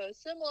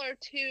similar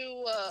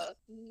to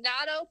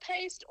natto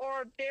paste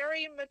or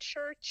very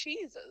mature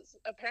cheeses,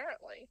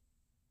 apparently.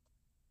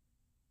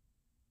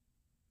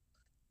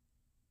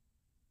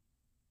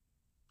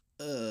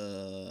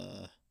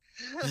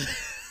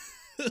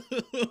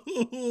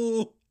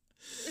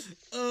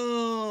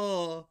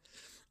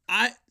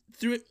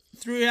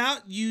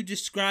 Throughout you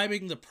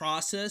describing the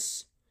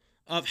process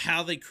of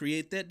how they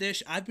create that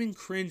dish, I've been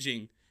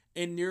cringing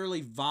and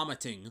nearly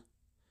vomiting.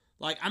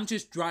 Like, I'm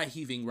just dry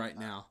heaving right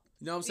now.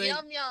 You know what I'm saying?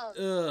 Yum,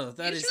 yum.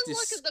 That is you should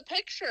look at the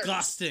picture.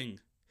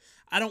 Disgusting.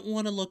 I don't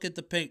want to look at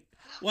the pink.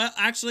 Well,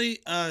 actually,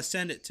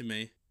 send it to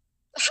me.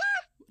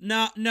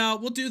 No,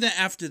 we'll do that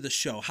after the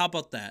show. How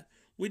about that?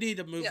 We need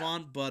to move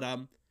on, but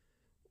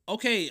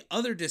okay,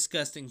 other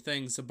disgusting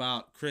things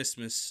about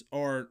Christmas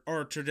or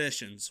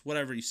traditions,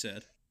 whatever you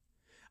said.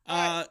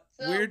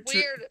 Weird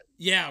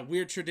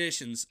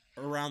traditions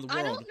around the world.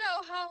 I don't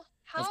know how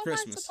am I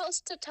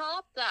supposed to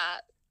top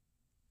that?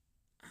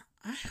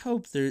 I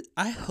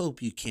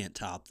hope you can't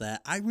top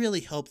that. I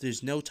really hope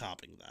there's no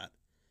topping that.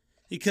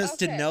 Because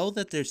to know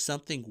that there's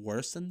something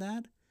worse than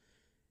that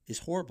is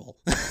horrible.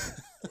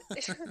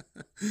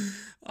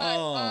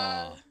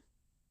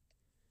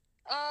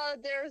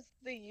 There's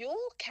the Yule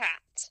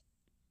Cat.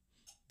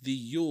 The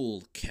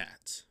Yule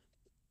Cat.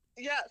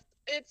 Yes,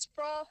 it's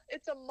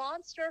a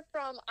monster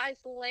from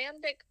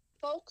Icelandic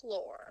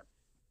folklore.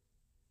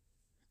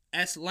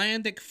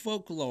 Icelandic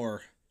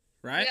folklore,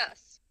 right?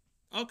 Yes.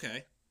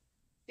 Okay.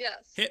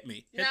 Yes. Hit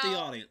me. Hit the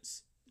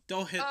audience.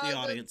 Don't hit the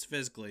audience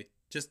physically.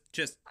 Just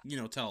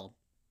tell them.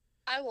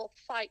 I will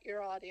fight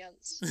your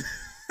audience.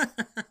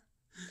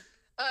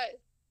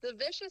 The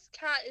vicious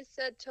cat is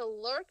said to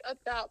lurk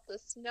about the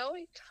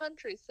snowy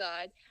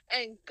countryside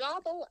and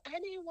gobble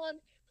anyone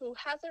who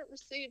hasn't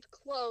received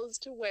clothes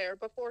to wear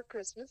before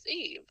Christmas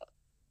Eve.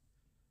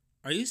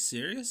 Are you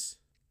serious?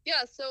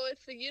 Yeah, so if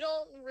you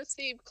don't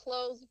receive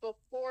clothes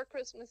before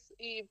Christmas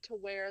Eve to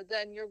wear,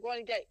 then you're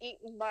going to get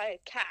eaten by a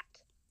cat.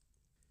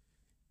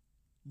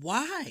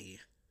 Why?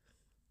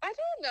 I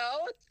don't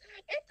know.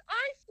 It's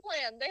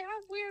Iceland. They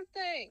have weird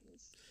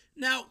things.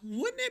 Now,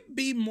 wouldn't it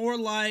be more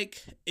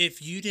like if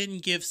you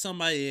didn't give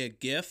somebody a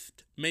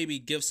gift, maybe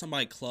give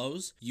somebody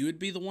clothes, you would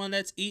be the one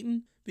that's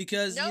eaten?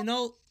 Because,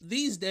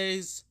 these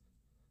days,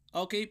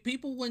 okay,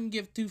 people wouldn't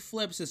give two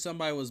flips if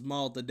somebody was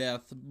mauled to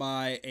death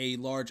by a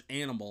large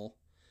animal,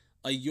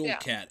 a Yule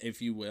cat,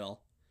 if you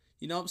will.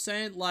 You know what I'm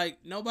saying? Like,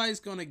 nobody's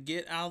going to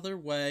get out of their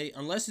way,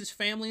 unless it's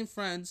family and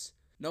friends.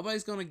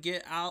 Nobody's going to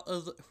get out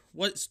of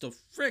what's the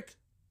frick?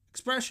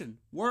 Expression.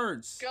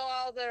 Words. Go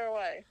out of their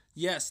way.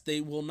 Yes,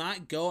 they will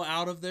not go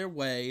out of their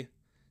way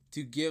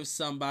to give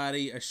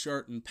somebody a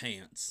shirt and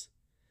pants.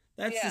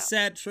 That's the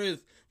sad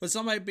truth. But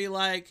somebody be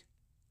like,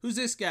 who's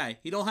this guy?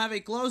 He don't have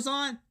any clothes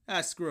on?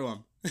 Ah, screw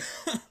him.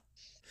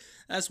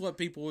 That's what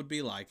people would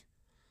be like.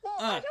 Well,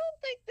 I don't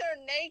think they're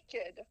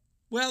naked.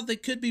 Well, they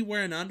could be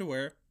wearing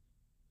underwear.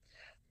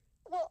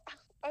 Well,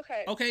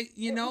 Okay. Okay,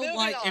 you know, Moving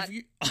like on. if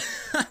you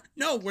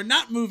no, we're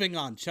not moving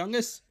on,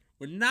 Chungus.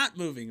 We're not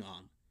moving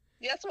on.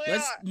 Yes, we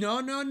Let's are. no.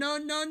 You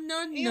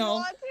want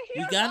to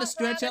hear We gotta about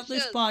stretch out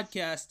this radishes.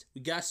 podcast.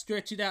 We gotta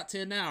stretch it out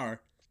to an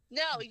hour.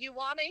 No, you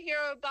want to hear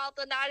about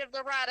the Night of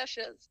the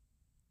Radishes.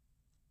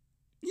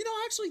 You know,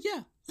 actually,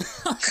 yeah.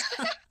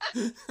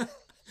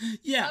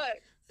 Yeah, Okay.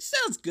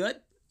 sounds good.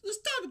 Let's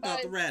talk about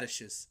Alright. the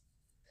radishes.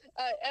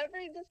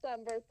 Every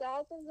December,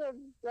 thousands of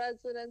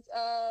residents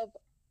of,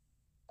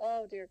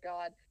 oh dear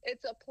God,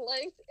 it's a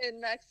place in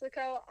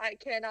Mexico. I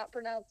cannot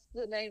pronounce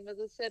the name of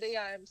the city.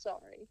 I am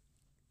sorry.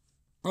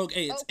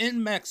 Okay, it's Oaks-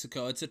 in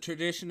Mexico. It's a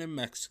tradition in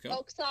Mexico.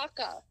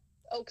 Oaxaca.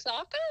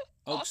 Oaxaca?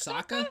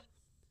 Oaxaca?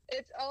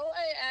 It's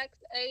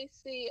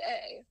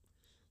Oaxaca.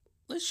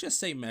 Let's just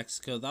say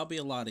Mexico. That'll be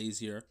a lot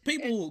easier.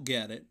 People will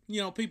get it.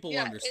 You know, people will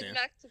Yeah, understand. in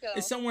Mexico.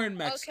 It's somewhere in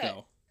Mexico.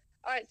 Okay.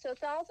 All right, so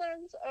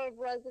thousands of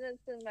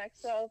residents in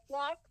Mexico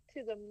flock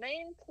to the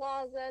main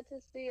plaza to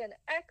see an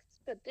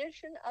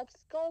expedition of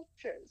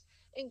sculptures,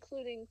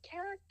 including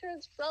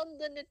characters from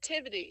the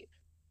Nativity,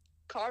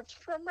 carved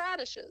from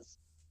radishes.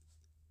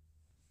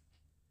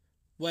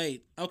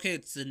 Wait, okay,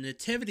 it's the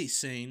nativity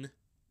scene.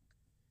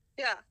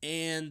 Yeah,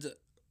 And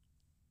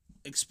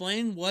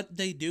explain what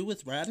they do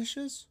with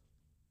radishes?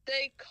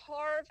 they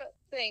carve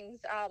things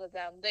out of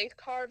them. They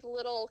carve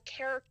little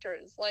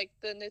characters, like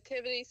the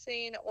nativity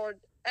scene or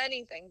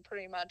anything,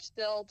 pretty much.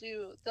 They'll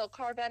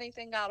carve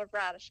anything out of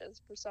radishes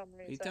for some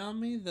Are you reason. telling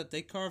me that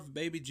they carved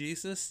baby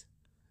Jesus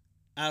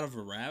out of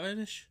a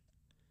radish?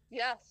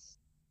 Yes.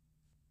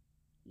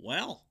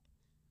 Well,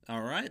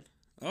 all right.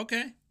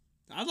 Okay.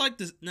 I'd like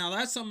to. Now,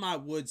 that's something I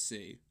would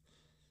see.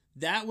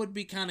 That would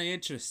be kind of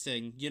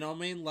interesting. You know what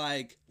I mean?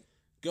 Like,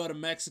 go to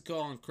Mexico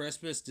on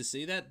Christmas to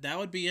see that. That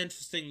would be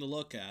interesting to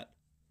look at.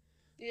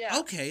 Yeah.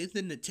 Okay,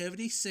 the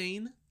nativity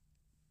scene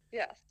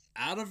Yes.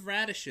 out of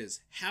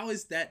radishes. How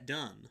is that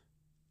done?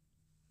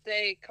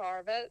 They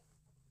carve it.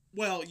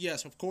 Well,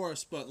 yes, of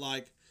course, but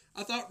like,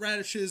 I thought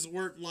radishes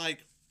weren't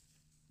like.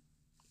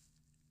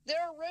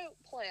 They're a root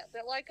plant.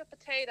 They're like a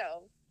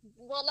potato.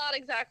 Well, not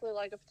exactly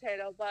like a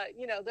potato, but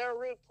they're a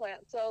root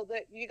plant, so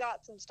that you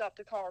got some stuff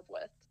to carve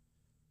with.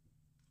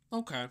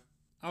 Okay.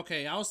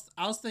 Okay, I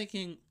was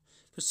thinking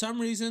for some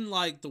reason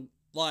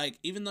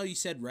even though you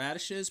said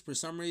radishes, for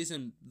some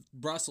reason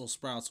Brussels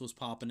sprouts was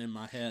popping in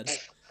my head.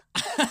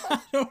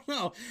 I don't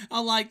know.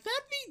 I'm like,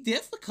 that'd be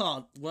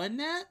difficult, wouldn't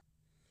it?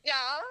 Yeah.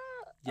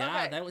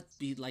 Yeah, Okay. that would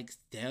be like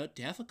so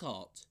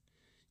difficult.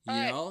 You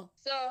Alright. know?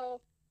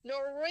 So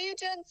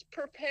Norwegians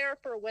prepare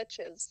for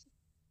witches.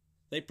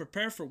 They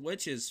prepare for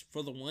witches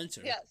for the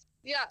winter. Yes.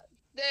 Yeah.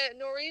 The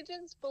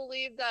Norwegians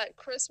believe that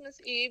Christmas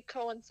Eve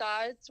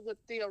coincides with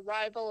the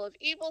arrival of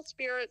evil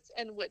spirits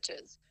and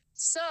witches.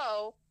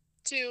 So,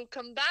 to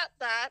combat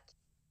that,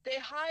 they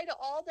hide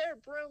all their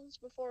brooms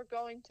before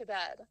going to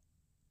bed.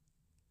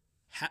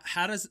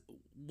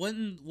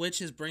 Wouldn't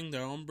witches bring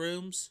their own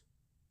brooms?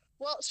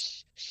 Well,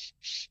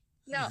 shh.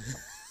 No.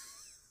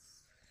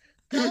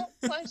 Don't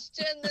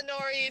question the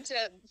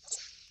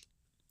Norwegians.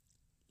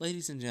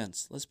 Ladies and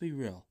gents, let's be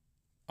real,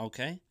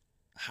 okay?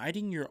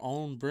 Hiding your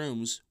own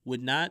brooms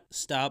would not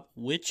stop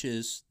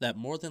witches that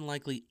more than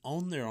likely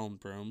own their own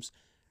brooms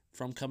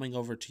from coming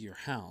over to your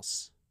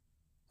house.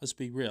 Let's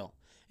be real.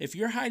 If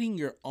you're hiding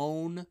your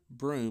own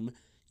broom,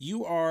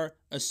 you are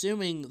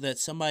assuming that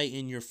somebody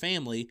in your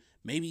family,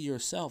 maybe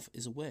yourself,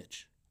 is a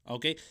witch.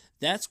 Okay?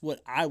 That's what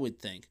I would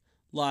think.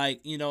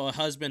 Like, a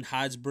husband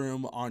hides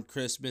broom on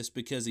Christmas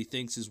because he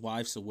thinks his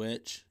wife's a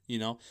witch.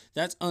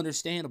 That's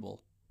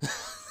understandable.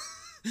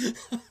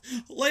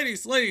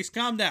 Ladies,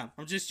 calm down.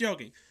 I'm just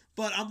joking.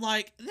 But I'm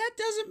like, that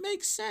doesn't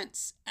make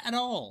sense at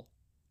all.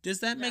 Does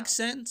that No. make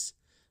sense?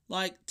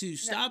 Like, to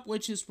stop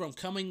witches from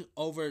coming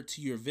over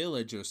to your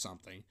village or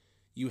something,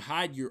 you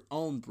hide your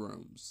own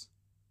brooms.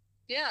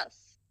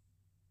 Yes.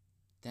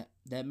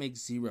 That makes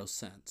zero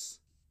sense.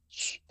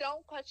 Shh,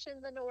 don't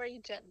question the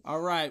Norwegians.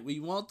 All right, we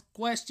won't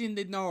question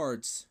the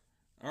Nords.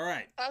 All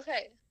right.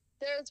 Okay,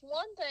 there's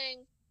one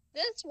thing.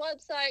 This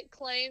website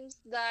claims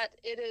that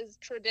it is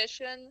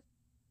tradition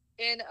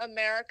in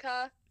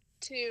America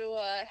to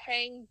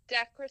hang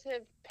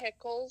decorative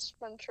pickles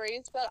from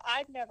trees, but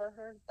I've never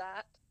heard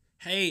that.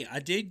 Hey, I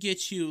did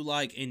get you,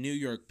 like, a New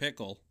York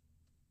pickle.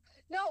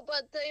 No,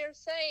 but they are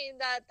saying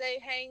that they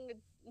hang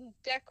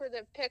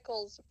decorative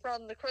pickles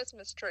from the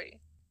Christmas tree.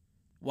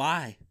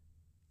 Why?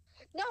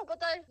 No,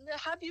 but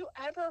have you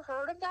ever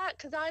heard of that?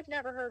 Because I've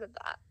never heard of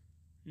that.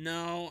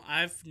 No,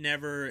 I've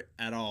never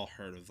at all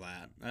heard of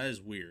that. That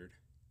is weird.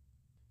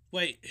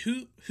 Wait,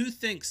 who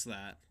thinks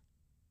that?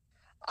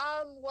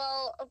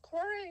 Well,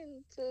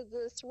 according to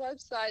this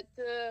website,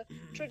 the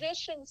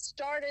tradition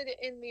started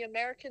in the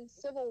American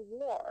Civil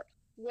War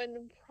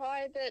when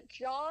Private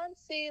John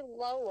C.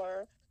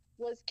 Lower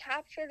was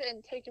captured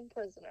and taken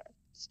prisoner.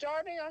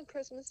 Starving on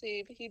Christmas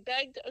Eve, he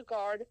begged a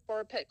guard for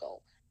a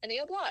pickle, and he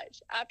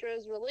obliged. After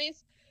his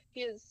release,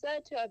 he is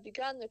said to have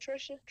begun the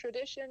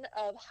tradition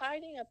of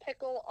hiding a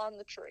pickle on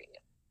the tree.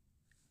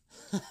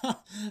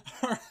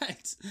 All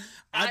right.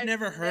 I've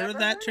never heard of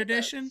that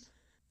tradition, this.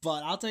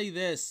 but I'll tell you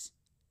this.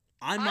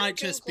 I I'm might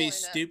just be Googling it.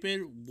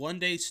 stupid. One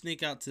day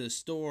sneak out to the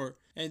store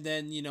and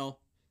then,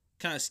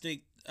 kind of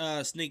sneak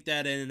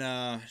that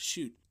in,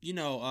 shoot,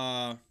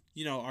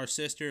 our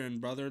sister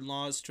and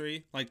brother-in-law's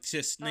tree, like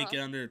just sneak it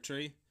under a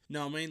tree.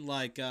 No, I mean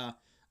like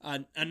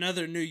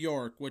another New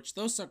York, which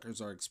those suckers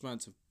are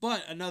expensive,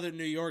 but another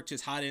New York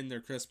just hide in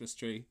their Christmas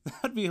tree.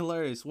 That'd be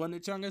hilarious, wouldn't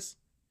it, Chungus?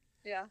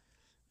 Yeah.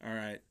 All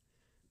right.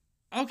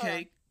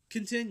 Okay,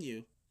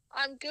 continue.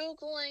 I'm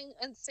Googling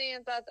and seeing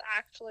if that's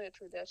actually a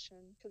tradition,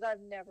 because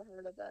I've never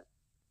heard of it.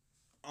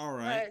 All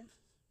right. But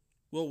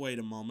We'll wait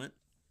a moment.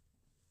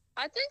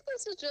 I think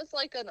this is just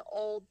like an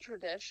old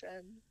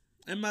tradition.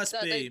 It must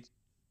that be.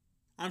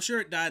 I'm sure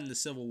it died in the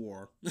Civil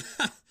War.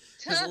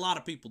 Because a lot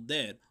of people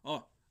did.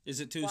 Oh, is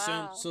it too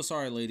soon? Wow. So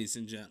sorry, ladies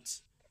and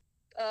gents.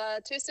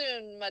 Too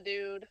soon, my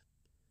dude.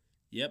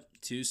 Yep,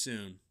 too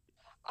soon.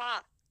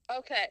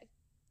 Okay.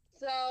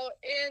 So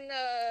in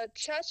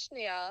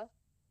Chechnya,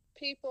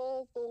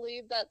 people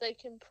believe that they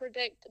can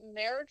predict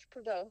marriage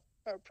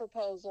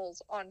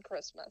proposals on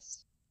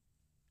Christmas.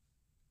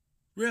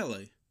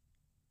 Really?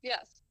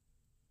 Yes.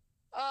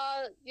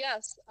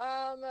 Yes.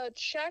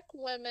 Czech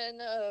women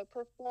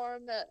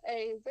perform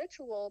a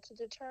ritual to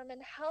determine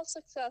how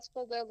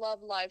successful their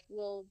love life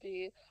will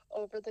be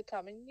over the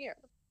coming year.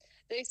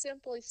 They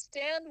simply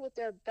stand with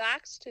their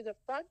backs to the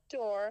front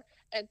door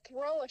and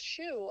throw a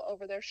shoe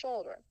over their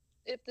shoulder.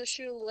 If the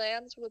shoe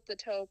lands with the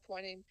toe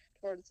pointing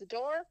towards the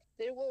door,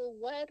 they will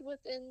wed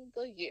within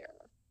the year.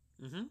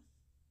 Mm-hmm.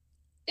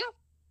 Yeah.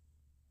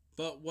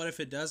 But what if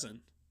it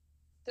doesn't?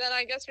 Then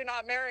I guess you're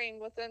not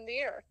marrying within the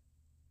year.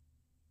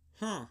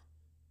 Huh.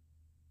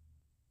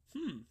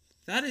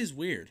 That is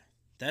weird.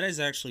 That is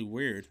actually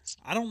weird.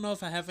 I don't know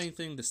if I have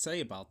anything to say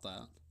about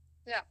that.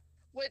 Yeah.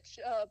 Which,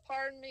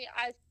 pardon me,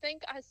 I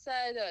think I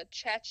said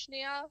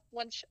Chechnya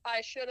when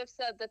I should have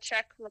said the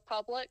Czech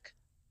Republic.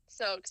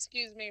 So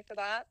excuse me for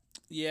that.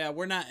 Yeah,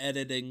 we're not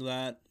editing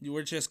that.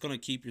 We're just going to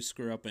keep your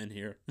screw up in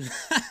here.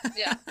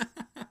 Yeah.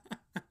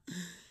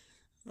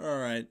 All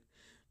right.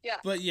 Yeah.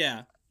 But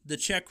yeah, the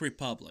Czech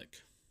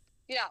Republic.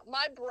 Yeah,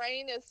 my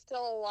brain is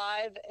still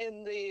alive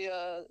in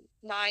the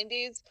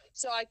 90s,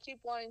 so I keep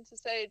wanting to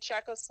say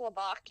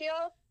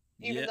Czechoslovakia,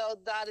 even though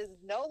that is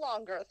no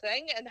longer a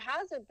thing and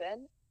hasn't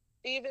been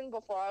even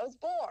before I was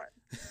born.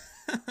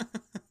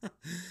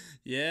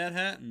 Yeah, it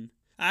hadn't.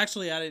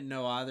 Actually, I didn't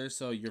know either,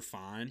 so you're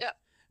fine. Yeah.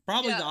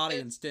 Probably Yeah, the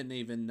audience didn't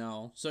even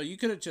know. So you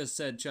could have just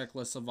said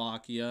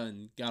Czechoslovakia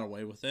and got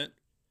away with it.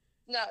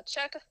 No,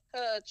 Czech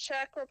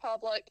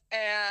Republic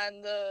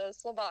and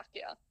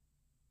Slovakia.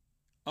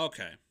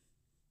 Okay.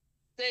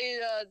 They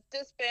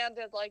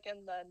disbanded like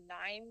in the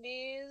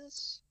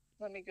 90s.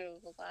 Let me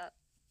Google that.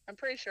 I'm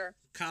pretty sure.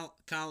 Kind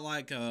of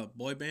like a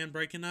boy band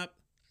breaking up?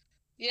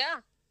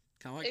 Yeah,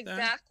 Kind of like that?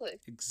 exactly.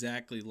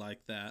 Exactly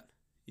like that.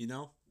 You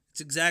know?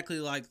 It's exactly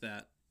like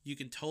that. You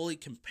can totally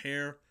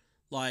compare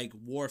like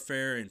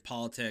warfare and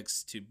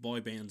politics to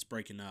boy bands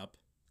breaking up.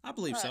 I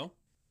believe so.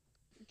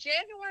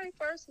 January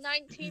 1st,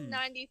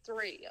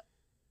 1993.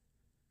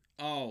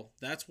 Oh,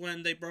 that's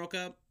when they broke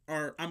up?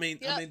 Or I mean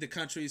the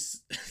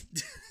countries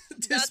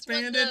That's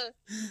when disbanded.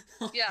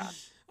 yeah.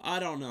 I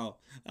don't know.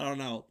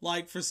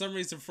 Like for some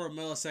reason for a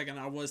millisecond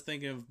I was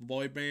thinking of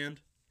boy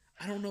band.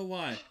 I don't know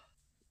why.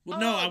 Well,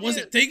 no, I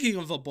wasn't thinking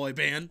of a boy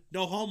band.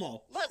 No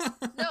homo. But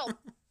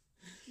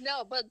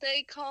no, but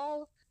they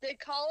call it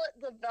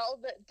the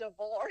Velvet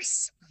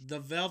Divorce. The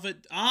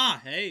Velvet.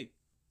 Hey.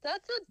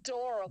 That's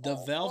adorable.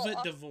 The Velvet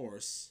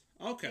Divorce.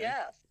 Okay.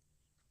 Yes.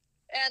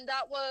 And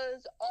that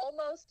was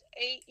almost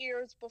 8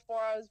 years before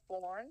I was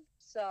born.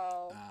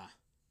 So.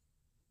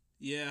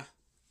 Yeah.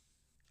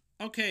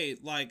 Okay,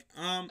 like,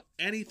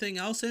 anything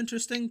else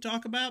interesting to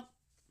talk about?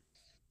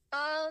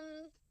 I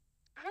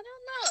don't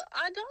know.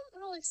 I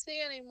don't really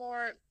see any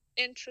more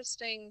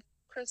interesting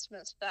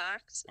Christmas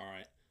facts. All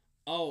right.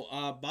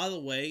 Oh, by the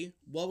way,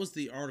 what was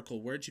the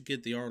article? Where'd you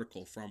get the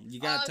article from? You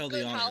gotta tell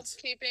the audience.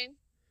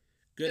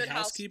 Good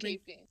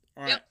housekeeping?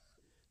 All right. Yep.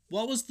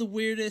 What was the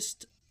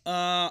weirdest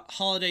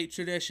holiday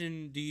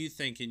tradition, do you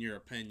think, in your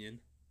opinion?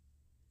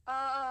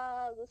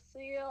 The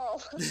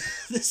seal.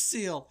 The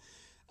seal.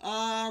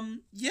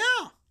 Yeah.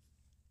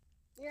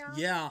 Yeah.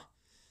 Yeah.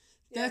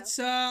 That's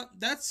that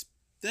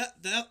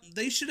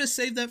they should have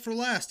saved that for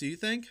last, do you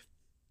think?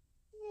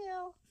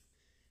 Yeah.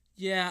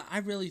 Yeah, I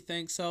really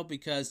think so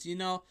because,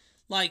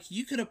 like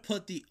you could have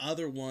put the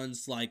other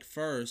ones like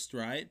first,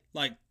 right?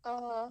 Like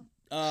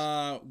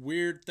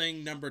weird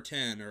thing number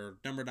 10 or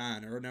number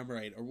 9 or number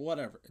 8 or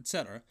whatever,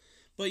 etc.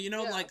 But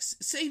like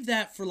save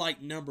that for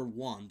like number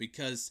 1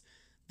 because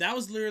that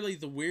was literally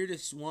the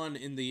weirdest one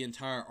in the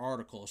entire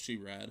article she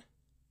read.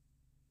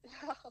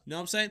 Know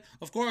what I'm saying?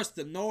 Of course,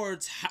 the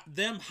Nords,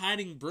 them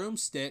hiding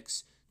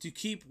broomsticks to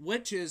keep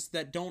witches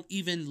that don't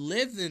even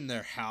live in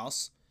their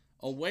house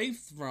away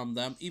from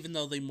them, even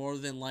though they more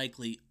than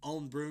likely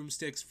own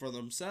broomsticks for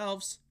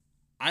themselves.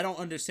 I don't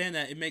understand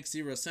that. It makes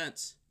zero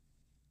sense.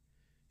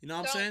 You know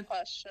what I'm saying? Don't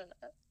question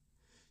it.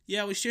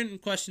 Yeah, we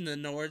shouldn't question the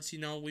Nords.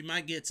 We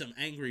might get some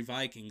angry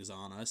Vikings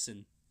on us,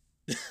 and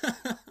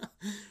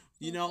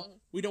You know,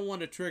 we don't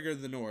want to trigger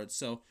the Nords.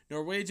 So,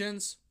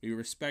 Norwegians, we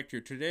respect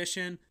your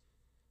tradition.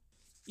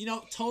 You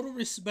know, total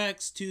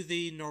respects to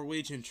the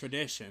Norwegian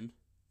tradition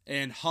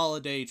and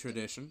holiday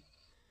tradition.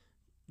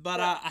 But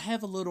I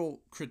have a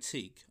little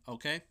critique,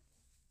 okay?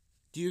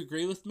 Do you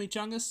agree with me,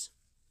 Chungus?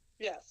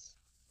 Yes.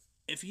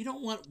 If you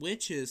don't want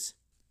witches,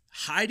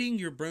 hiding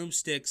your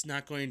broomstick's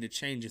not going to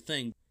change a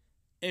thing.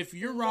 If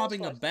you're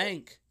robbing a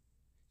bank,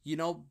 you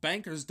know,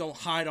 bankers don't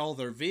hide all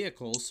their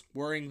vehicles,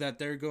 worrying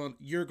that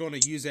you're going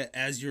to use it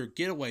as your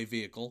getaway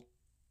vehicle.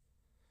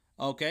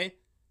 Okay?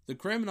 The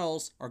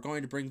criminals are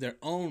going to bring their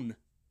own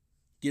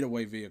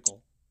getaway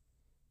vehicle.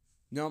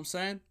 You know what I'm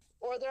saying?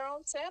 Or their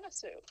own Santa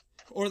suit.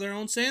 Or their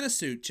own Santa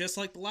suit, just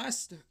like the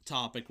last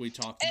topic we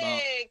talked about.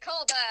 Hey,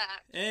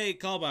 callback! Hey,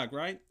 callback,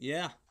 right?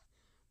 Yeah.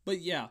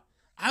 But yeah,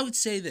 I would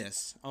say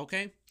this,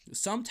 okay?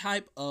 Some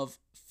type of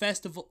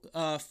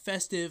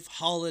festive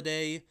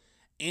holiday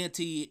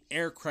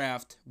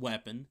anti-aircraft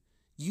weapon.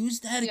 Use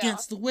that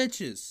against the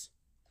witches.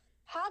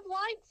 Have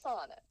lights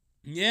on it.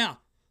 Yeah.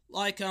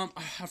 Like, I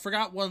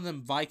forgot one of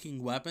them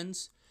Viking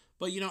weapons.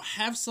 But, you know,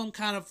 have some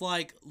kind of,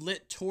 like,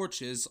 lit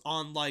torches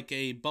on, like,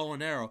 a bow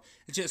and arrow.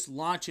 And just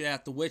launch it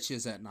at the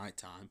witches at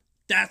nighttime.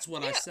 That's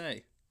what I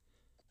say.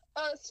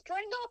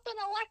 String up an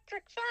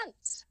electric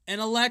fence.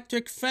 An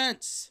electric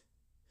fence.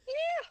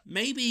 Yeah.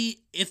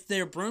 Maybe if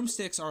their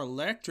broomsticks are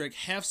electric,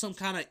 have some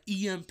kind of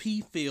EMP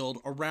field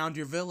around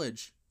your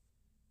village.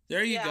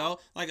 There you go.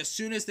 Like, as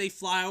soon as they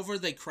fly over,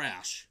 they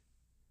crash.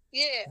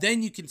 Yeah.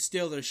 Then you can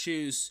steal their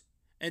shoes.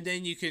 And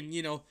then you can,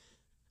 you know,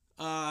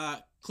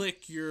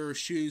 click your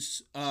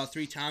shoes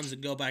 3 times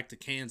and go back to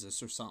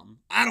Kansas or something.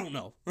 I don't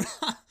know.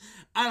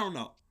 I don't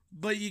know.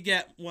 But you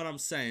get what I'm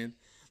saying.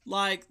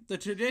 Like, the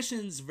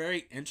tradition's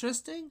very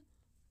interesting,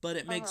 but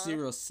it makes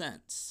 0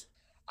 sense.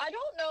 I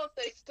don't know if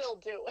they still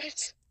do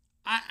it.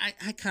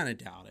 I kind of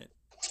doubt it.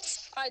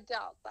 I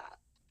doubt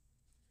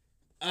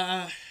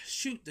that.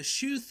 Shoot, the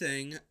shoe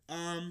thing,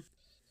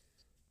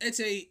 it's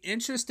a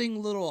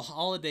interesting little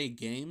holiday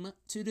game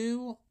to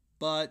do,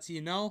 but,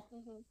 you know,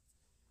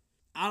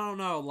 I don't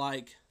know,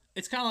 like,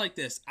 it's kind of like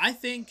this. I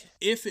think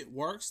if it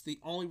works, the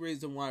only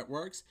reason why it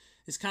works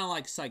is kind of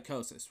like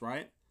Psychosis,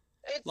 right?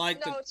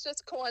 It's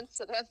just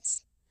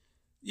coincidence.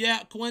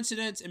 Yeah,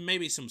 coincidence and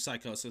maybe some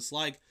psychosis.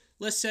 Like,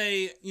 let's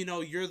say, you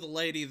know, you're the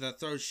lady that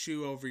throws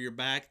shoe over your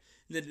back,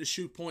 and then the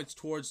shoe points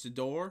towards the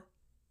door.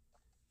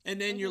 And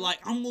then you're like,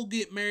 I'm going to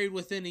get married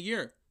within a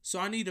year. So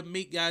I need to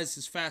meet guys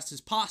as fast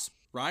as possible,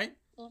 right?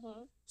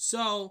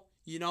 So,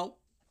 you know,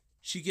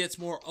 she gets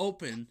more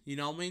open, you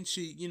know what I mean?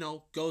 She, you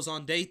know, goes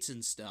on dates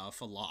and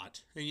stuff a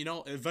lot. And, you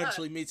know,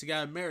 eventually meets a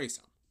guy and marries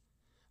him.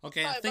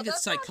 Okay, I think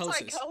it's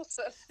psychosis.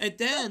 And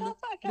then,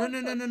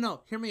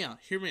 no. Hear me out.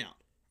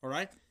 All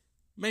right?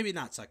 Maybe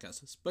not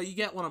psychosis, but you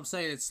get what I'm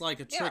saying. It's like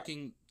a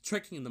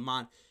tricking the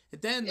mind.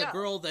 And then the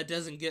girl that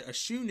doesn't get a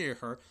shoe near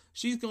her,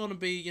 she's going to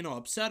be, you know,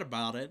 upset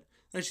about it.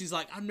 And she's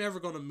like, I'm never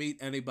going to meet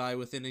anybody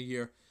within a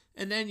year.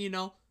 And then, you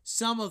know,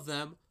 some of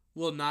them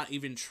will not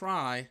even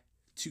try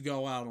to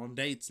go out on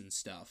dates and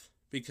stuff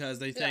because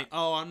they think,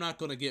 oh, I'm not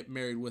going to get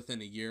married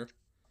within a year.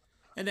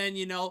 And then,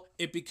 you know,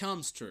 it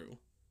becomes true.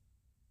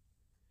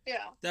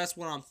 Yeah. That's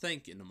what I'm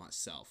thinking to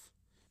myself.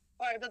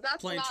 All right, but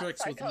that's playing not tricks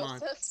psychosis. with the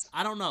mind.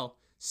 I don't know.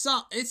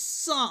 It's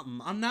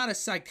something. I'm not a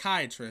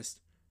psychiatrist.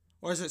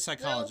 Or is it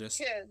psychologist?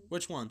 No kid.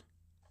 Which one?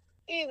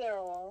 Either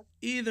or.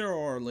 Either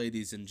or,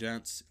 ladies and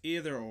gents.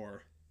 Either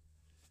or.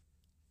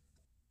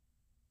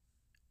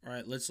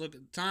 Alright, let's look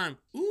at the time.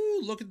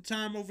 Ooh, look at the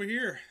time over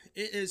here.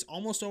 It is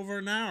almost over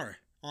an hour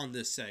on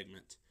this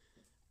segment.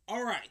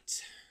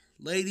 Alright,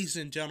 ladies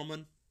and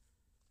gentlemen.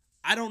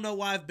 I don't know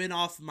why I've been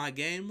off my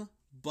game,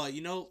 but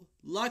you know,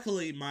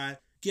 luckily my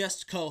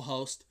guest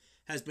co-host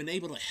has been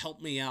able to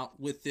help me out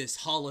with this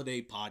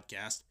holiday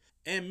podcast.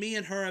 And me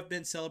and her have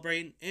been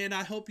celebrating, and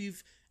I hope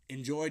you've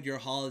enjoyed your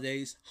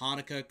holidays,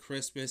 Hanukkah,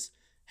 Christmas,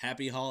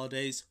 happy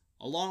holidays,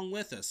 along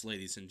with us,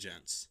 ladies and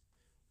gents.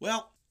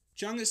 Well,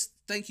 Chungus,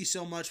 thank you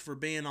so much for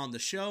being on the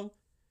show.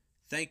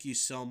 Thank you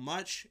so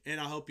much, and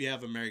I hope you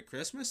have a Merry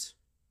Christmas.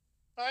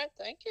 All right,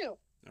 thank you.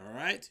 All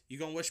right, you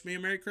gonna wish me a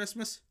Merry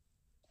Christmas?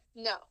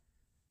 No.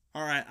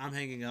 All right, I'm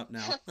hanging up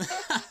now.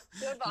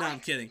 Goodbye. No, I'm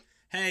kidding.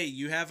 Hey,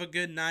 you have a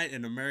good night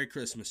and a Merry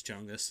Christmas,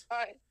 Chungus. All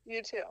right,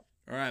 you too.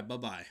 All right,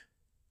 bye-bye.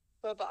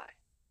 Bye-bye.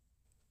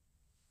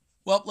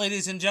 Well,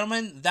 ladies and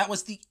gentlemen, that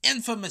was the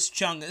infamous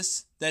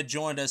Chungus that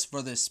joined us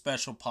for this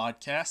special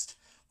podcast.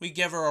 We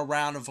give her a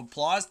round of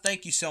applause.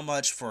 Thank you so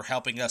much for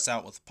helping us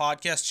out with the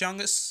podcast,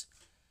 Chungus.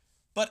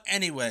 But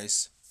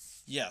anyways,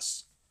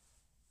 yes,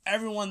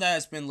 everyone that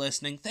has been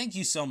listening, thank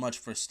you so much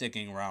for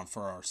sticking around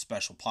for our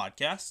special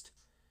podcast.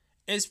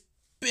 It's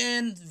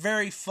been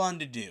very fun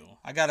to do.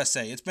 I gotta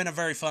say, it's been a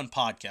very fun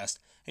podcast.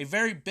 A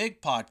very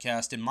big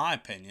podcast, in my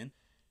opinion.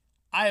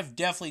 I have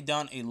definitely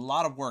done a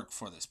lot of work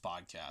for this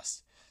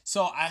podcast.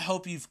 So I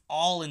hope you've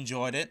all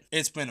enjoyed it.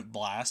 It's been a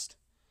blast.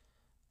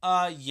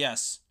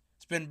 Yes,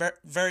 it's been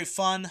very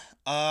fun.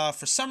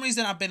 For some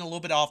reason, I've been a little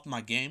bit off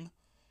my game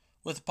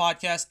with the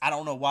podcast. I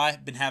don't know why.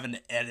 I've been having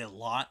to edit a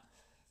lot.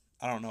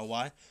 I don't know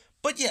why.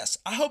 But yes,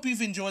 I hope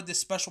you've enjoyed this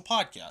special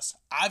podcast.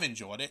 I've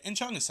enjoyed it, and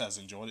Chungus has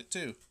enjoyed it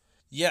too.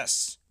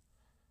 Yes,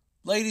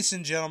 ladies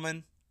and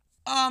gentlemen,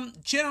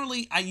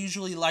 generally I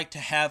usually like to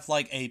have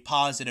like a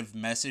positive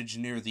message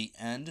near the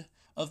end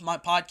of my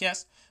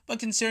podcast, but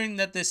considering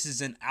that this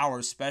is an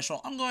hour special,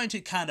 I'm going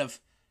to kind of,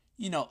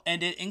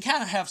 end it and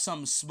kind of have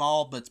something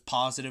small but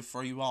positive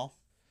for you all.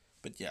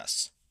 But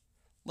yes,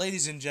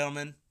 ladies and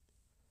gentlemen,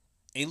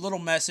 a little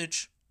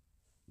message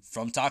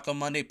from Taco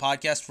Monday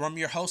Podcast from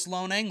your host,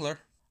 Lone Angler.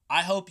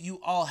 I hope you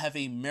all have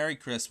a Merry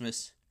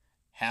Christmas,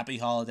 Happy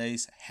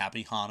Holidays,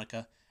 Happy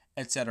Hanukkah,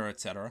 etc.,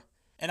 etc.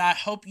 And I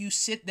hope you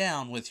sit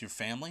down with your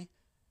family,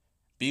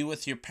 be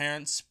with your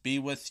parents, be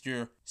with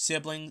your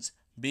siblings,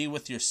 be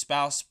with your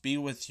spouse, be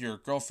with your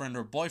girlfriend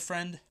or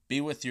boyfriend,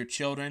 be with your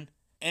children,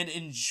 and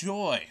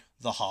enjoy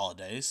the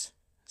holidays.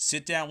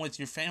 Sit down with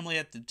your family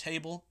at the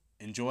table,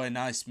 enjoy a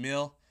nice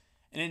meal,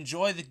 and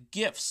enjoy the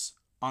gifts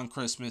on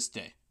Christmas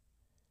Day.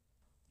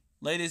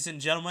 Ladies and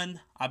gentlemen,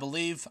 I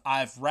believe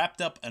I've wrapped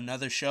up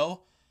another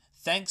show.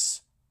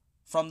 Thanks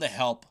from the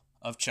help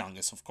of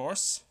Chungus, of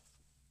course.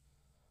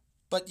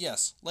 But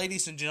yes,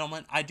 ladies and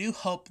gentlemen, I do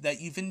hope that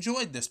you've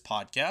enjoyed this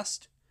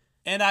podcast.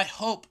 And I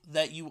hope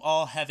that you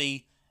all have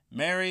a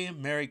Merry,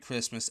 Merry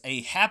Christmas,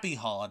 a Happy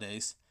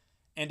Holidays,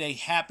 and a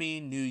Happy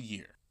New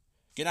Year.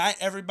 Good night,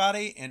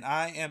 everybody, and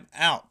I am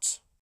out.